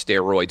 take more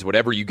steroids,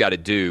 whatever you got to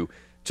do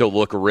to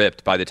look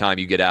ripped by the time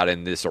you get out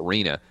in this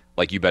arena,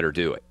 like, you better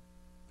do it.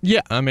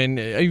 Yeah, I mean,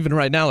 even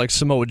right now, like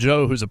Samoa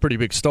Joe, who's a pretty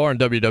big star in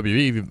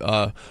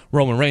WWE,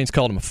 Roman Reigns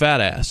called him a fat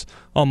ass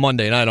on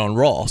Monday Night on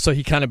Raw, so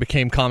he kind of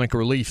became comic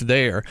relief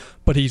there,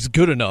 but he's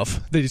good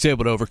enough that he's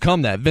able to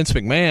overcome that. Vince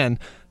McMahon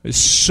is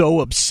so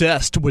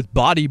obsessed with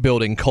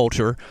bodybuilding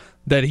culture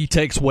that he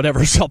takes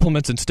whatever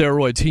supplements and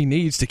steroids he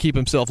needs to keep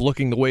himself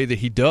looking the way that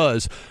he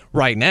does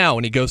right now,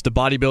 and he goes to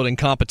bodybuilding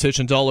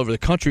competitions all over the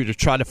country to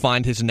try to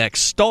find his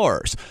next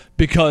stars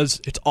because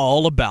it's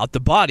all about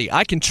the body.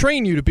 I can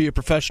train you to be a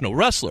professional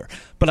wrestler,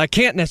 but I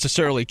can't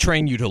necessarily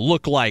train you to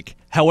look like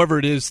however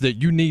it is that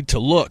you need to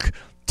look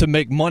to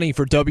make money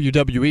for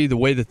WWE the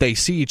way that they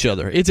see each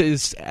other. It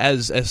is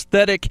as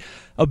aesthetic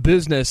a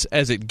business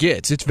as it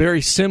gets. It's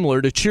very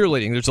similar to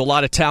cheerleading. There's a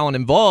lot of talent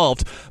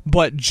involved,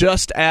 but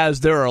just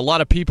as there are a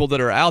lot of people that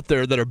are out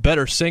there that are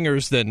better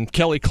singers than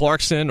Kelly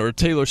Clarkson or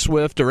Taylor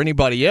Swift or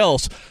anybody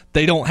else,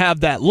 they don't have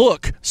that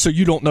look, so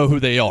you don't know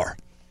who they are.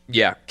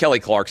 Yeah, Kelly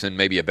Clarkson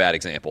may be a bad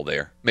example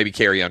there. Maybe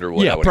Carrie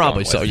Underwood. Yeah,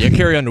 probably so. Yeah,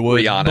 Carrie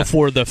Underwood Rihanna.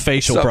 Before the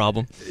facial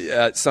problem.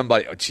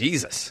 Somebody,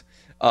 Jesus.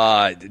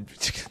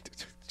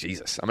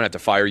 Jesus, I'm going to have to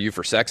fire you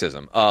for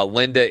sexism.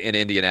 Linda in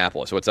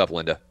Indianapolis. What's up,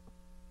 Linda?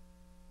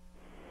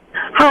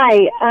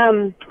 Hi.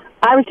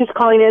 I was just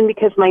calling in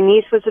because my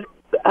niece was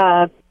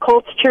a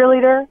Colts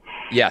cheerleader.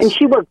 Yes. And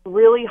she worked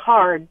really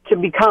hard to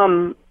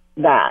become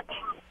that.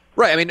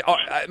 Right. I mean,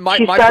 my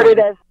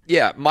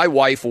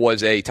wife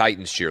was a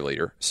Titans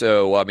cheerleader.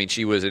 So, I mean,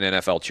 she was an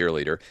NFL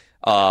cheerleader.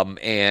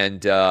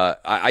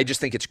 I just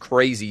think it's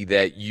crazy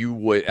that you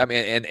would. I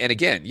mean, and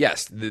again,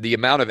 yes, the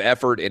amount of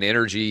effort and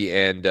energy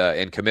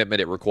and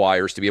commitment it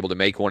requires to be able to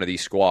make one of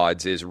these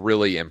squads is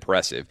really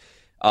impressive.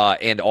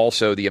 And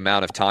also the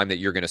amount of time that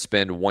you're going to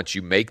spend once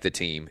you make the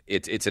team,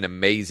 it's an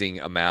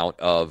amazing amount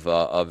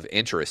of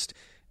interest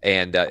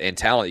and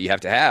talent that you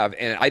have to have.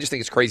 And I just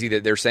think it's crazy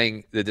that they're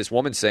saying that this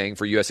woman's saying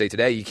for USA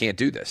Today you can't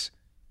do this.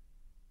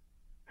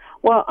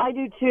 Well, I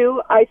do too.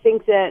 I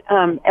think that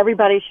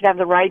everybody should have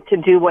the right to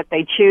do what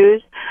they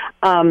choose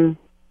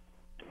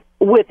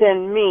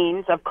within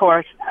means, of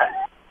course.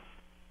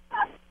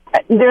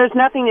 There's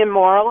nothing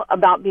immoral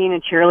about being a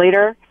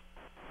cheerleader.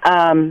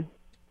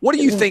 What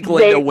do you think,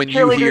 Linda, when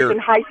you hear in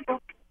high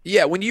school?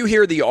 Yeah, when you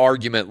hear the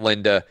argument,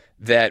 Linda,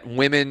 that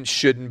women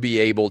shouldn't be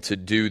able to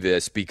do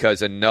this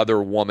because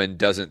another woman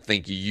doesn't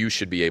think you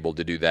should be able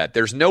to do that,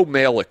 there's no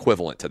male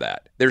equivalent to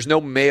that. There's no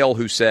male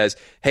who says,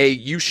 hey,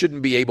 you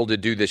shouldn't be able to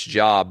do this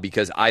job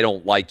because I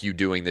don't like you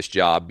doing this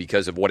job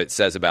because of what it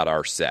says about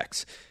our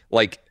sex.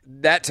 Like,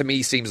 that to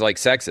me seems like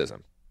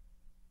sexism.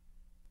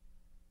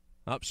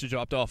 Oh, she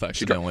dropped off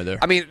accidentally there.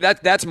 I mean,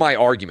 that's my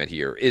argument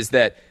here, is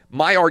that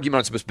my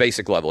argument on the most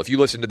basic level, if you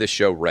listen to this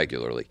show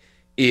regularly,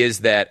 is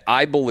that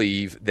I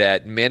believe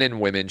that men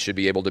and women should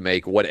be able to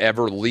make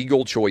whatever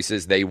legal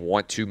choices they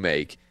want to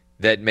make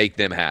that make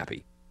them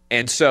happy.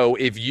 And so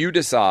if you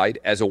decide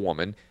as a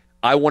woman,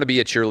 I want to be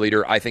a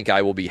cheerleader, I think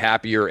I will be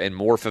happier and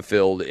more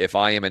fulfilled if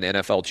I am an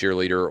NFL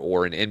cheerleader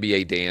or an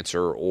NBA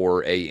dancer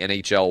or a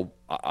NHL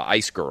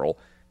ice girl,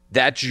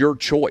 that's your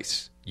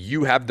choice.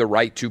 You have the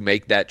right to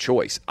make that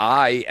choice.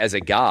 I, as a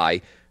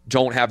guy,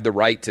 don't have the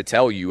right to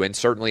tell you, and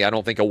certainly I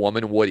don't think a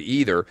woman would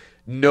either,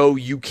 no,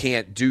 you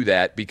can't do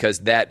that because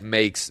that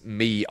makes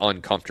me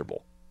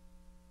uncomfortable.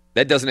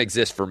 That doesn't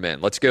exist for men.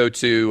 Let's go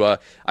to,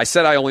 I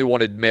said I only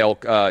wanted male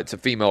to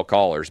female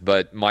callers,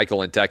 but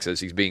Michael in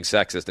Texas, he's being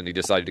sexist, and he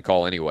decided to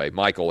call anyway.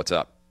 Michael, what's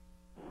up?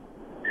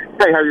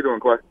 Hey, how you doing,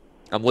 Clay?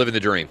 I'm living the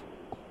dream.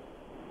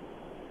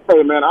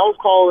 Hey, man, I was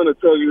calling to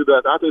tell you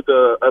that I think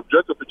the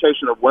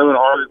objectification of women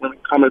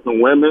coming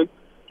from women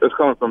is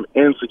coming from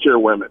insecure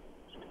women.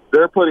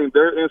 They're putting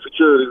their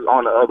insecurities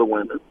on the other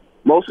women.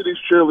 Most of these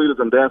cheerleaders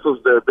and dancers,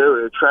 they're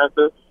very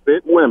attractive,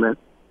 fit women,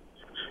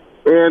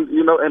 and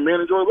and men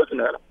enjoy looking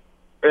at them,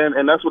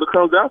 and that's what it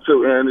comes down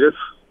to. And if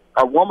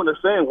a woman is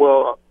saying,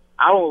 well,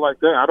 I don't like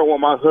that, I don't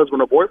want my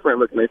husband or boyfriend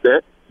looking at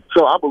that,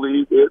 so I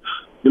believe it's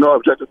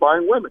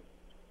objectifying women.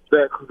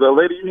 That the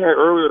lady you had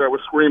earlier that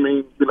was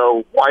screaming,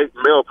 white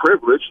male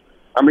privilege.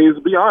 I mean,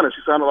 to be honest,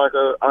 she sounded like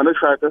an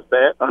unattractive,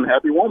 fat,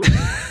 unhappy woman.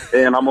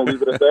 And I'm going to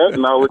leave it at that,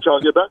 and I'll let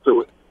y'all get back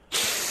to it.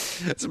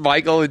 It's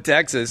Michael in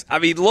Texas. I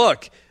mean,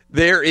 look,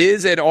 there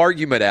is an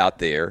argument out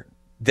there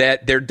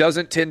that there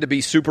doesn't tend to be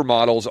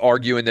supermodels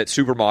arguing that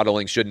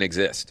supermodeling shouldn't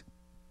exist.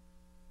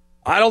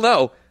 I don't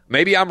know.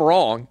 Maybe I'm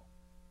wrong,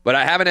 but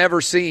I haven't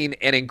ever seen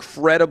an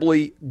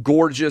incredibly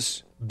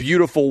gorgeous,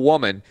 beautiful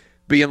woman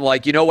being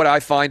like, you know what I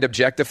find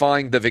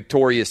objectifying? The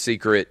Victoria's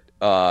Secret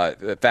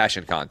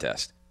fashion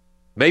contest.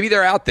 Maybe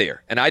they're out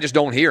there, and I just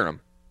don't hear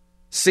them.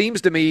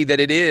 Seems to me that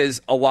it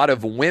is a lot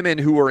of women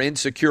who are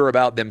insecure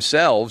about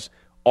themselves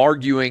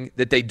arguing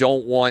that they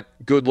don't want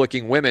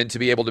good-looking women to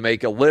be able to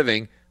make a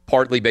living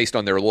partly based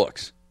on their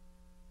looks.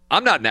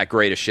 I'm not in that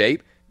great a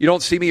shape. You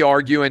don't see me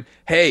arguing,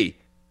 hey,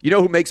 you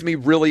know who makes me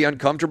really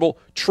uncomfortable?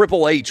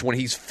 Triple H when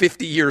he's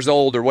 50 years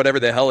old or whatever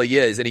the hell he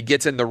is, and he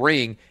gets in the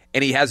ring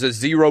and he has a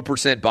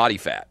 0% body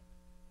fat.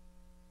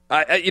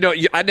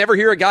 I never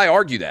hear a guy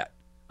argue that.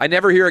 I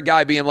never hear a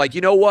guy being like,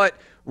 you know what?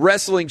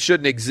 Wrestling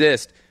shouldn't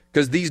exist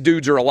because these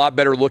dudes are a lot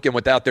better looking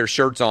without their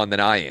shirts on than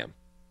I am.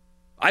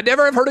 I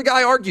never have heard a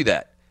guy argue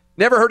that.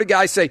 Never heard a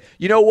guy say,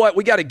 you know what?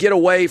 We got to get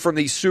away from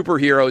these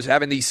superheroes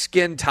having these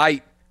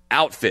skin-tight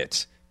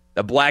outfits.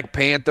 The Black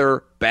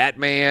Panther,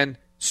 Batman,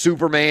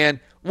 Superman.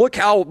 Look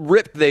how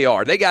ripped they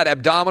are. They got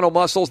abdominal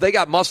muscles. They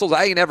got muscles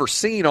I ain't ever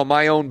seen on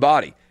my own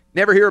body.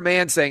 Never hear a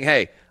man saying,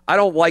 hey, I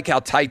don't like how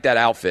tight that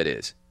outfit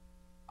is.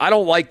 I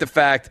don't like the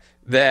fact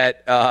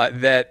that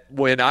that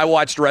when I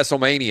watched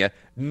WrestleMania,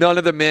 none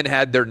of the men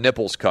had their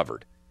nipples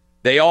covered.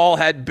 They all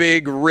had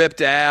big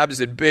ripped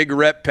abs and big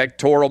ripped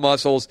pectoral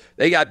muscles.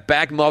 They got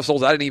back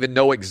muscles I didn't even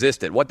know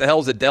existed. What the hell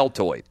is a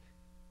deltoid?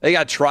 They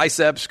got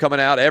triceps coming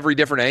out every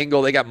different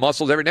angle. They got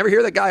muscles. Never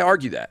hear that guy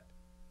argue that.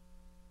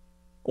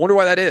 I wonder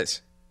why that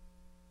is.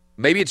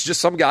 Maybe it's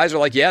just some guys are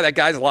like, yeah, that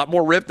guy's a lot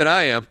more ripped than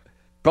I am.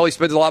 Probably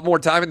spends a lot more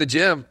time in the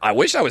gym. I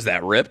wish I was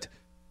that ripped.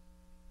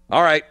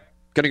 All right,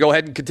 going to go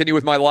ahead and continue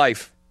with my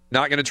life.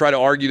 Not going to try to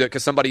argue that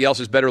because somebody else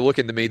is better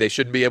looking than me, they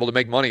shouldn't be able to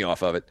make money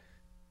off of it.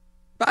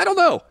 But I don't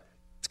know.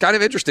 It's kind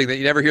of interesting that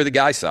you never hear the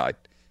guy side.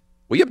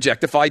 We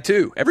objectify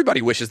too.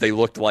 Everybody wishes they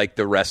looked like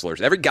the wrestlers.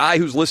 Every guy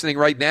who's listening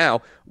right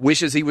now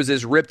wishes he was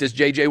as ripped as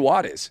J.J.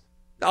 Watt is.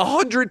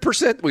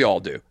 100% we all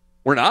do.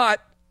 We're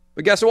not.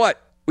 But guess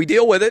what? We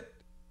deal with it.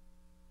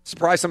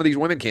 Surprised some of these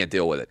women can't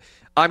deal with it.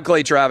 I'm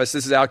Clay Travis.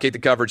 This is Outkick the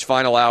Coverage,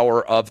 final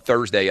hour of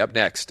Thursday. Up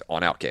next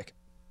on Outkick.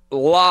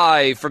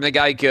 Live from the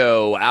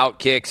Geico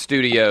Outkick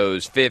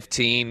Studios,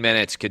 15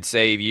 minutes could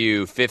save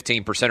you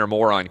 15% or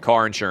more on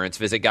car insurance.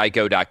 Visit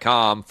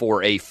geico.com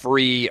for a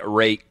free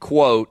rate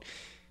quote.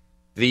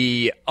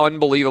 The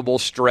unbelievable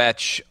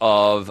stretch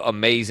of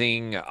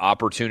amazing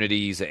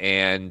opportunities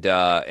and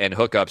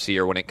hookups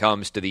here when it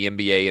comes to the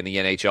NBA and the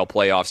NHL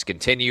playoffs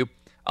continue.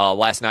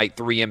 Last night,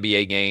 3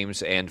 NBA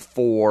games and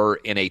 4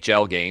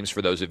 NHL games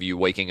for those of you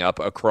waking up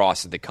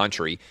across the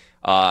country.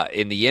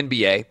 In the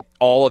NBA,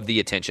 all of the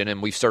attention,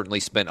 and we've certainly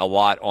spent a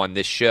lot on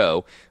this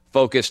show,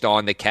 focused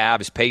on the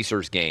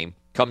Cavs-Pacers game,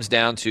 comes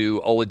down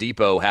to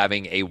Oladipo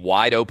having a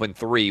wide-open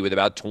 3 with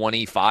about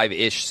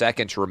 25-ish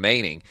seconds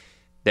remaining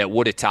that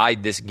would have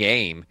tied this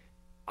game.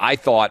 I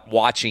thought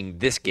watching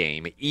this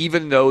game,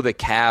 even though the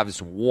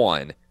Cavs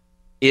won,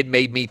 it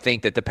made me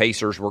think that the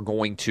Pacers were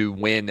going to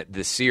win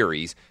the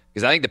series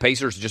because I think the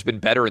Pacers have just been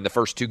better in the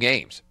first 2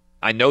 games.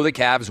 I know the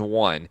Cavs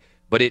won,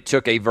 but it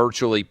took a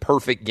virtually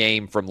perfect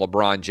game from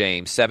LeBron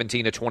James,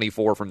 17 to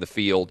 24 from the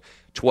field,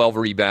 12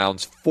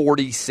 rebounds,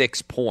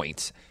 46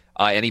 points.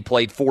 And he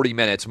played 40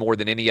 minutes more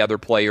than any other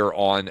player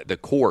on the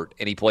court,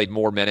 and he played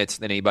more minutes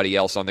than anybody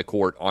else on the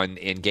court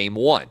in Game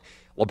 1.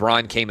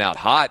 LeBron came out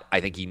hot.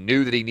 I think he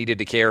knew that he needed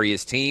to carry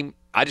his team.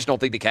 I just don't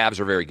think the Cavs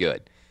are very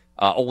good.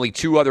 Only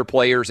 2 other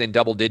players in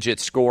double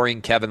digits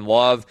scoring, Kevin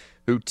Love,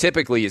 who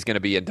typically is going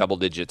to be in double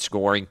digits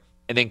scoring,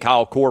 and then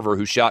Kyle Korver,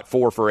 who shot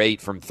 4 for 8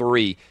 from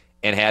 3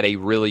 and had a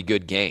really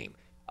good game.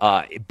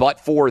 But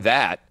for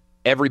that,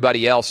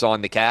 everybody else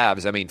on the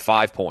Cavs,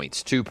 5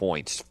 points, 2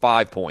 points,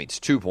 5 points,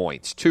 2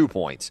 points, 2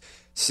 points,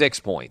 6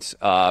 points,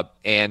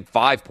 and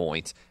 5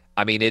 points.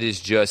 It is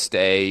just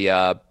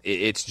a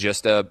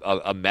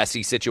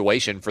messy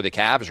situation for the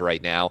Cavs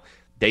right now.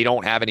 They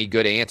don't have any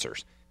good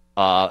answers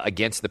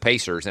against the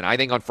Pacers. And I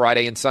think on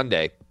Friday and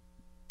Sunday,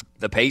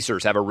 the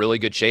Pacers have a really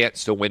good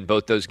chance to win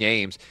both those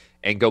games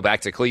and go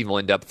back to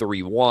Cleveland up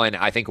 3-1.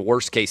 I think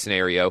worst case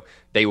scenario,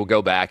 they will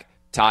go back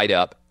tied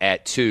up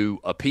at 2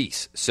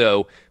 apiece.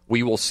 So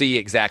we will see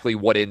exactly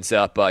what ends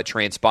up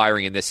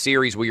transpiring in this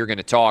series. We are going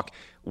to talk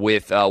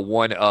with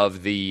one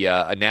of the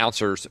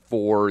announcers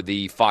for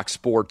the Fox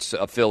Sports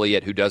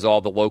affiliate who does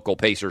all the local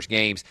Pacers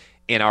games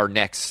in our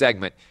next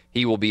segment.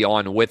 He will be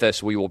on with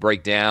us. We will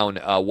break down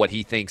what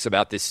he thinks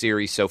about this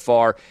series so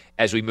far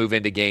as we move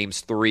into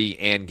Games 3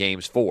 and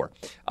Games 4.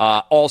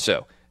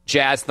 Also,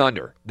 Jazz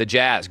Thunder. The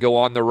Jazz go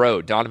on the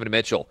road. Donovan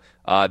Mitchell,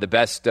 the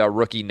best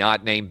rookie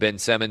not named Ben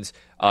Simmons,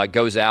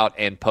 goes out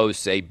and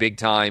posts a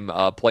big-time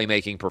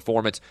playmaking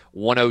performance.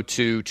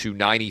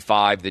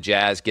 102-95, the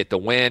Jazz get the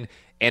win.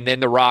 And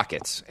then the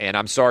Rockets. And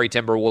I'm sorry,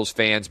 Timberwolves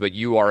fans, but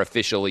you are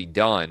officially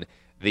done.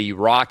 The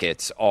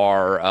Rockets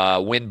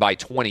are win by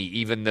 20,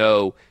 even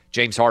though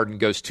James Harden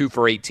goes 2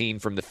 for 18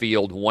 from the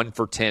field, 1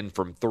 for 10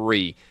 from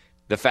 3.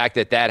 The fact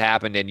that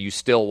happened and you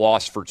still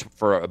lost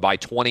for by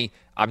 20,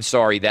 I'm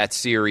sorry, that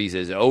series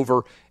is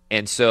over.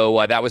 And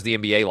so that was the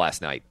NBA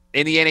last night.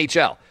 In the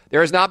NHL, there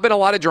has not been a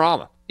lot of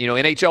drama. You know,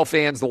 NHL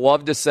fans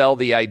love to sell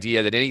the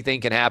idea that anything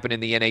can happen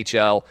in the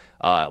NHL.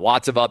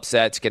 Lots of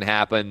upsets can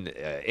happen.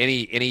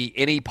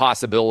 Any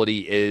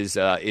possibility is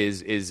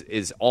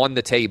on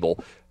the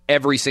table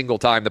every single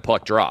time the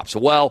puck drops.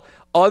 Well,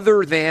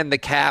 other than the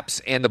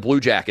Caps and the Blue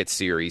Jackets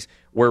series,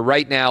 where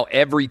right now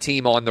every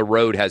team on the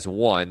road has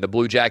won. The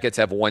Blue Jackets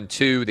have won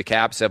 2. The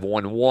Caps have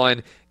won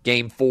 1.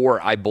 Game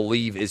 4, I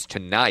believe, is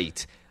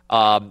tonight.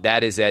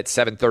 That is at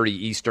 7:30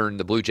 Eastern.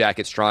 The Blue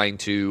Jackets trying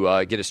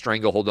to get a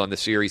stranglehold on the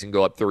series and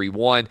go up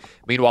 3-1.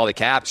 Meanwhile, the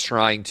Caps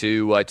trying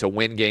to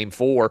win Game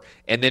 4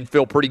 and then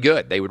feel pretty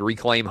good. They would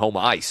reclaim home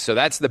ice. So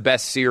that's the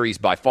best series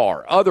by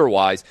far.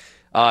 Otherwise,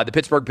 the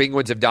Pittsburgh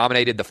Penguins have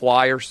dominated the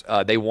Flyers.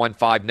 They won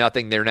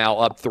 5-0. They're now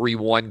up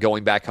 3-1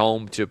 going back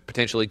home to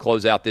potentially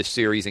close out this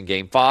series in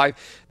Game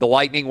 5. The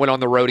Lightning went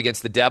on the road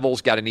against the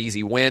Devils, got an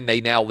easy win.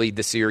 They now lead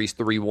the series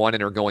 3-1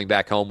 and are going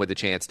back home with a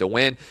chance to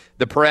win.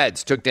 The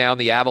Preds took down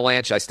the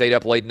Avalanche. I stayed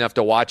up late enough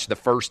to watch the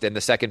first and the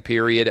second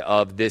period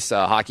of this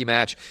hockey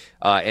match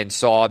and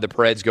saw the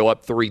Preds go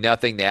up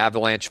 3-0. The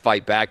Avalanche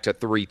fight back to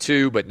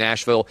 3-2, but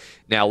Nashville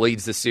now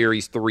leads the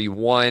series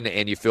 3-1,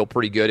 and you feel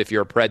pretty good if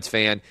you're a Preds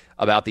fan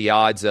about the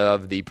odds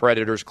of the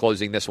Predators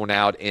closing this one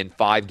out in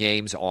 5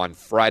 games on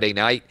Friday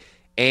night.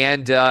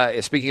 And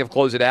speaking of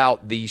close it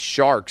out, the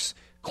Sharks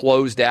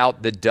closed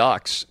out the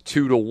Ducks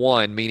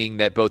 2-1, meaning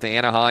that both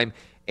Anaheim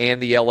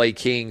and the LA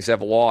Kings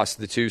have lost.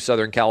 The 2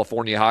 Southern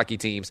California hockey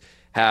teams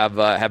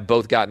have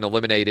both gotten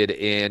eliminated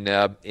in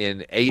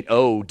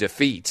 8-0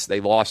 defeats.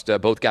 They lost,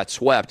 both got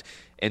swept,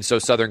 and so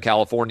Southern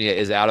California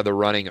is out of the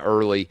running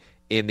early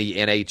in the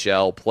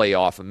NHL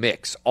playoff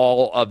mix.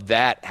 All of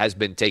that has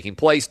been taking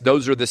place.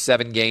 Those are the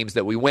 7 games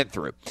that we went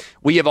through.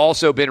 We have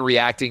also been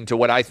reacting to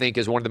what I think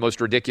is one of the most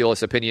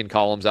ridiculous opinion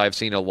columns I've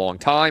seen in a long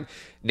time.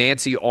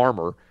 Nancy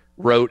Armour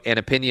wrote an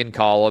opinion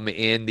column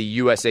in the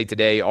USA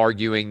Today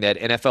arguing that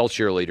NFL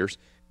cheerleaders,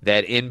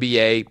 that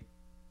NBA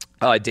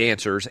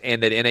dancers,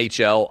 and that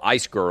NHL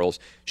ice girls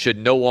should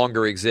no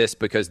longer exist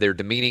because they're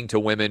demeaning to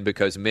women,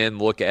 because men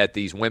look at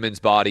these women's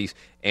bodies,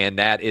 and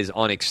that is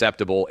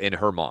unacceptable in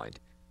her mind.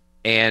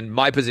 And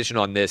my position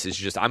on this is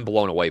just I'm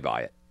blown away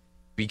by it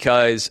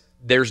because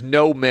there's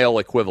no male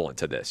equivalent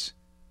to this.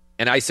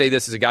 And I say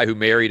this as a guy who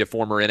married a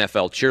former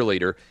NFL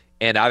cheerleader,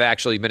 and I've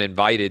actually been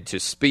invited to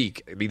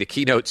speak, be the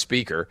keynote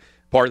speaker,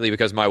 partly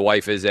because my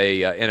wife is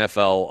a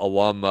NFL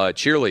alum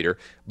cheerleader.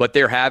 But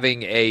they're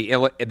having the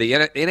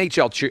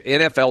NFL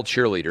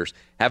cheerleaders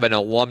have an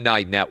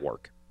alumni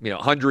network. You know,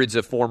 hundreds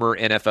of former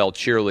NFL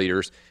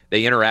cheerleaders.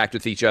 They interact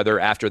with each other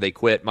after they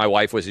quit. My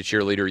wife was a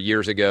cheerleader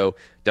years ago,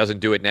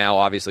 doesn't do it now.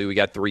 Obviously, we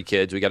got 3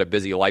 kids. We got a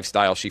busy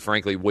lifestyle. She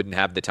frankly wouldn't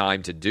have the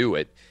time to do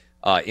it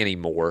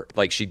anymore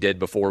like she did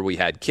before we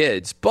had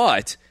kids.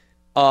 But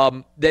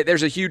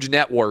there's a huge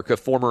network of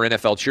former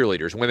NFL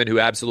cheerleaders, women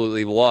who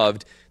absolutely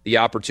loved the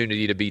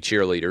opportunity to be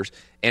cheerleaders,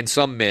 and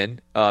some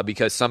men,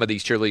 because some of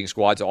these cheerleading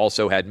squads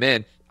also had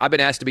men. I've been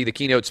asked to be the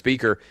keynote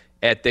speaker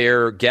at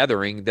their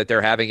gathering that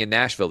they're having in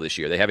Nashville this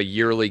year. They have a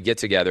yearly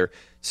get-together.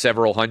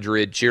 Several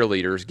hundred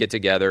cheerleaders get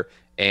together,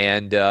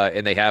 and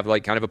they have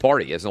like kind of a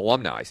party as an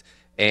alumni.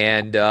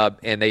 And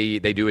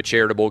they do a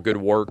charitable good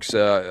works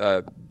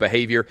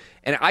behavior.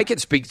 And I can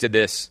speak to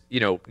this,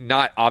 you know,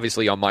 not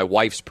obviously on my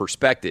wife's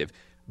perspective,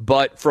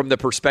 but from the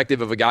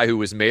perspective of a guy who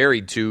was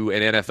married to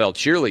an NFL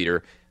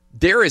cheerleader.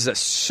 There is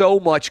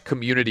so much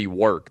community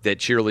work that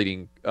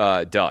cheerleading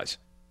does.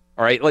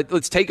 All right,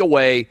 let's take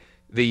away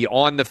the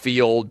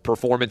on-the-field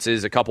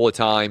performances a couple of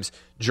times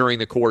during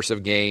the course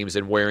of games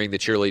and wearing the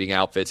cheerleading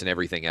outfits and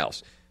everything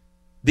else.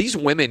 These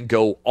women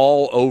go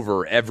all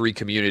over every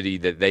community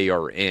that they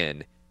are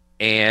in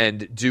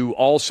and do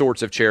all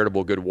sorts of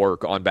charitable good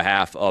work on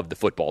behalf of the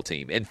football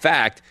team. In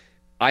fact,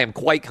 I am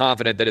quite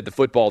confident that if the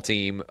football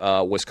team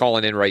was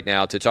calling in right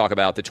now to talk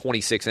about the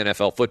 26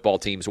 NFL football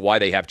teams, why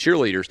they have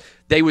cheerleaders,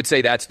 they would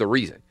say that's the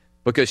reason.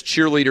 Because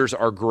cheerleaders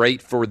are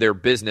great for their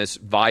business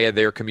via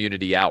their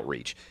community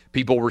outreach.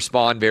 People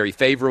respond very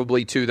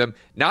favorably to them.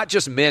 Not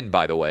just men,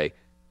 by the way.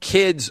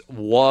 Kids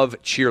love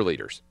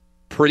cheerleaders.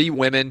 Pretty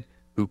women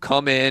who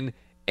come in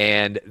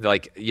and,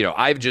 like, you know,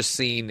 I've just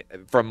seen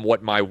from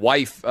what my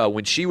wife,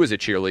 when she was a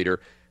cheerleader,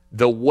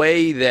 the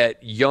way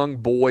that young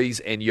boys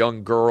and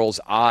young girls'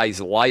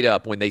 eyes light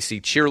up when they see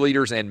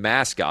cheerleaders and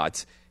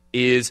mascots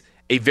is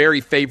a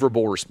very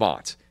favorable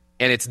response.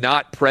 And it's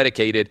not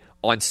predicated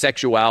on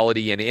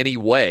sexuality in any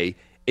way.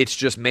 It's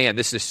just, man,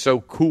 this is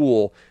so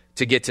cool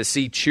to get to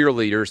see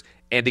cheerleaders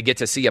and to get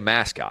to see a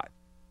mascot.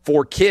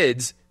 For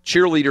kids,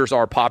 cheerleaders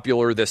are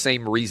popular the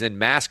same reason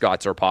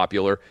mascots are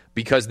popular,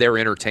 because they're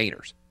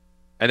entertainers.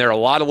 And there are a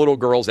lot of little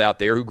girls out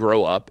there who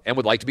grow up and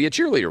would like to be a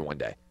cheerleader one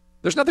day.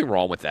 There's nothing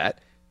wrong with that.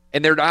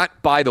 And they're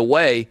not, by the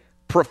way,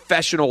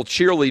 professional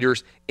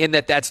cheerleaders in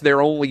that that's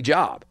their only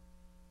job.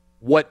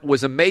 What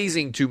was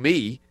amazing to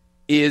me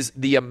is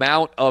the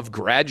amount of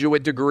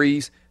graduate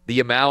degrees, the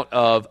amount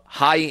of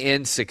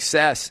high-end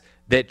success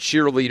that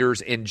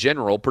cheerleaders in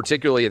general,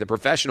 particularly at the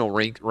professional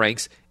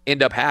ranks,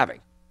 end up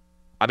having.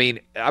 I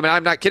mean,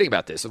 I'm not kidding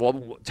about this.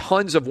 Well,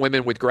 tons of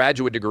women with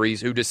graduate degrees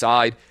who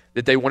decide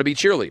that they want to be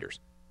cheerleaders.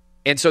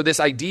 And so this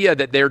idea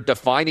that they're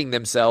defining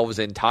themselves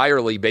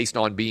entirely based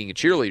on being a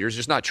cheerleader is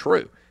just not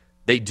true.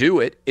 They do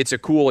it. It's a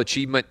cool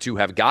achievement to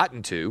have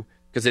gotten to,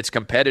 because it's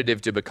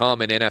competitive to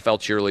become an NFL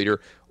cheerleader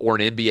or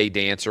an NBA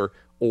dancer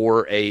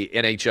or a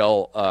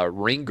NHL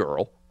ring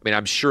girl. I mean,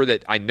 I'm sure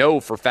that I know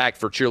for a fact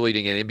for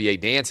cheerleading and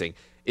NBA dancing,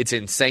 it's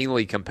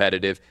insanely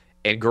competitive,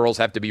 and girls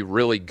have to be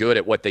really good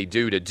at what they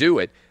do to do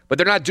it, but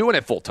they're not doing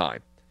it full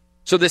time.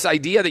 So this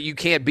idea that you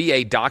can't be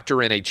a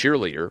doctor and a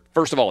cheerleader,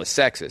 first of all, is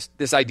sexist.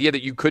 This idea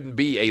that you couldn't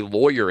be a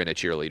lawyer and a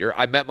cheerleader.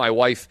 I met my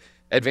wife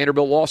at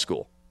Vanderbilt Law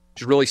School.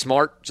 She's really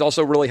smart. She's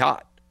also really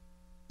hot.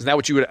 Isn't that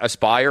what you would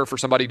aspire for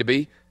somebody to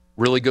be?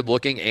 Really good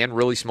looking and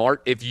really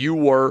smart? If you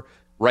were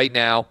right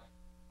now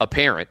a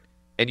parent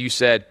and you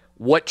said,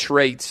 what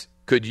traits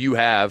could you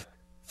have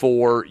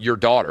for your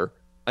daughter?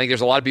 I think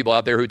there's a lot of people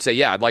out there who'd say,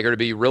 yeah, I'd like her to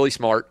be really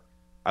smart.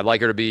 I'd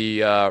like her to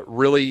be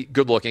really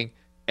good looking.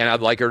 And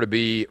I'd like her to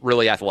be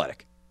really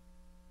athletic,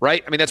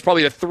 right? I mean, that's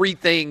probably the three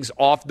things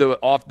off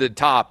the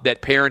top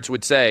that parents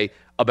would say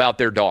about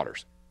their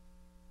daughters.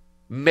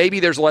 Maybe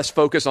there's less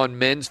focus on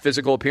men's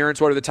physical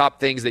appearance. What are the top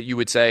things that you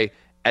would say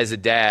as a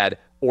dad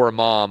or a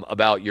mom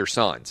about your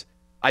sons?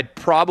 I'd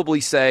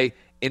probably say,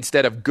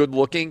 instead of good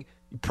looking,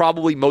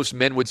 probably most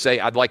men would say,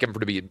 I'd like him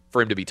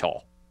for him to be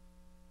tall,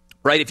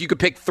 right? If you could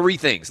pick three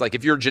things, like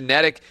if you're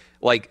genetic,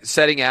 like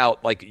setting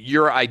out like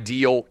your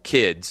ideal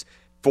kids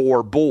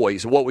for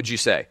boys, what would you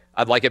say?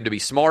 I'd like him to be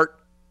smart.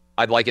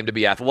 I'd like him to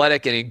be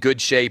athletic and in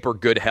good shape or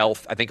good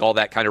health. I think all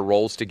that kind of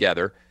rolls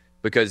together,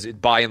 because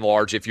by and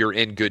large, if you're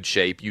in good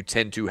shape, you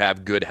tend to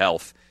have good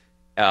health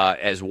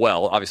as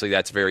well. Obviously,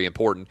 that's very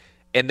important.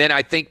 And then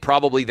I think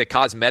probably the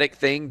cosmetic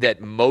thing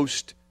that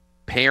most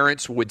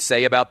parents would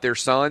say about their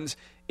sons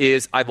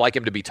is, I'd like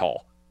him to be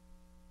tall.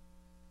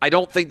 I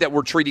don't think that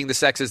we're treating the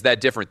sexes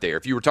that different there.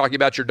 If you were talking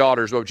about your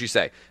daughters, what would you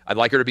say? I'd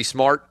like her to be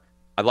smart.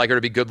 I'd like her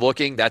to be good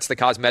looking. That's the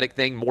cosmetic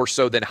thing more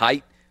so than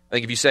height. I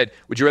think if you said,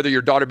 would you rather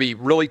your daughter be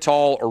really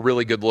tall or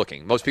really good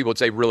looking? Most people would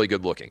say really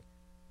good looking.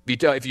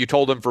 If you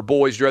told them for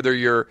boys, would you rather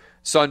your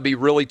son be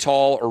really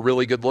tall or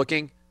really good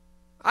looking?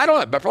 I don't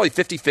know, but probably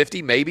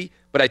 50-50 maybe,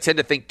 but I tend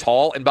to think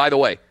tall. And by the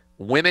way,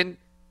 women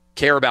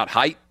care about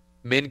height.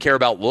 Men care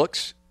about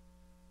looks.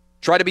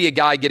 Try to be a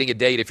guy getting a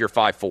date if you're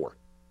 5'4".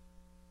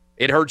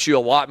 It hurts you a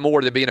lot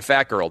more than being a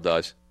fat girl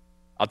does.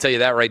 I'll tell you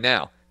that right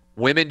now.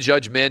 Women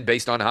judge men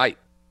based on height.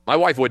 My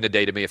wife wouldn't have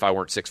dated me if I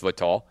weren't 6 foot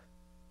tall.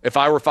 If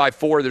I were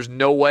 5'4", there's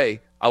no way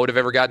I would have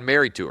ever gotten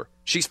married to her.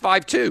 She's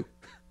 5'2".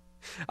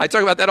 I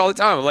talk about that all the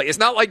time. I'm like, it's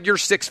not like you're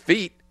 6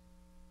 feet.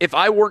 If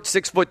I weren't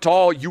 6 foot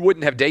tall, you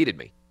wouldn't have dated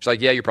me. She's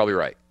like, yeah, you're probably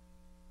right.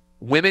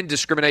 Women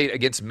discriminate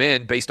against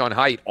men based on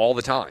height all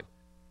the time.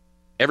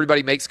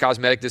 Everybody makes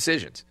cosmetic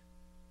decisions.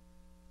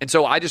 And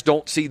so I just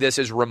don't see this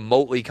as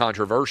remotely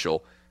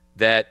controversial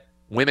that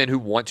women who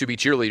want to be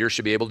cheerleaders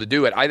should be able to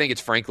do it. I think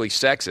it's frankly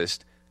sexist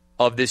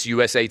of this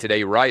USA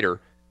Today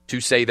writer to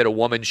say that a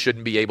woman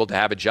shouldn't be able to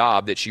have a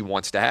job that she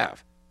wants to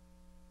have.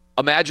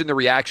 Imagine the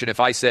reaction if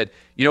I said,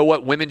 you know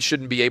what, women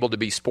shouldn't be able to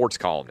be sports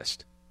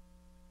columnists.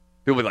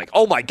 People would be like,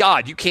 oh my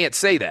God, you can't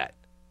say that.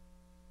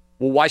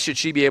 Well, why should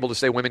she be able to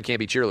say women can't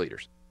be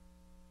cheerleaders?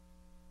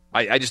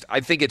 I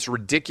think it's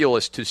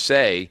ridiculous to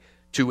say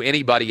to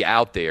anybody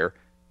out there,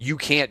 you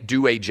can't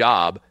do a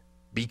job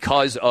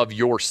because of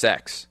your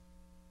sex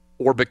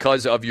or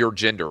because of your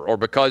gender or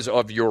because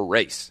of your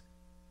race.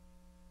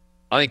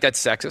 I think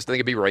that's sexist. I think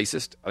it'd be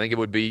racist. I think it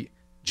would be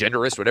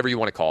genderist, whatever you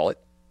want to call it.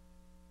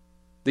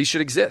 These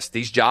should exist.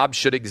 These jobs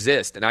should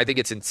exist. And I think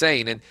it's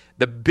insane. And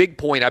the big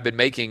point I've been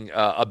making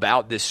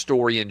about this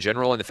story in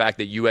general and the fact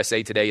that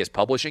USA Today is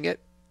publishing it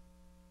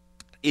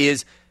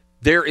is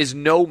there is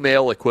no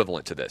male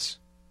equivalent to this.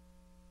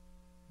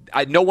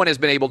 No one has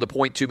been able to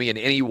point to me in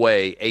any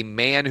way a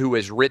man who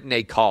has written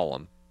a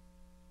column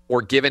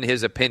or given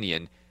his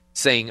opinion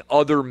saying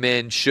other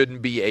men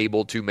shouldn't be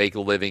able to make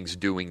livings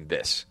doing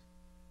this.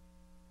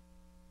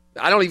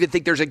 I don't even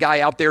think there's a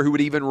guy out there who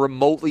would even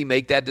remotely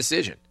make that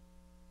decision.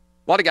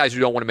 A lot of guys who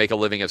don't want to make a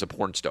living as a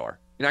porn star.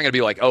 You're not going to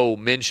be like, oh,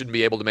 men shouldn't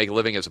be able to make a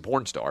living as a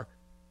porn star.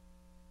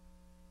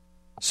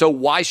 So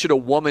why should a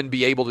woman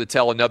be able to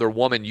tell another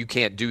woman, you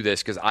can't do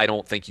this because I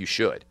don't think you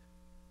should?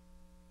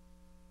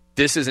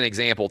 This is an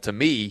example to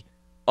me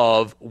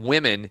of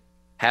women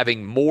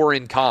having more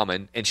in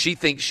common, and she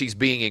thinks she's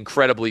being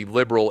incredibly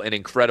liberal and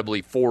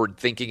incredibly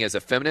forward-thinking as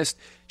a feminist.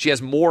 She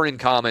has more in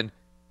common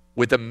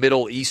with a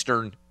Middle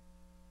Eastern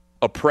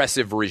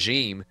oppressive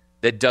regime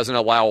that doesn't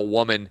allow a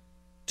woman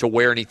to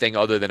wear anything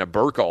other than a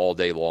burqa all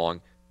day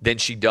long than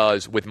she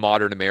does with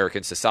modern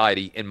American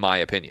society, in my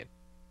opinion.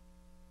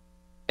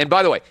 And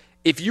by the way,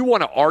 if you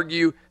want to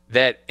argue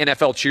that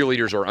NFL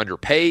cheerleaders are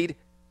underpaid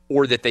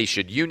or that they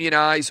should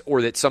unionize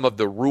or that some of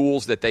the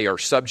rules that they are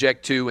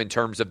subject to in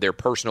terms of their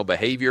personal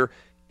behavior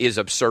is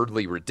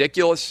absurdly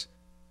ridiculous,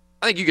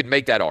 I think you could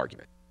make that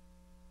argument.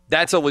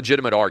 That's a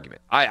legitimate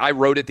argument. I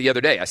wrote it the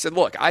other day. I said,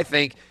 look, I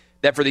think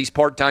that for these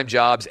part-time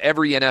jobs,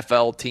 every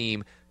NFL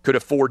team could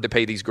afford to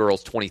pay these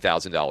girls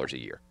 $20,000 a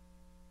year.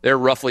 There are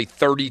roughly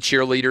 30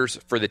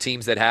 cheerleaders for the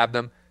teams that have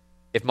them.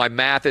 If my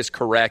math is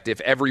correct, if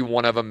every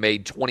one of them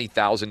made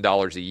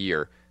 $20,000 a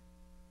year,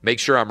 make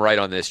sure I'm right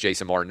on this,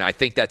 Jason Martin. I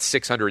think that's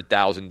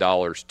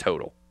 $600,000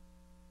 total.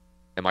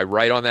 Am I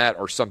right on that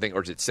or something?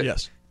 Or is it six?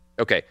 Yes.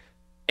 Okay.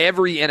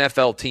 Every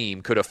NFL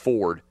team could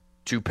afford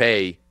to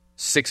pay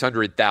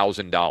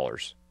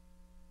 $600,000,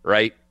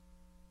 right,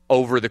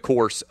 over the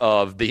course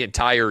of the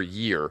entire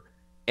year,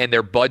 and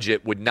their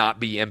budget would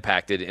not be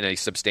impacted in a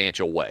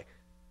substantial way.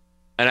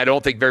 And I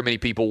don't think very many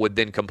people would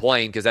then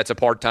complain because that's a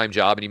part-time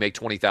job and you make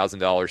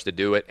 $20,000 to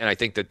do it. And I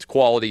think the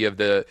quality of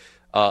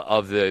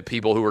the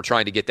people who are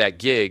trying to get that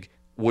gig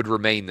would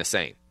remain the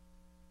same.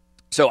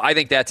 So I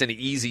think that's an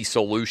easy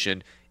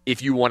solution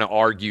if you want to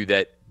argue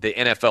that the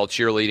NFL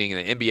cheerleading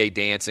and the NBA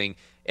dancing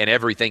and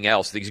everything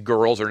else, these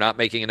girls are not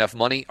making enough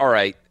money. All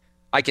right,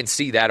 I can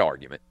see that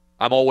argument.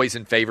 I'm always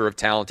in favor of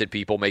talented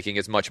people making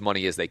as much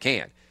money as they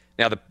can.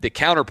 Now, the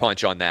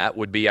counterpunch on that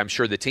would be I'm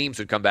sure the teams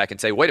would come back and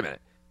say, wait a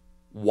minute,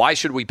 why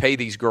should we pay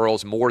these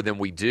girls more than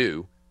we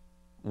do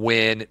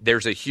when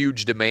there's a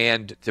huge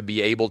demand to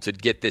be able to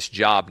get this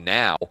job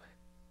now,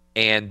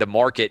 and the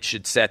market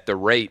should set the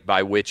rate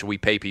by which we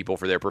pay people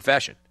for their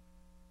profession?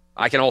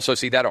 I can also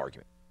see that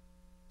argument.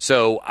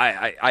 So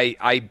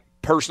I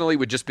personally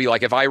would just be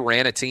like, if I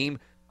ran a team,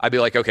 I'd be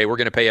like, okay, we're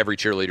going to pay every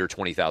cheerleader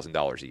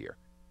 $20,000 a year.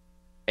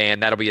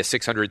 And that'll be a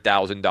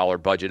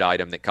 $600,000 budget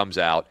item that comes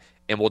out,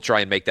 and we'll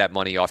try and make that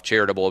money off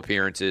charitable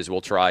appearances.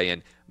 We'll try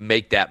and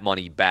make that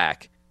money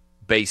back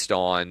based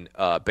on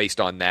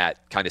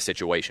that kind of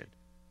situation.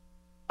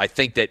 I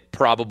think that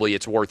probably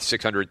it's worth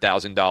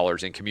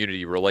 $600,000 in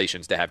community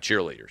relations to have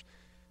cheerleaders.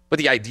 But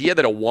the idea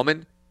that a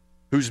woman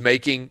who's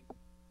making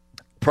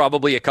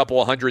probably a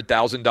couple of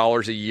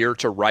 $100,000 a year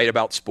to write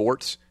about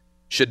sports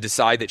should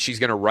decide that she's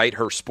going to write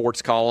her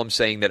sports column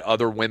saying that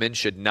other women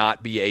should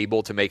not be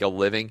able to make a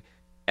living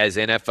as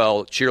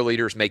NFL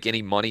cheerleaders, make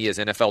any money as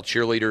NFL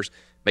cheerleaders,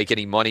 make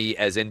any money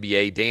as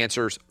NBA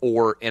dancers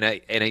or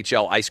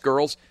NHL ice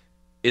girls,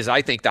 is,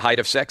 I think, the height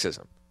of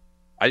sexism.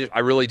 I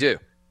really do.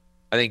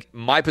 I think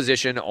my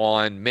position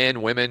on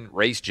men, women,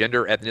 race,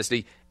 gender,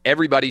 ethnicity,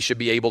 everybody should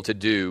be able to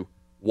do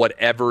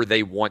whatever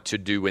they want to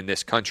do in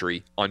this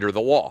country under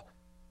the law.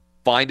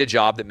 Find a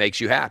job that makes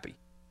you happy.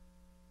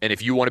 And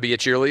if you want to be a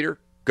cheerleader,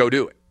 go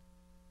do it.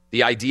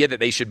 The idea that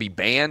they should be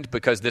banned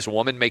because this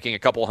woman making a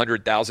couple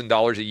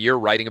 $100,000 a year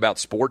writing about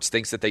sports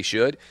thinks that they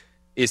should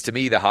is, to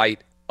me, the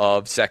height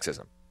of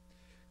sexism.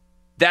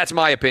 That's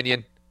my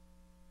opinion.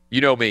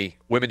 You know me,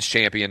 women's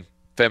champion,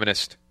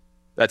 feminist.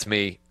 That's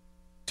me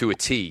to a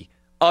T.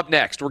 Up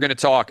next, we're going to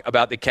talk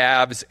about the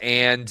Cavs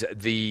and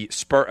the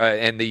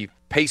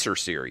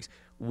Pacers series.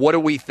 What do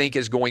we think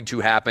is going to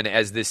happen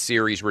as this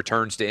series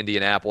returns to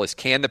Indianapolis?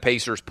 Can the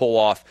Pacers pull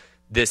off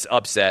this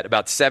upset?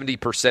 About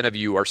 70% of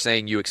you are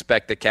saying you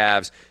expect the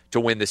Cavs to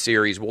win the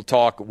series. We'll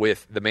talk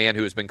with the man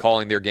who has been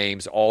calling their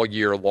games all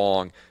year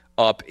long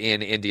up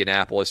in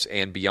Indianapolis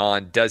and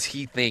beyond. Does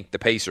he think the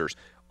Pacers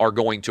are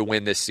going to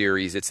win this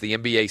series? It's the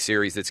NBA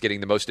series that's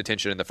getting the most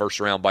attention in the first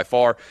round by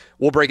far.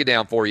 We'll break it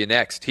down for you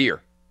next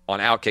here on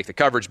Outkick the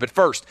Coverage. But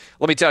first,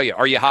 let me tell you,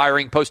 are you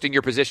hiring, posting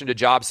your position to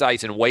job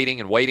sites and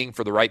waiting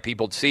for the right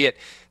people to see it?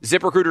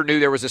 ZipRecruiter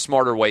knew there was a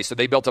smarter way, so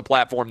they built a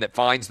platform that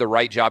finds the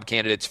right job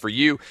candidates for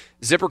you.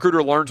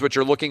 ZipRecruiter learns what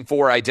you're looking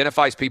for,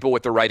 identifies people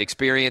with the right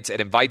experience, and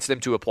invites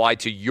them to apply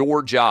to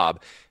your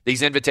job.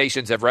 These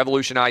invitations have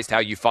revolutionized how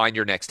you find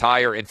your next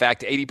hire. In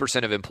fact,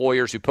 80% of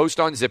employers who post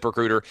on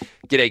ZipRecruiter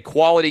get a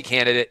quality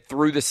candidate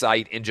through the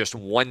site in just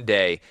one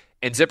day.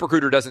 And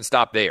ZipRecruiter doesn't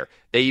stop there.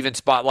 They even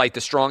spotlight the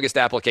strongest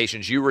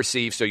applications you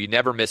receive so you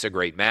never miss a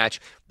great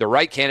match. The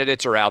right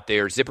candidates are out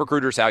there.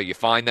 ZipRecruiter's how you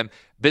find them.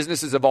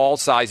 Businesses of all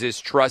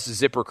sizes trust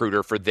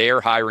ZipRecruiter for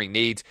their hiring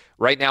needs.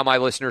 Right now, my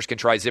listeners can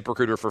try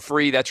ZipRecruiter for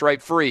free. That's right,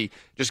 free.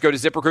 Just go to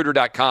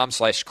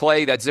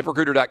ZipRecruiter.com/Clay. That's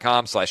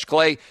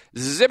ZipRecruiter.com/Clay.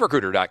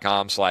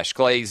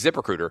 ZipRecruiter.com/Clay.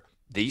 ZipRecruiter,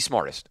 the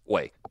smartest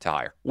way to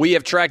hire. We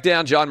have tracked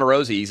down John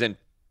Morosi. He's in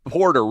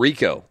Puerto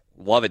Rico.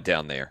 Love it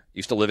down there.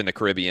 Used to live in the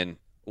Caribbean.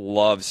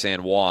 Love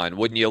San Juan.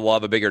 Wouldn't you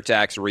love a bigger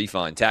tax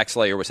refund?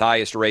 TaxSlayer was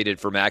highest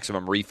rated for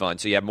maximum refund,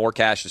 so you have more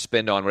cash to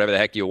spend on whatever the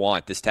heck you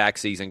want this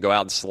tax season. Go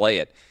out and slay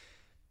it.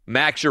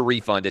 Max your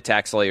refund at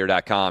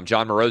TaxSlayer.com.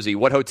 John Morosi,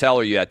 what hotel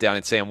are you at down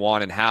in San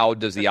Juan, and how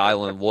does the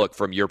island look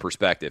from your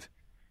perspective?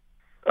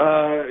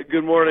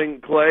 Good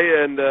morning,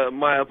 Clay, and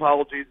my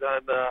apologies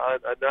on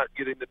not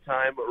getting the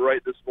time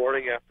right this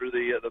morning after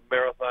the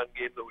marathon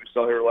game that we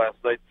saw here last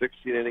night,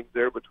 16 innings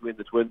there between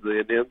the Twins and the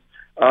Indians.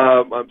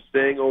 I'm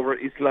staying over at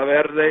Isla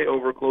Verde,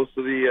 over close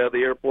to the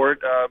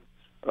airport.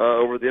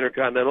 over the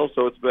Intercontinental.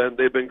 So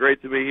they've been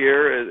great to me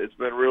here. It's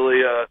been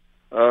really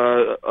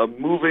a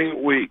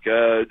moving week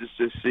just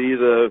to see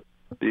the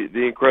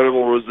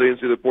incredible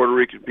resiliency of the Puerto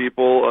Rican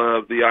people,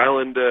 the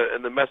island,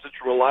 and the message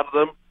from a lot of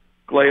them,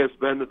 Clay, has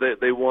been that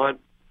they want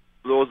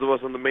those of us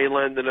on the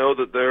mainland to know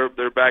that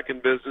they're back in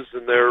business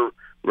and they're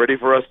ready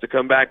for us to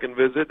come back and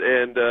visit.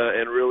 And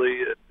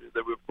really,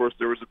 of course,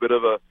 there was a bit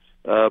of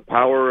a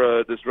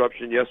power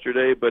disruption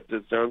yesterday, but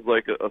it sounds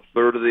like a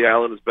third of the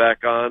island is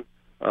back on.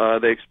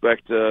 They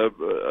expect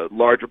a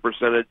larger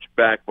percentage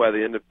back by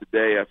the end of the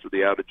day after the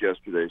outage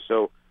yesterday.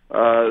 So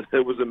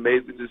it was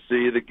amazing to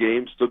see the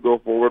game still go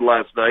forward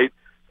last night,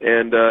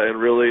 and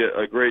really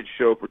a great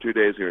show for 2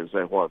 days here in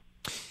San Juan.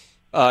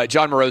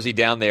 John Morosi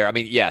down there. I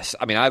mean, yes.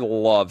 I mean, I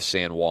love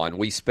San Juan.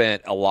 We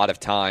spent a lot of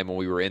time when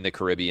we were in the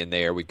Caribbean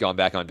there. We've gone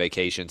back on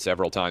vacation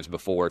several times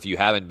before. If you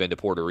haven't been to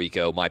Puerto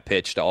Rico, my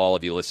pitch to all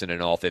of you listening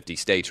in all 50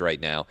 states right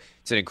now,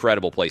 it's an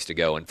incredible place to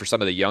go. And for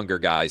some of the younger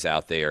guys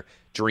out there,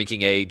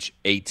 drinking age,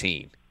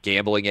 18.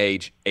 Gambling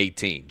age,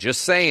 18.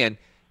 Just saying,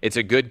 it's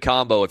a good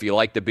combo if you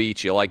like the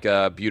beach, you like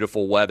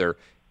beautiful weather,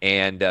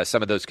 and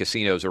some of those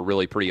casinos are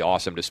really pretty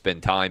awesome to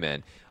spend time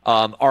in.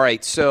 All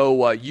right,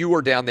 so you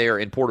are down there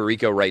in Puerto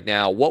Rico right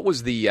now. What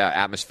was the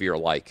atmosphere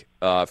like?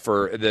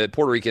 For the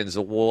Puerto Ricans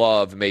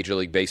love Major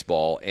League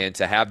Baseball, and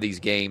to have these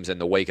games in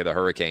the wake of the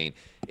hurricane,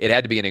 it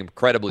had to be an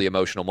incredibly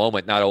emotional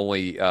moment, not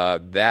only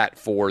that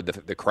for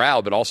the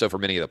crowd, but also for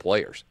many of the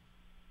players.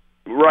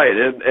 Right,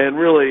 and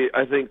really,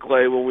 I think,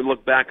 Clay, when we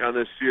look back on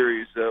this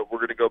series, we're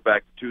going to go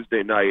back to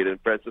Tuesday night, and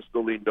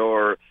Francisco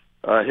Lindor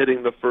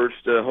hitting the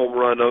first home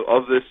run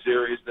of this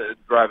series,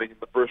 driving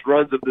the first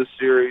runs of this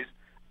series.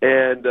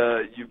 And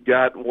you've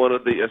got one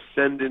of the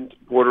ascendant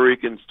Puerto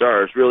Rican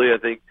stars. Really, I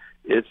think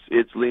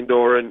it's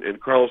Lindor and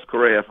Carlos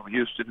Correa from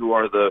Houston, who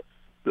are the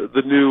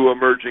new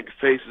emerging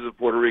faces of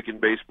Puerto Rican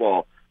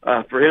baseball.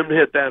 For him to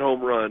hit that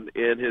home run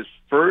in his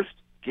first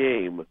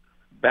game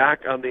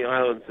back on the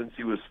island since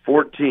he was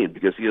 14,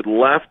 because he had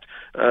left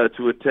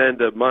to attend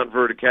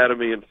Montverde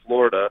Academy in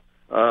Florida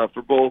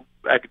for both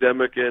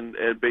academic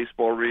and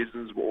baseball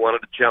reasons, wanted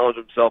to challenge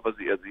himself as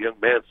a young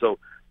man, so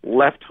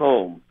left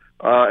home.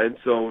 And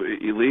so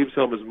he leaves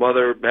home. His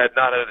mother had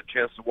not had a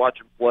chance to watch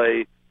him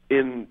play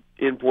in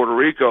Puerto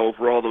Rico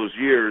for all those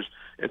years.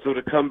 And so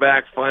to come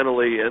back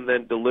finally and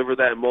then deliver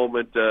that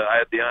moment, I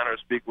had the honor of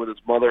speaking with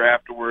his mother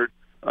afterward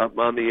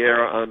on the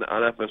air on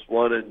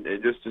FS1,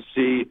 and just to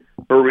see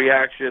her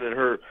reaction and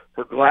her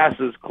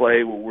glasses,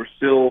 Clay, were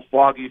still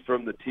foggy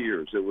from the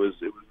tears. It was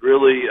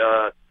really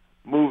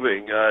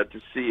moving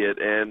to see it,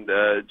 and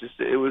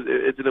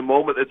it's a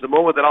moment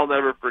that I'll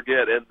never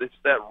forget. And it's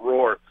that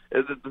roar.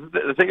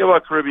 The thing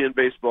about Caribbean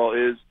baseball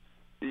is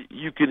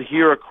you can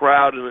hear a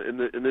crowd.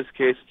 In this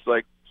case, it's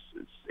like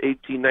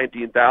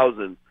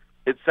 19,000.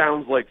 It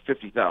sounds like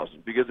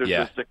 50,000 because there's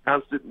just a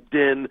constant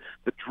din,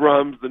 the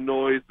drums, the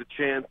noise, the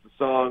chants, the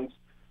songs.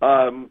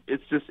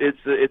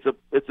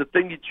 It's a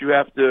thing that you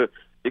have to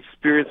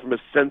experience from a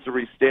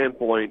sensory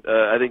standpoint.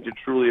 I think to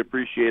truly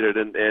appreciate it,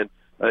 and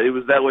it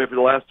was that way for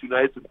the last two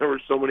nights, and there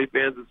were so many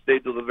fans that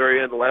stayed till the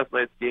very end of last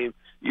night's game,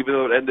 even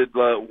though it ended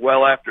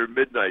well after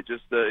midnight.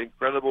 Just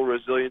incredible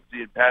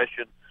resiliency and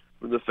passion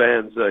from the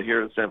fans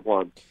here in San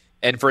Juan.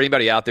 And for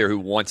anybody out there who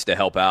wants to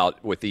help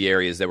out with the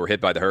areas that were hit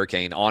by the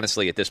hurricane,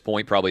 honestly, at this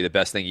point, probably the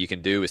best thing you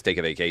can do is take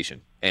a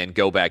vacation and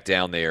go back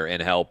down there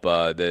and help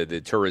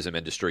the tourism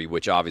industry,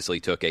 which obviously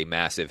took a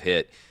massive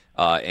hit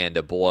and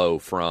a blow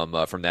from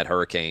that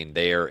hurricane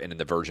there and in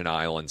the Virgin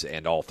Islands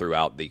and all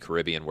throughout the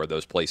Caribbean where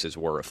those places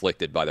were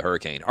afflicted by the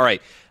hurricane. All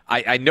right,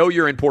 I know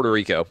you're in Puerto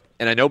Rico,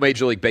 and I know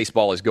Major League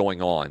Baseball is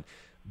going on,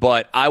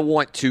 but I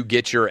want to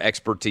get your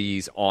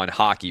expertise on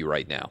hockey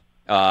right now.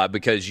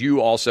 Because you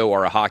also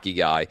are a hockey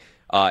guy,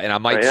 and I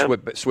might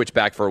switch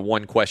back for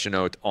one question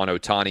on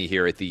Ohtani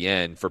here at the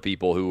end for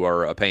people who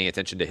are paying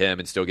attention to him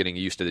and still getting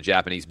used to the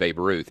Japanese Babe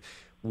Ruth.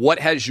 What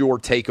has your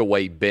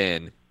takeaway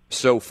been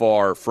so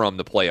far from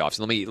the playoffs?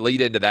 Let me lead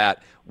into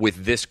that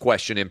with this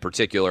question in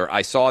particular.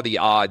 I saw the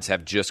odds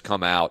have just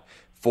come out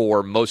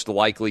for most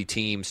likely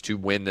teams to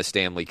win the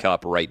Stanley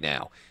Cup right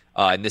now,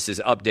 and this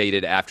is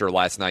updated after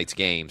last night's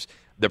games.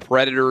 The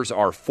Predators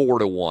are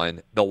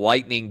 4-1. The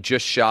Lightning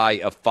just shy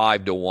of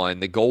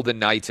 5-1. The Golden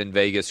Knights in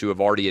Vegas, who have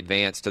already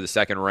advanced to the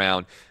second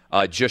round,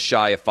 just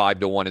shy of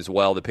 5-1 as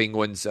well. The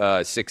Penguins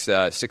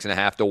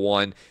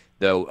 6.5-1.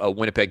 The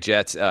Winnipeg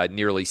Jets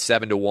nearly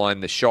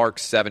 7-1. The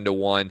Sharks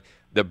 7-1.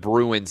 The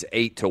Bruins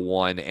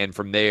 8-1. And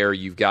from there,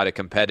 you've got a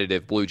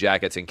competitive Blue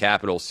Jackets and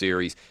Capitals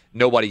series.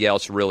 Nobody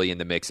else really in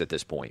the mix at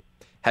this point.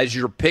 Has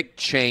your pick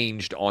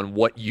changed on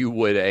what you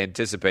would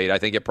anticipate? I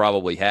think it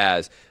probably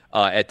has.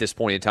 At this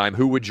point in time,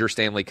 who would your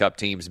Stanley Cup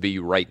teams be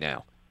right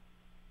now?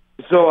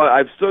 So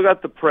I've still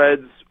got the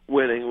Preds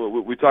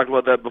winning. We talked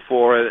about that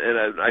before,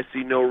 and I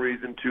see no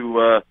reason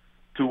to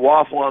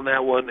waffle on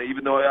that one,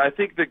 even though I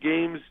think the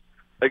games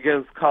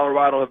against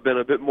Colorado have been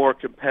a bit more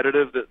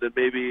competitive than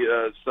maybe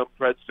some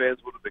Preds fans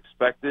would have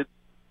expected,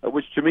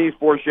 which to me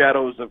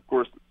foreshadows, of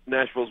course,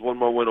 Nashville's one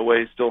more win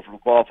away still from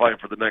qualifying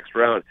for the next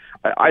round.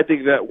 I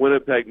think that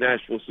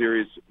Winnipeg-Nashville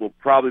series will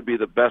probably be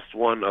the best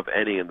one of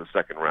any in the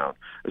second round,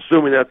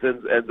 assuming that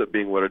ends up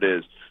being what it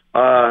is.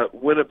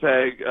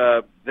 Winnipeg,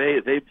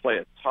 they play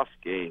a tough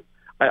game.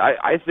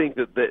 I think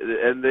that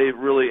they've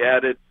really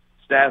added.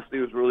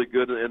 Stastny was really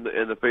good in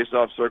the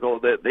face-off circle.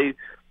 They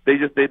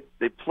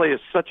play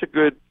such a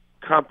good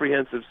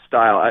comprehensive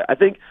style.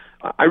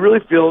 I really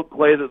feel,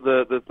 Clay, that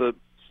the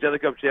Stanley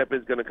Cup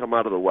champion is going to come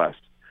out of the West.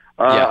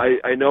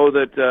 I know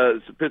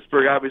that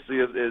Pittsburgh obviously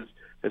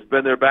has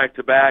been there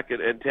back-to-back,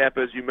 and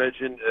Tampa, as you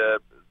mentioned,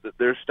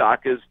 their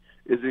stock is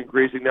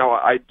increasing. Now,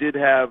 I did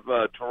have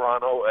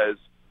Toronto as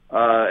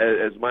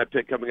my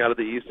pick coming out of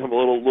the East. I'm a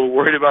little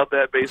worried about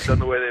that based on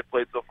the way they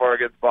played so far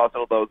against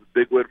Boston, although it was a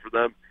big win for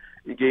them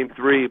in Game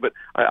 3. But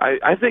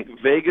I think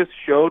Vegas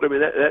showed. I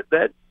mean,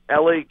 that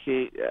LA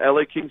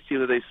Kings team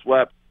that they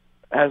swept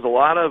has a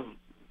lot of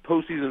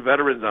postseason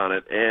veterans on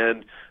it,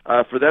 and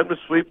for them to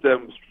sweep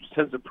them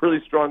sends a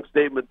pretty strong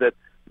statement that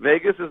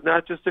Vegas is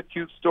not just a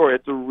cute story.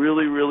 It's a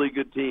really, really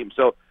good team.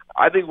 So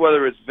I think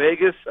whether it's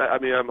Vegas, I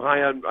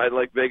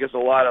like Vegas a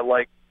lot. I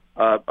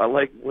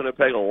like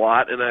Winnipeg a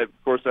lot, and of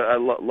course I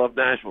love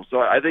Nashville. So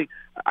I think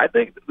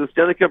the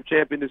Stanley Cup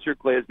champion this year,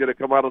 Clay, is going to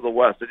come out of the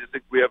West. I just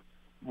think we have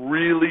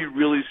really,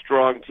 really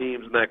strong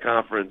teams in that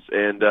conference,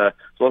 and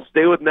so I'll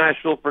stay with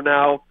Nashville for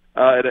now,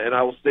 and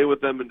I will stay with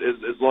them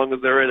as long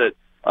as they're in it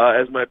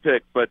as my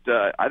pick. But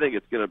I think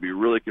it's going to be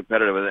really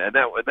competitive, and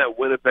that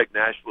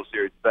Winnipeg-Nashville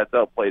series, if that's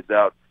how it plays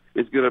out,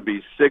 is going to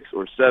be 6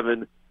 or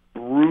 7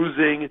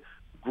 bruising,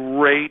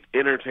 great,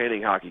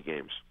 entertaining hockey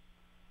games.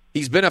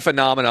 He's been a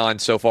phenomenon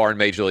so far in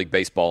Major League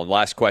Baseball. And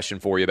last question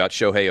for you about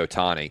Shohei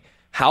Ohtani.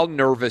 How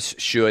nervous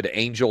should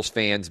Angels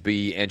fans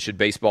be, and should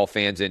baseball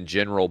fans in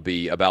general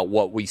be, about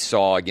what we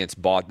saw against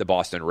the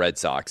Boston Red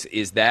Sox?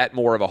 Is that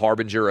more of a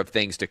harbinger of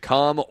things to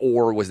come,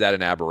 or was that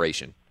an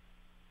aberration?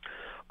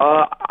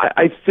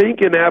 I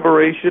think an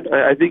aberration.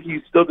 I think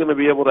he's still going to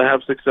be able to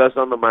have success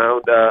on the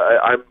mound.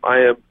 I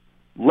am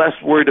less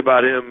worried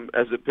about him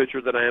as a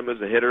pitcher than I am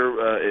as a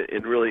hitter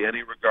in really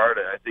any regard.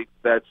 I think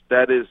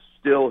that is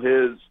still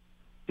his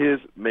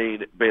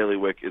main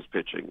bailiwick is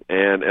pitching,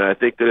 and I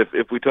think that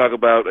if we talk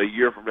about a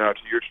year from now, 2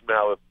 years from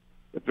now,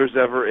 if there's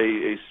ever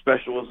a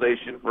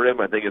specialization for him,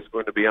 I think it's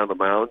going to be on the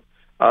mound.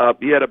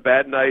 He had a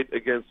bad night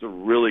against a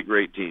really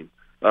great team.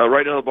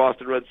 Right now, the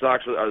Boston Red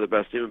Sox are the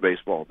best team in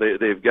baseball.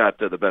 They've got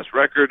the best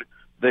record.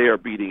 They are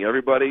beating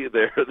everybody.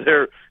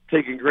 They're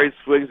taking great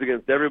swings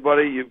against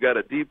everybody. You've got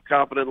a deep,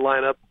 competent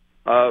lineup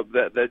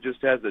that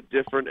just has a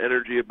different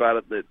energy about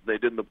it that they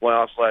did in the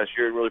playoffs last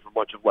year and really for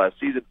much of last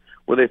season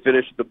when they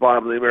finished at the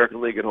bottom of the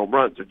American League in home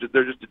runs.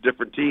 They're just a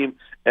different team,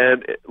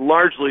 and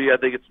largely I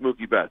think it's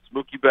Mookie Betts.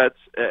 Mookie Betts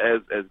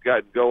has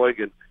gotten going,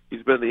 and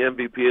he's been the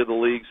MVP of the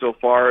league so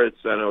far. I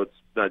know it's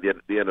not yet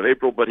at the end of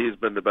April, but he's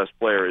been the best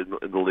player in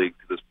the league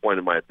to this point,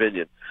 in my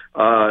opinion,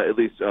 at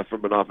least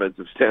from an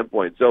offensive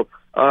standpoint. So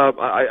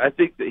I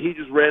think that he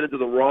just ran into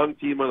the wrong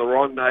team on the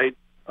wrong night.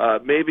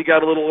 Maybe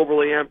got a little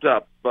overly amped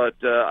up, but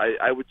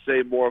I would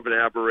say more of an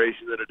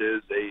aberration than it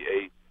is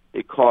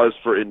a cause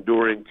for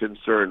enduring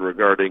concern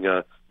regarding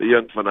the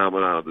young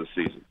phenomenon of the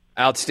season.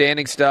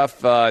 Outstanding stuff.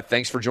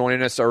 Thanks for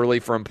joining us early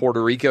from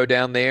Puerto Rico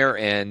down there,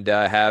 and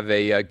have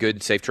a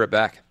good, safe trip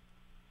back.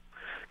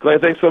 Clay,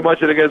 thanks so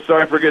much. And again,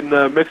 sorry for getting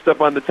mixed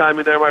up on the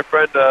timing there, my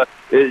friend.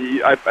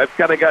 I've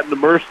kind of gotten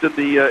immersed in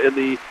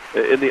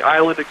the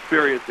island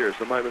experience here,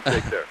 so my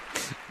mistake there.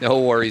 No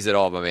worries at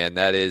all, my man.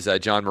 That is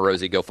Jon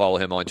Morosi. Go follow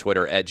him on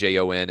Twitter at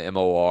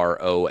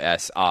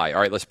JONMOROSI. All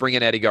right, let's bring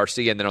in Eddie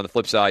Garcia, and then on the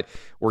flip side,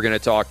 we're going to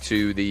talk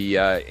to the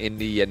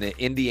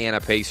Indiana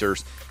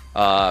Pacers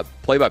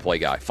play-by-play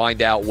guy.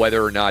 Find out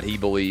whether or not he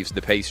believes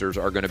the Pacers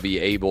are going to be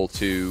able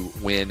to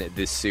win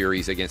this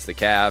series against the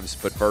Cavs.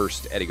 But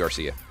first, Eddie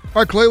Garcia.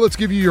 All right, Clay, let's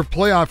give you your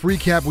playoff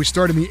recap. We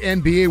start in the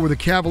NBA where the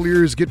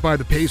Cavaliers get by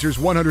the Pacers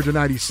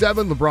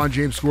 100-97. LeBron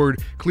James scored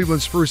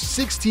Cleveland's first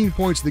 16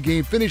 points of the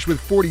game, finished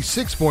with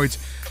 46 points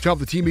to help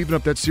the team even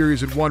up that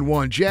series at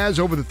 1-1. Jazz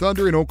over the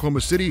Thunder in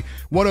Oklahoma City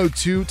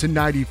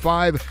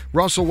 102-95.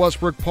 Russell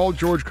Westbrook, Paul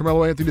George,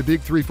 Carmelo Anthony, the big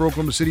three for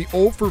Oklahoma City,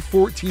 0 for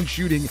 14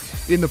 shooting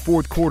in the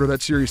fourth quarter.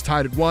 That series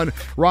tied at 1.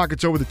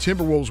 Rockets over the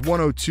Timberwolves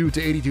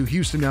 102-82.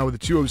 Houston now with a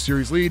 2-0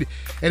 series lead.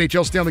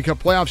 NHL Stanley Cup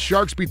playoffs.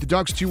 Sharks beat the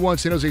Ducks 2-1.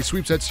 San Jose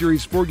sweeps that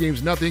series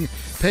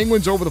 4-0.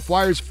 Penguins over the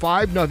Flyers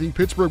 5-0.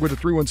 Pittsburgh with a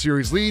 3-1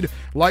 series lead.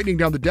 Lightning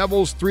down the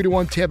Devils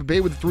 3-1. Tampa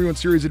Bay with a 3-1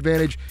 series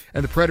advantage.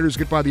 And the Predators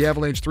get by the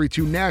Avalanche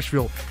 3-2.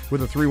 Nashville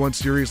with a 3-1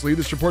 series lead.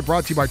 This report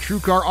brought to you by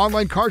TrueCar.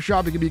 Online car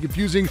shopping can be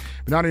confusing,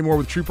 but not anymore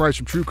with True Price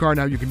from TrueCar.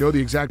 Now you can know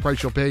the exact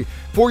price you'll pay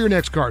for your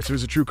next car. So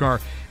visit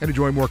TrueCar and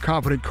enjoy a more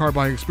confident car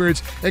buying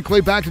experience. And Clay,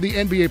 back to the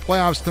NBA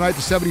playoffs tonight.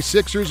 The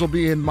 76ers will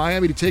be in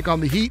Miami to take on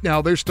the Heat.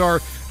 Now their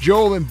star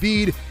Joel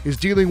Embiid is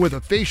dealing with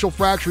a facial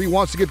fracture. He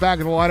wants to get back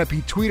in the lineup.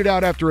 He tweeted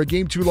out after a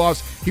Game 2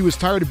 loss he was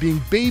tired of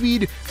being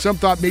babied. Some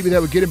thought maybe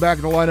that would get him back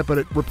in the lineup,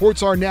 but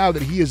reports are now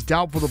that he is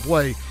doubtful to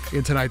play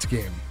in tonight's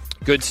game.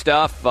 Good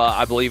stuff.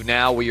 I believe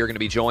now we are going to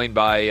be joined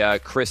by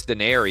Chris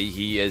Denari.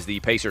 He is the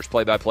Pacers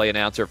play-by-play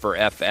announcer for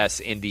FS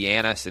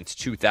Indiana since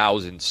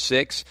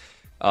 2006,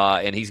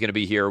 and he's going to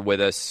be here with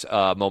us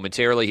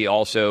momentarily. He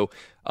also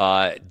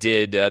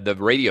did the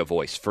radio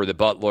voice for the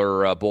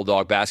Butler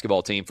Bulldog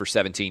basketball team for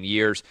 17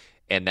 years,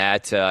 and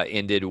that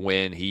ended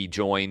when he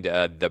joined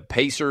the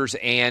Pacers,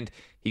 and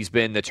he's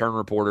been the turn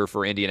reporter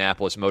for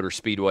Indianapolis Motor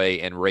Speedway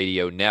and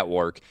Radio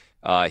Network.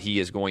 He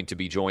is going to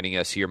be joining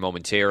us here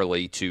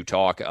momentarily to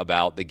talk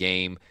about the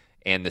game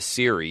and the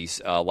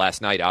series.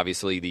 Last night,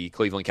 obviously, the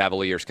Cleveland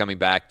Cavaliers coming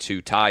back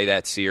to tie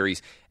that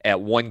series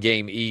at one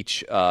game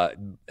each.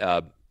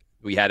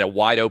 We had a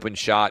wide-open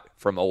shot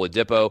from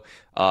Oladipo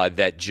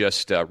that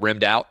just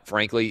rimmed out.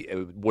 Frankly,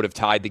 it would have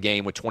tied the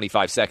game with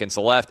 25 seconds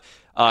left.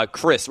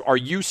 Chris, are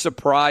you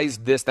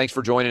surprised thanks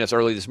for joining us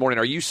early this morning.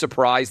 Are you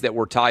surprised that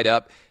we're tied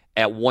up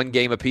at one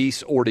game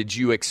apiece, or did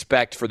you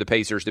expect for the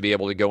Pacers to be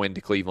able to go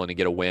into Cleveland and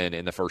get a win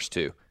in the first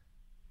two?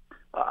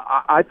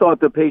 I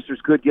thought the Pacers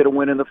could get a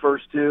win in the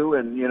first two,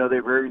 and, they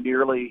very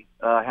nearly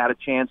had a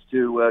chance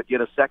to get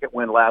a second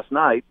win last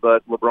night,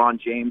 but LeBron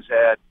James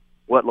had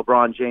what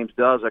LeBron James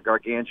does, a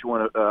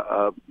gargantuan,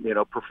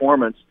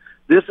 performance.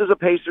 This is a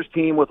Pacers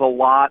team with a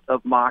lot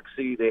of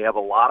moxie. They have a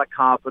lot of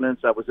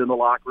confidence. I was in the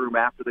locker room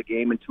after the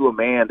game, and to a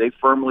man, they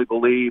firmly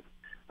believe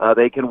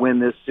they can win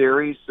this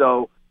series.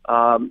 So,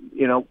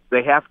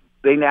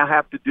 they now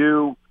have to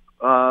do,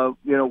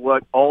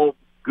 what all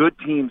good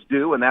teams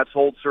do, and that's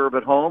hold serve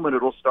at home, and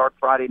it'll start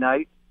Friday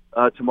night,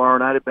 tomorrow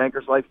night at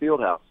Bankers Life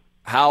Fieldhouse.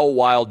 How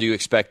wild do you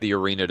expect the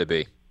arena to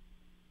be?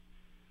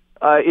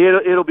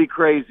 It'll be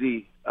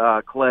crazy,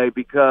 Clay,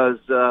 because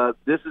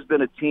this has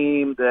been a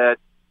team that,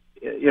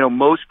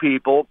 most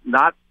people,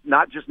 not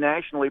just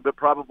nationally, but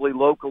probably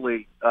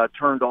locally,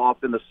 turned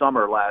off in the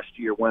summer last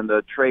year when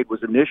the trade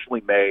was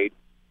initially made.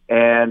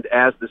 And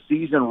as the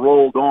season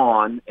rolled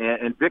on,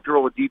 and Victor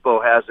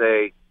Oladipo has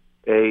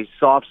a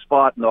soft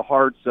spot in the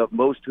hearts of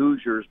most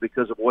Hoosiers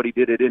because of what he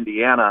did at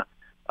Indiana,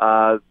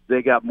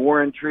 they got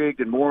more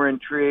intrigued, and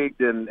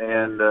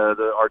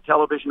our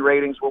television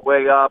ratings were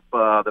way up.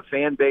 The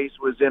fan base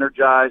was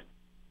energized.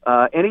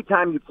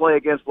 Anytime you play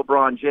against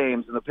LeBron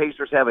James, and the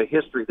Pacers have a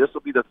history, this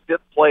will be the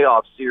fifth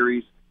playoff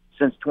series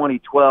since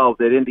 2012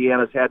 that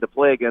Indiana's had to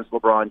play against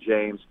LeBron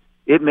James.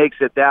 It makes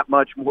it that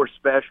much more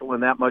special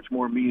and that much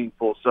more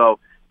meaningful. So,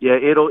 yeah,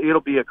 it'll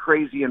be a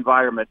crazy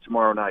environment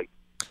tomorrow night.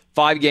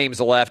 5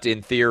 games left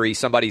in theory.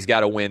 Somebody's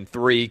got to win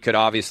 3. Could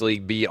obviously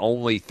be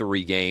only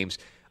 3 games.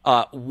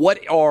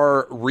 What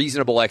are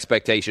reasonable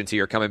expectations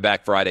here coming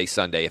back Friday,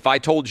 Sunday? If I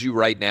told you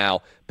right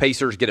now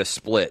Pacers get a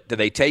split, do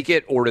they take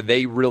it, or do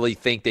they really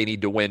think they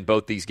need to win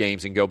both these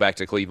games and go back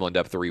to Cleveland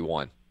up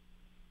 3-1?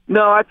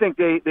 No, I think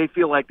they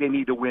feel like they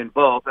need to win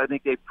both. I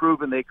think they've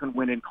proven they can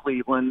win in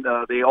Cleveland.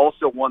 They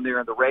also won there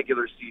in the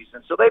regular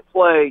season. So they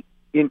play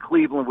in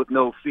Cleveland with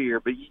no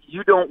fear. But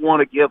you don't want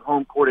to give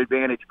home court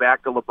advantage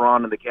back to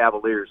LeBron and the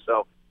Cavaliers.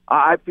 So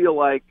I feel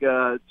like,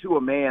 to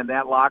a man,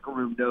 that locker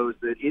room knows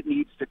that it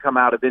needs to come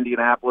out of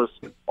Indianapolis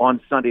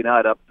on Sunday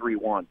night up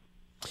 3-1.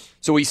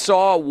 So we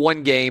saw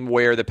one game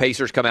where the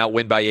Pacers come out,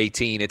 win by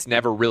 18. It's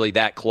never really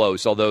that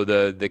close, although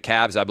the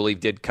Cavs, I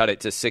believe, did cut it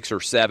to 6 or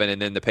 7, and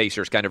then the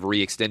Pacers kind of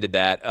re-extended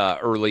that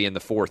early in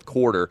the fourth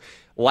quarter.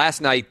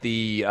 Last night,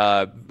 the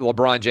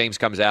LeBron James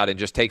comes out and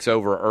just takes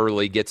over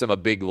early, gets him a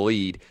big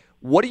lead.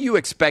 What do you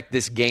expect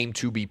this game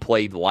to be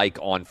played like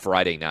on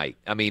Friday night?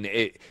 I mean,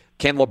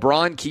 can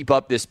LeBron keep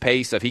up this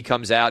pace if he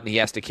comes out and he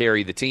has to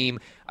carry the team?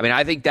 I mean,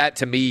 I think that,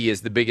 to me,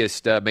 is the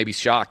biggest maybe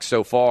shock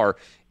so far,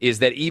 is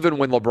that even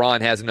when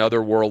LeBron has an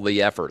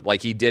otherworldly effort,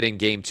 like he did in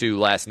Game 2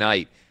 last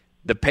night,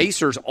 the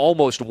Pacers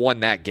almost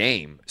won that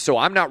game. So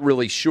I'm not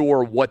really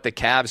sure what the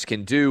Cavs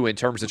can do in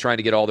terms of trying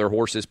to get all their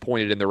horses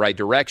pointed in the right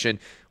direction,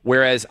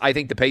 whereas I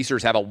think the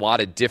Pacers have a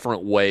lot of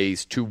different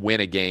ways to win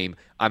a game.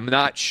 I'm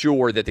not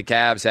sure that the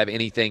Cavs have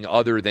anything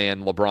other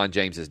than LeBron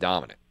James is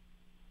dominant.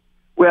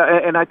 Well,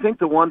 and I think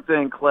the one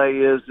thing, Clay,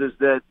 is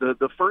that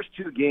the first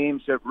 2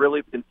 games have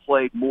really been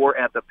played more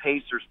at the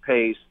Pacers'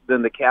 pace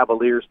than the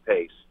Cavaliers'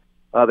 pace.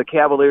 The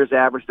Cavaliers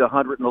averaged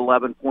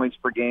 111 points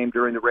per game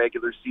during the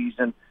regular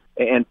season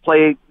and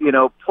played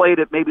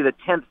at maybe the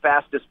 10th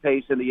fastest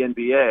pace in the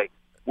NBA,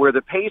 where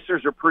the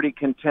Pacers are pretty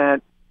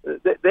content.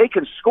 They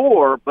can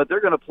score, but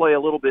they're going to play a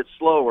little bit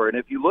slower. And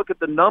if you look at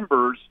the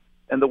numbers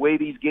and the way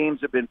these games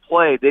have been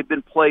played, they've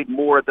been played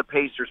more at the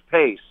Pacers'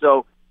 pace.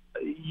 So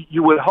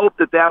you would hope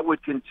that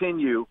would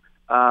continue.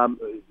 The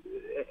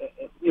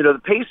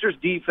Pacers'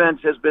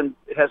 defense has been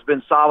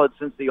solid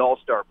since the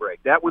All-Star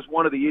break. That was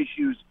one of the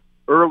issues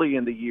early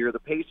in the year. The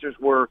Pacers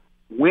were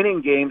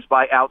winning games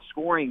by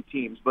outscoring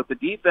teams, but the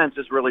defense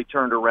has really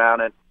turned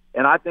around,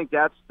 and I think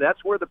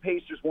that's where the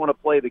Pacers want to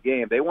play the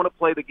game. They want to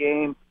play the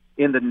game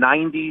in the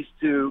 90s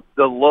to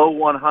the low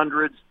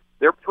 100s.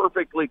 They're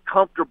perfectly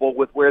comfortable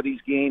with where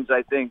these games,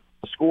 I think,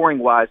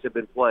 scoring-wise, have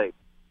been played.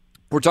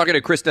 We're talking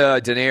to Chris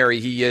Denari.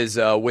 He is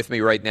with me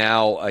right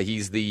now.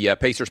 He's the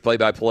Pacers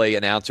play-by-play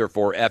announcer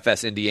for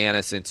FS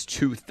Indiana since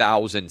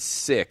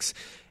 2006.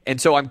 And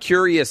so I'm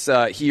curious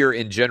here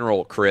in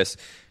general, Chris,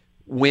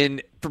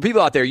 for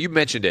people out there, you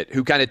mentioned it,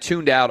 who kind of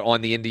tuned out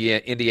on the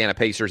Indiana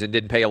Pacers and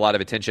didn't pay a lot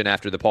of attention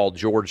after the Paul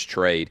George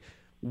trade,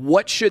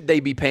 what should they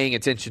be paying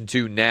attention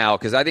to now?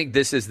 Because I think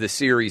this is the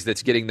series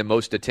that's getting the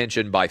most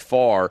attention by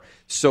far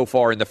so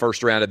far in the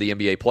first round of the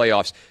NBA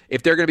playoffs.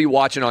 If they're going to be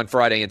watching on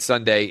Friday and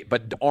Sunday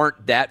but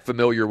aren't that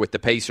familiar with the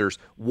Pacers,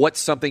 what's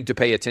something to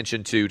pay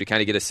attention to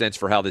kind of get a sense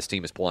for how this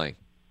team is playing?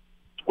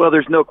 Well,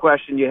 there's no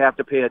question you have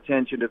to pay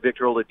attention to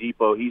Victor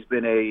Oladipo. He's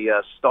been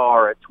a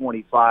star at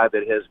 25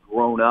 that has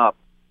grown up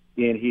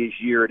in his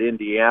year at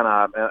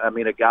Indiana. I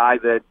mean, a guy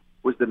that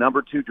was the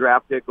number 2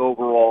 draft pick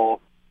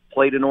overall,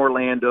 played in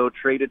Orlando,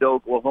 traded to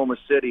Oklahoma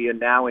City, and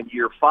now in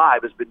year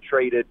 5 has been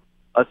traded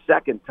a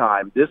second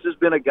time. This has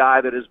been a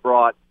guy that has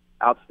brought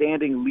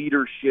outstanding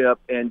leadership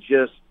and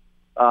just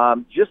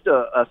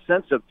a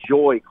sense of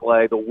joy,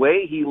 Clay. The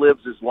way he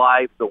lives his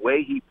life, the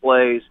way he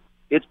plays,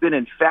 it's been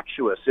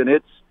infectious, and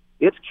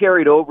it's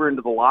carried over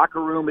into the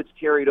locker room. It's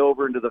carried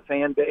over into the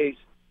fan base,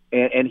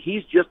 and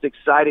he's just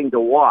exciting to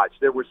watch.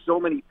 There were so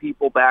many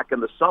people back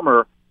in the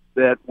summer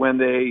that when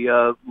they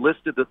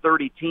listed the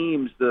 30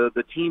 teams,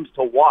 the teams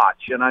to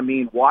watch, and I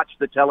mean watch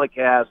the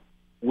telecast,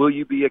 will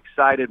you be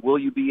excited, will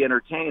you be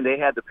entertained, they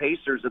had the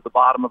Pacers at the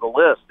bottom of the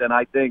list. And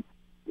I think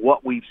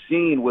what we've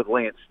seen with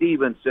Lance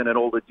Stevenson and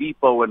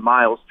Oladipo and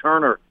Miles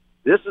Turner,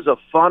 this is a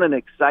fun and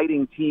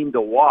exciting team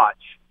to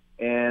watch,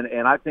 and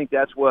I think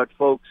that's what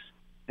folks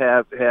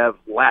have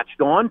latched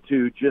on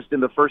to just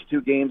in the first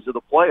 2 games of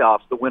the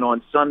playoffs, the win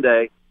on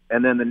Sunday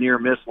and then the near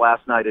miss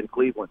last night in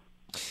Cleveland.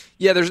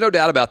 Yeah, there's no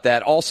doubt about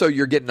that. Also,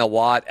 you're getting a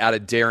lot out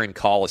of Darren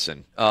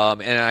Collison,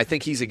 and I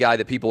think he's a guy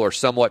that people are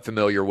somewhat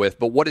familiar with.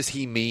 But what does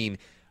he mean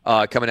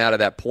coming out of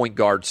that point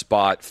guard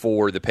spot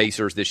for the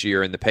Pacers this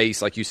year, and the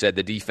pace, like you said,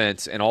 the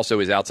defense, and also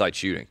his outside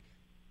shooting?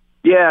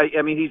 Yeah,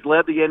 I mean, he's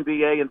led the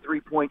NBA in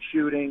three-point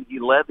shooting. He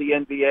led the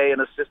NBA in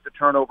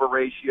assist-to-turnover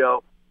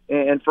ratio.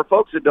 And for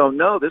folks that don't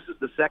know, this is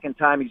the second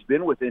time he's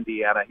been with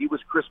Indiana. He was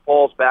Chris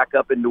Paul's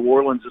backup in New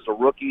Orleans as a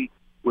rookie,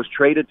 was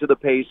traded to the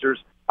Pacers.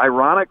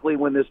 Ironically,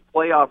 when this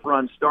playoff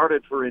run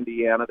started for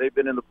Indiana, they've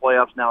been in the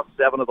playoffs now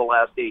 7 of the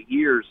last 8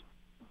 years.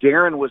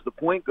 Darren was the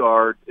point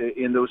guard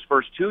in those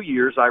first 2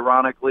 years.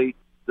 Ironically,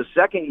 the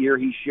second year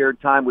he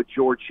shared time with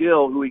George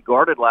Hill, who he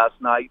guarded last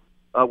night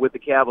with the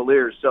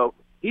Cavaliers. So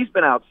he's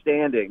been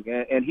outstanding,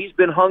 and he's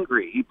been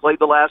hungry. He played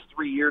the last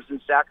 3 years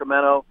in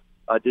Sacramento,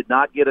 did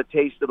not get a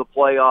taste of the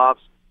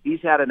playoffs.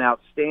 He's had an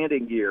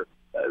outstanding year.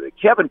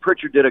 Kevin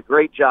Pritchard did a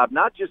great job,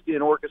 not just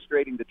in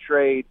orchestrating the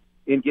trade,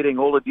 in getting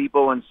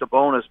Oladipo and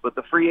Sabonis, but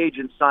the free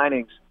agent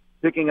signings,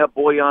 picking up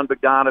Bojan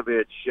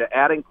Bogdanovic,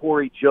 adding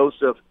Corey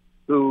Joseph,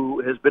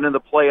 who has been in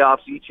the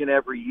playoffs each and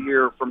every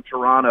year from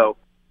Toronto.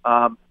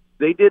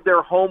 They did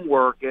their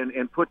homework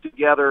and put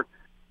together,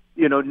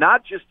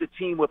 not just a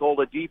team with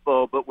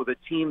Oladipo, but with a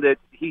team that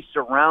he's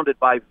surrounded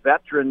by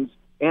veterans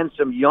and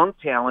some young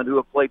talent who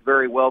have played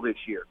very well this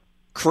year.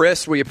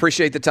 Chris, we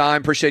appreciate the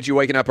time. Appreciate you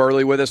waking up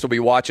early with us. We'll be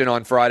watching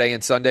on Friday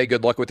and Sunday.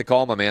 Good luck with the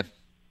call, my man.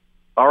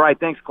 All right.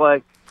 Thanks,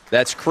 Clay.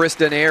 That's Chris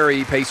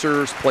Denari,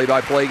 Pacers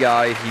play-by-play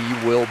guy.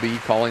 He will be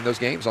calling those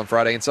games on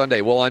Friday and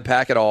Sunday. We'll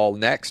unpack it all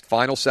next.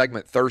 Final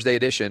segment, Thursday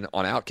edition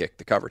on Outkick,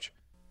 the coverage.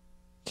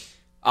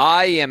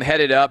 I am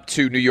headed up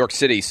to New York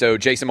City, so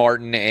Jason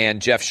Martin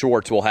and Jeff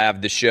Schwartz will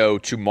have the show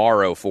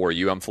tomorrow for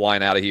you. I'm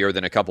flying out of here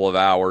within a couple of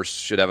hours.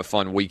 Should have a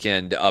fun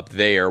weekend up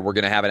there. We're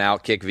going to have an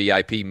Outkick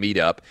VIP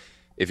meetup.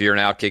 If you're an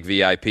Outkick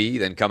VIP,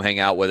 then come hang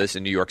out with us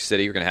in New York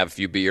City. We're going to have a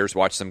few beers,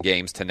 watch some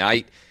games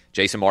tonight.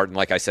 Jason Martin,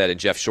 like I said, and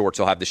Jeff Schwartz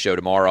will have the show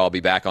tomorrow. I'll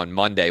be back on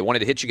Monday. I wanted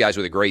to hit you guys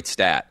with a great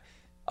stat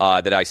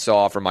that I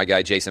saw from my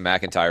guy Jason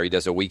McIntyre. He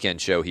does a weekend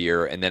show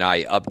here, and then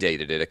I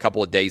updated it. A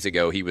couple of days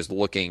ago, he was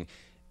looking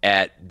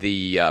at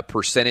the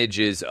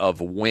percentages of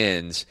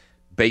wins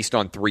based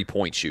on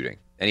three-point shooting.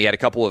 And he had a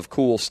couple of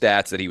cool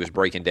stats that he was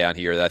breaking down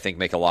here that I think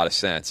make a lot of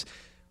sense.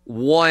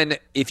 One,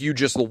 if you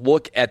just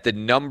look at the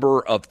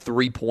number of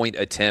three-point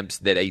attempts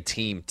that a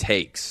team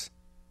takes,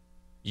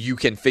 you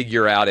can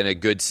figure out in a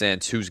good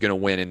sense who's going to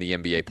win in the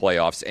NBA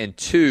playoffs. And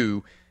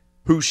two,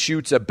 who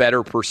shoots a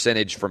better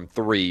percentage from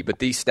three. But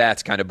these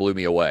stats kind of blew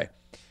me away.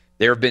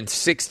 There have been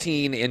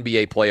 16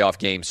 NBA playoff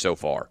games so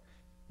far.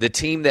 The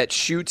team that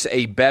shoots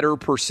a better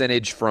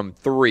percentage from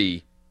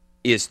three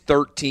is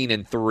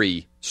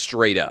 13-3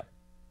 straight up.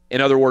 In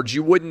other words,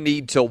 you wouldn't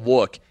need to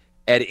look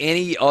at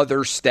any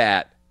other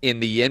stat in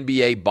the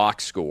NBA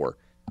box score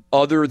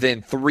other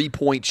than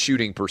three-point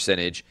shooting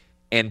percentage,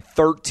 and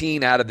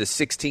 13 out of the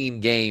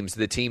 16 games,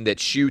 the team that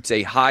shoots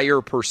a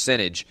higher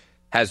percentage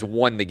has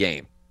won the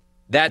game.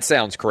 That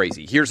sounds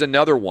crazy. Here's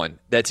another one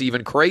that's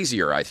even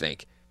crazier, I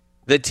think.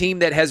 The team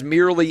that has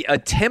merely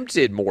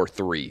attempted more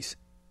threes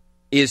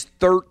is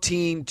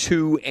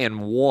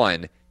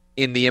 13-2-1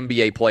 in the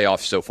NBA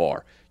playoffs so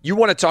far. You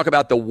want to talk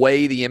about the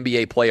way the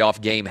NBA playoff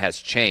game has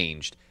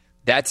changed.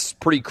 That's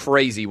pretty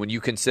crazy when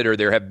you consider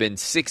there have been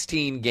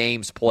 16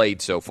 games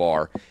played so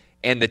far,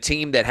 and the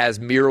team that has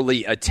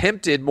merely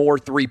attempted more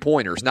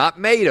three-pointers, not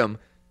made them,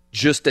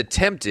 just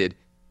attempted,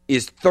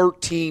 is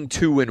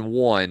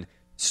 13-2-1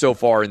 so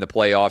far in the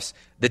playoffs.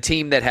 The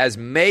team that has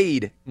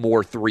made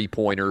more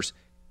three-pointers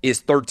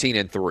is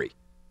 13-3.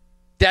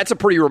 That's a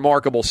pretty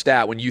remarkable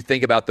stat when you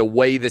think about the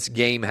way this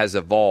game has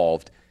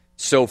evolved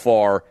so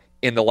far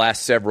in the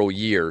last several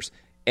years.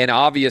 And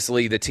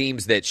obviously the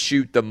teams that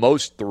shoot the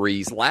most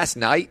threes, last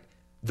night,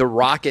 the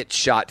Rockets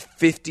shot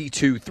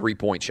 52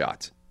 three-point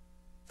shots.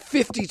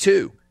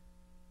 52.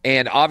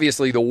 And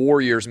obviously the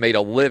Warriors made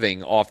a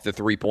living off the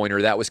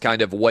three-pointer. That was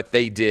kind of what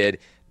they did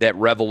that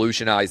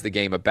revolutionized the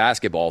game of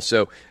basketball.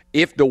 So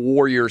if the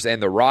Warriors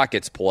and the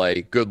Rockets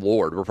play, good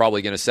Lord, we're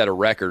probably going to set a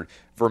record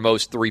for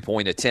most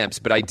three-point attempts.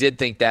 But I did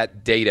think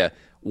that data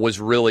was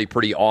really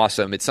pretty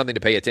awesome. It's something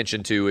to pay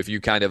attention to if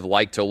you kind of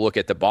like to look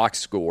at the box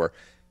score.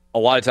 A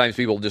lot of times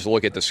people just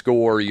look at the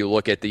score, you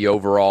look at the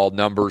overall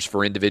numbers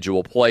for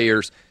individual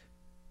players.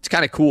 It's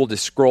kind of cool to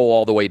scroll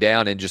all the way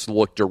down and just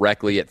look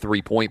directly at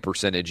three-point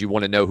percentage. You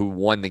want to know who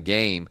won the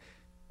game.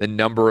 The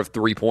number of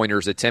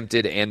three-pointers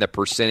attempted and the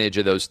percentage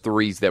of those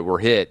threes that were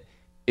hit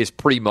is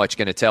pretty much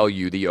going to tell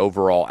you the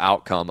overall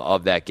outcome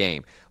of that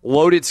game.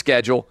 Loaded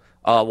schedule.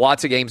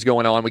 Lots of games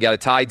going on. We got a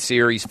tied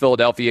series.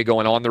 Philadelphia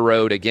going on the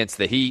road against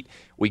the Heat.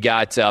 We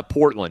got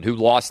Portland, who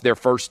lost their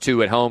first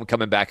two at home,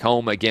 coming back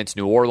home against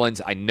New Orleans.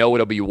 I know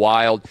it'll be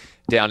wild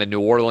down in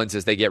New Orleans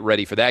as they get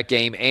ready for that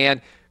game.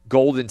 And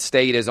Golden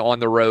State is on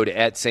the road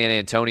at San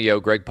Antonio.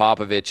 Greg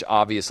Popovich,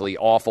 obviously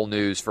awful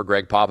news for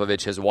Greg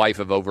Popovich, his wife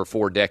of over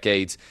 4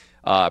 decades,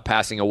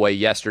 passing away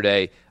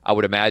yesterday. I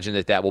would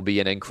imagine that will be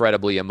an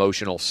incredibly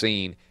emotional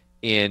scene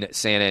in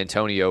San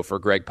Antonio for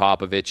Greg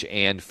Popovich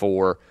and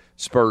for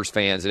Spurs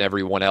fans and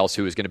everyone else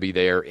who is going to be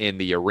there in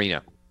the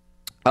arena.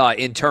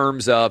 In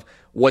terms of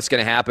what's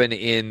going to happen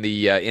in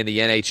the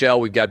NHL,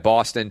 we've got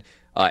Boston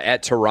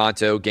at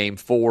Toronto, Game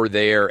 4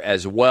 there,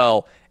 as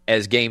well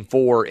as Game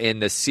 4 in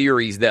the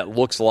series that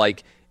looks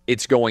like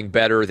it's going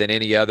better than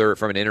any other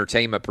from an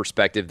entertainment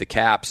perspective. The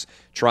Caps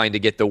trying to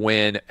get the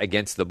win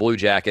against the Blue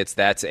Jackets.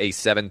 That's a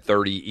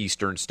 7:30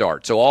 Eastern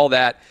start. So all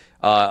that,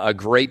 a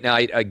great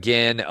night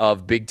again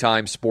of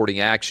big-time sporting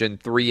action.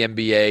 3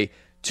 NBA,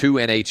 2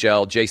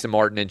 NHL. Jason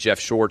Martin and Jeff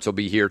Schwartz will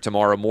be here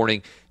tomorrow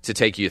morning to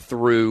take you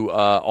through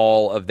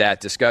all of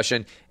that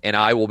discussion, and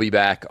I will be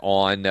back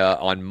on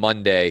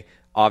Monday.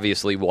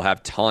 Obviously, we'll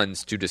have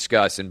tons to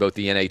discuss in both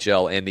the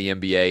NHL and the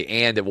NBA,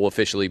 and it will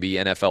officially be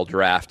NFL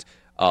Draft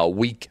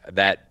week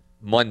that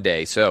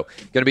Monday. So,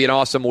 going to be an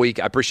awesome week.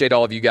 I appreciate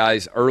all of you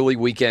guys. Early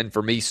weekend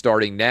for me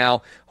starting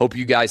now. Hope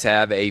you guys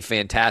have a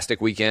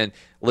fantastic weekend.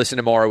 Listen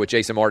tomorrow with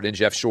Jason Martin and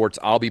Jeff Schwartz.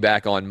 I'll be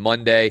back on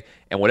Monday,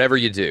 and whatever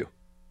you do,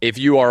 if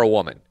you are a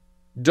woman,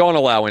 don't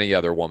allow any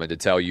other woman to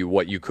tell you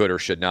what you could or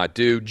should not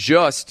do,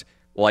 just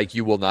like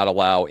you will not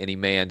allow any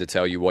man to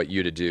tell you what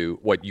you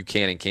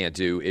can and can't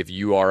do if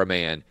you are a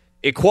man.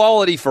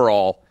 Equality for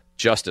all,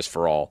 justice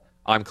for all.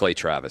 I'm Clay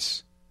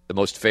Travis, the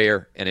most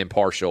fair and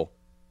impartial,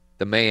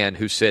 the man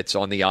who sits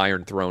on the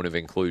iron throne of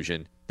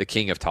inclusion, the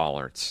king of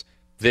tolerance.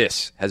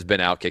 This has been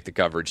Outkick the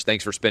Coverage.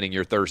 Thanks for spending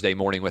your Thursday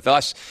morning with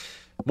us.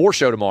 More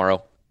show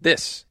tomorrow.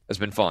 This has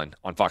been fun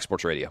on Fox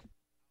Sports Radio.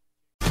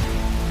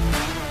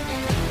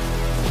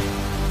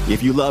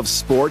 If you love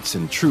sports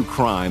and true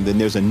crime, then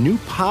there's a new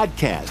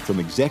podcast from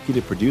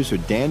executive producer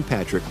Dan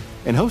Patrick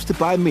and hosted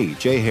by me,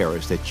 Jay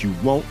Harris, that you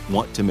won't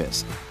want to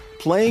miss.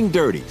 Playing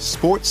Dirty: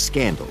 Sports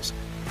Scandals.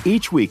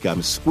 Each week,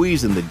 I'm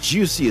squeezing the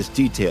juiciest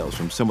details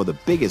from some of the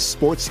biggest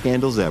sports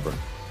scandals ever.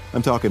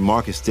 I'm talking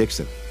Marcus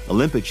Dixon,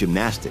 Olympic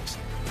gymnastics,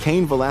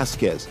 Cain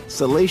Velasquez,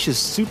 salacious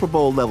Super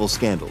Bowl-level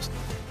scandals.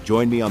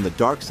 Join me on the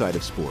dark side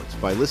of sports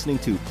by listening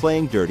to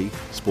Playing Dirty: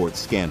 Sports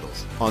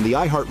Scandals on the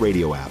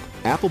iHeartRadio app,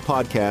 Apple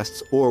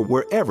Podcasts, or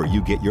wherever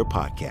you get your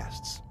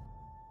podcasts.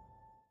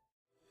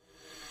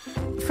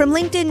 From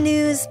LinkedIn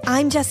News,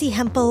 I'm Jessie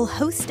Hempel,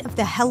 host of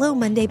the Hello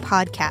Monday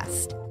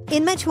podcast.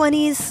 In my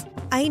 20s,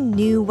 I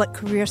knew what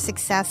career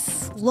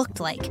success looked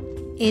like.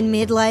 In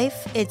midlife,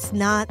 it's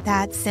not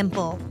that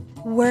simple.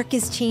 Work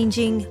is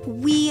changing,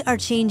 we are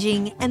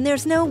changing, and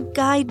there's no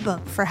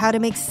guidebook for how to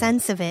make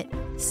sense of it.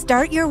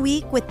 Start your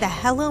week with the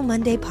Hello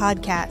Monday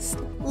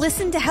podcast.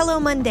 Listen to Hello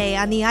Monday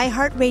on the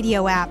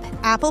iHeartRadio app,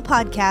 Apple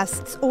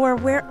Podcasts, or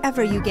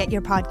wherever you get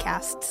your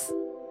podcasts.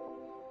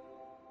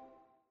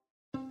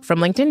 From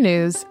LinkedIn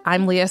News,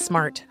 I'm Leah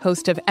Smart,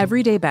 host of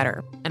Everyday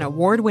Better, an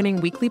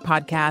award-winning weekly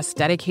podcast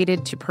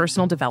dedicated to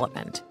personal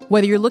development.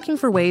 Whether you're looking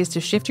for ways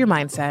to shift your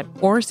mindset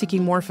or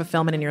seeking more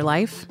fulfillment in your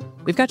life,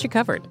 we've got you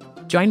covered.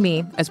 Join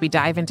me as we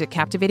dive into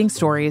captivating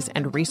stories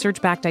and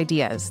research-backed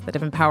ideas that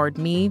have empowered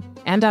me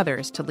and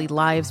others to lead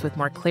lives with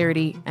more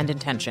clarity and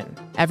intention.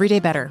 Everyday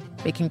Better,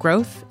 making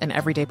growth an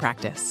everyday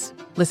practice.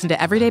 Listen to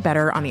Everyday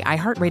Better on the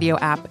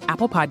iHeartRadio app,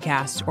 Apple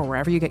Podcasts, or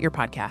wherever you get your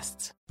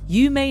podcasts.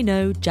 You may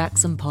know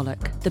Jackson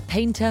Pollock, the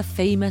painter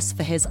famous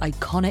for his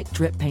iconic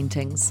drip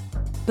paintings.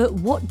 But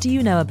what do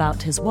you know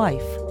about his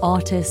wife,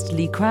 artist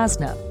Lee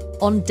Krasner?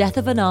 On Death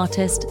of an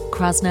Artist,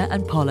 Krasner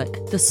and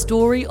Pollock, the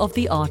story of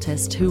the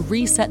artist who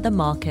reset the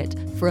market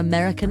for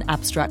American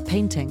abstract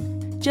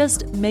painting.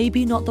 Just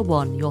maybe not the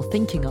one you're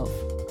thinking of.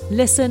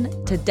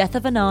 Listen to Death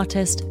of an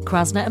Artist,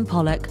 Krasner and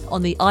Pollock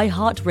on the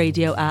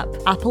iHeartRadio app,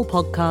 Apple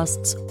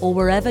Podcasts, or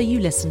wherever you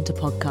listen to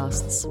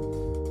podcasts.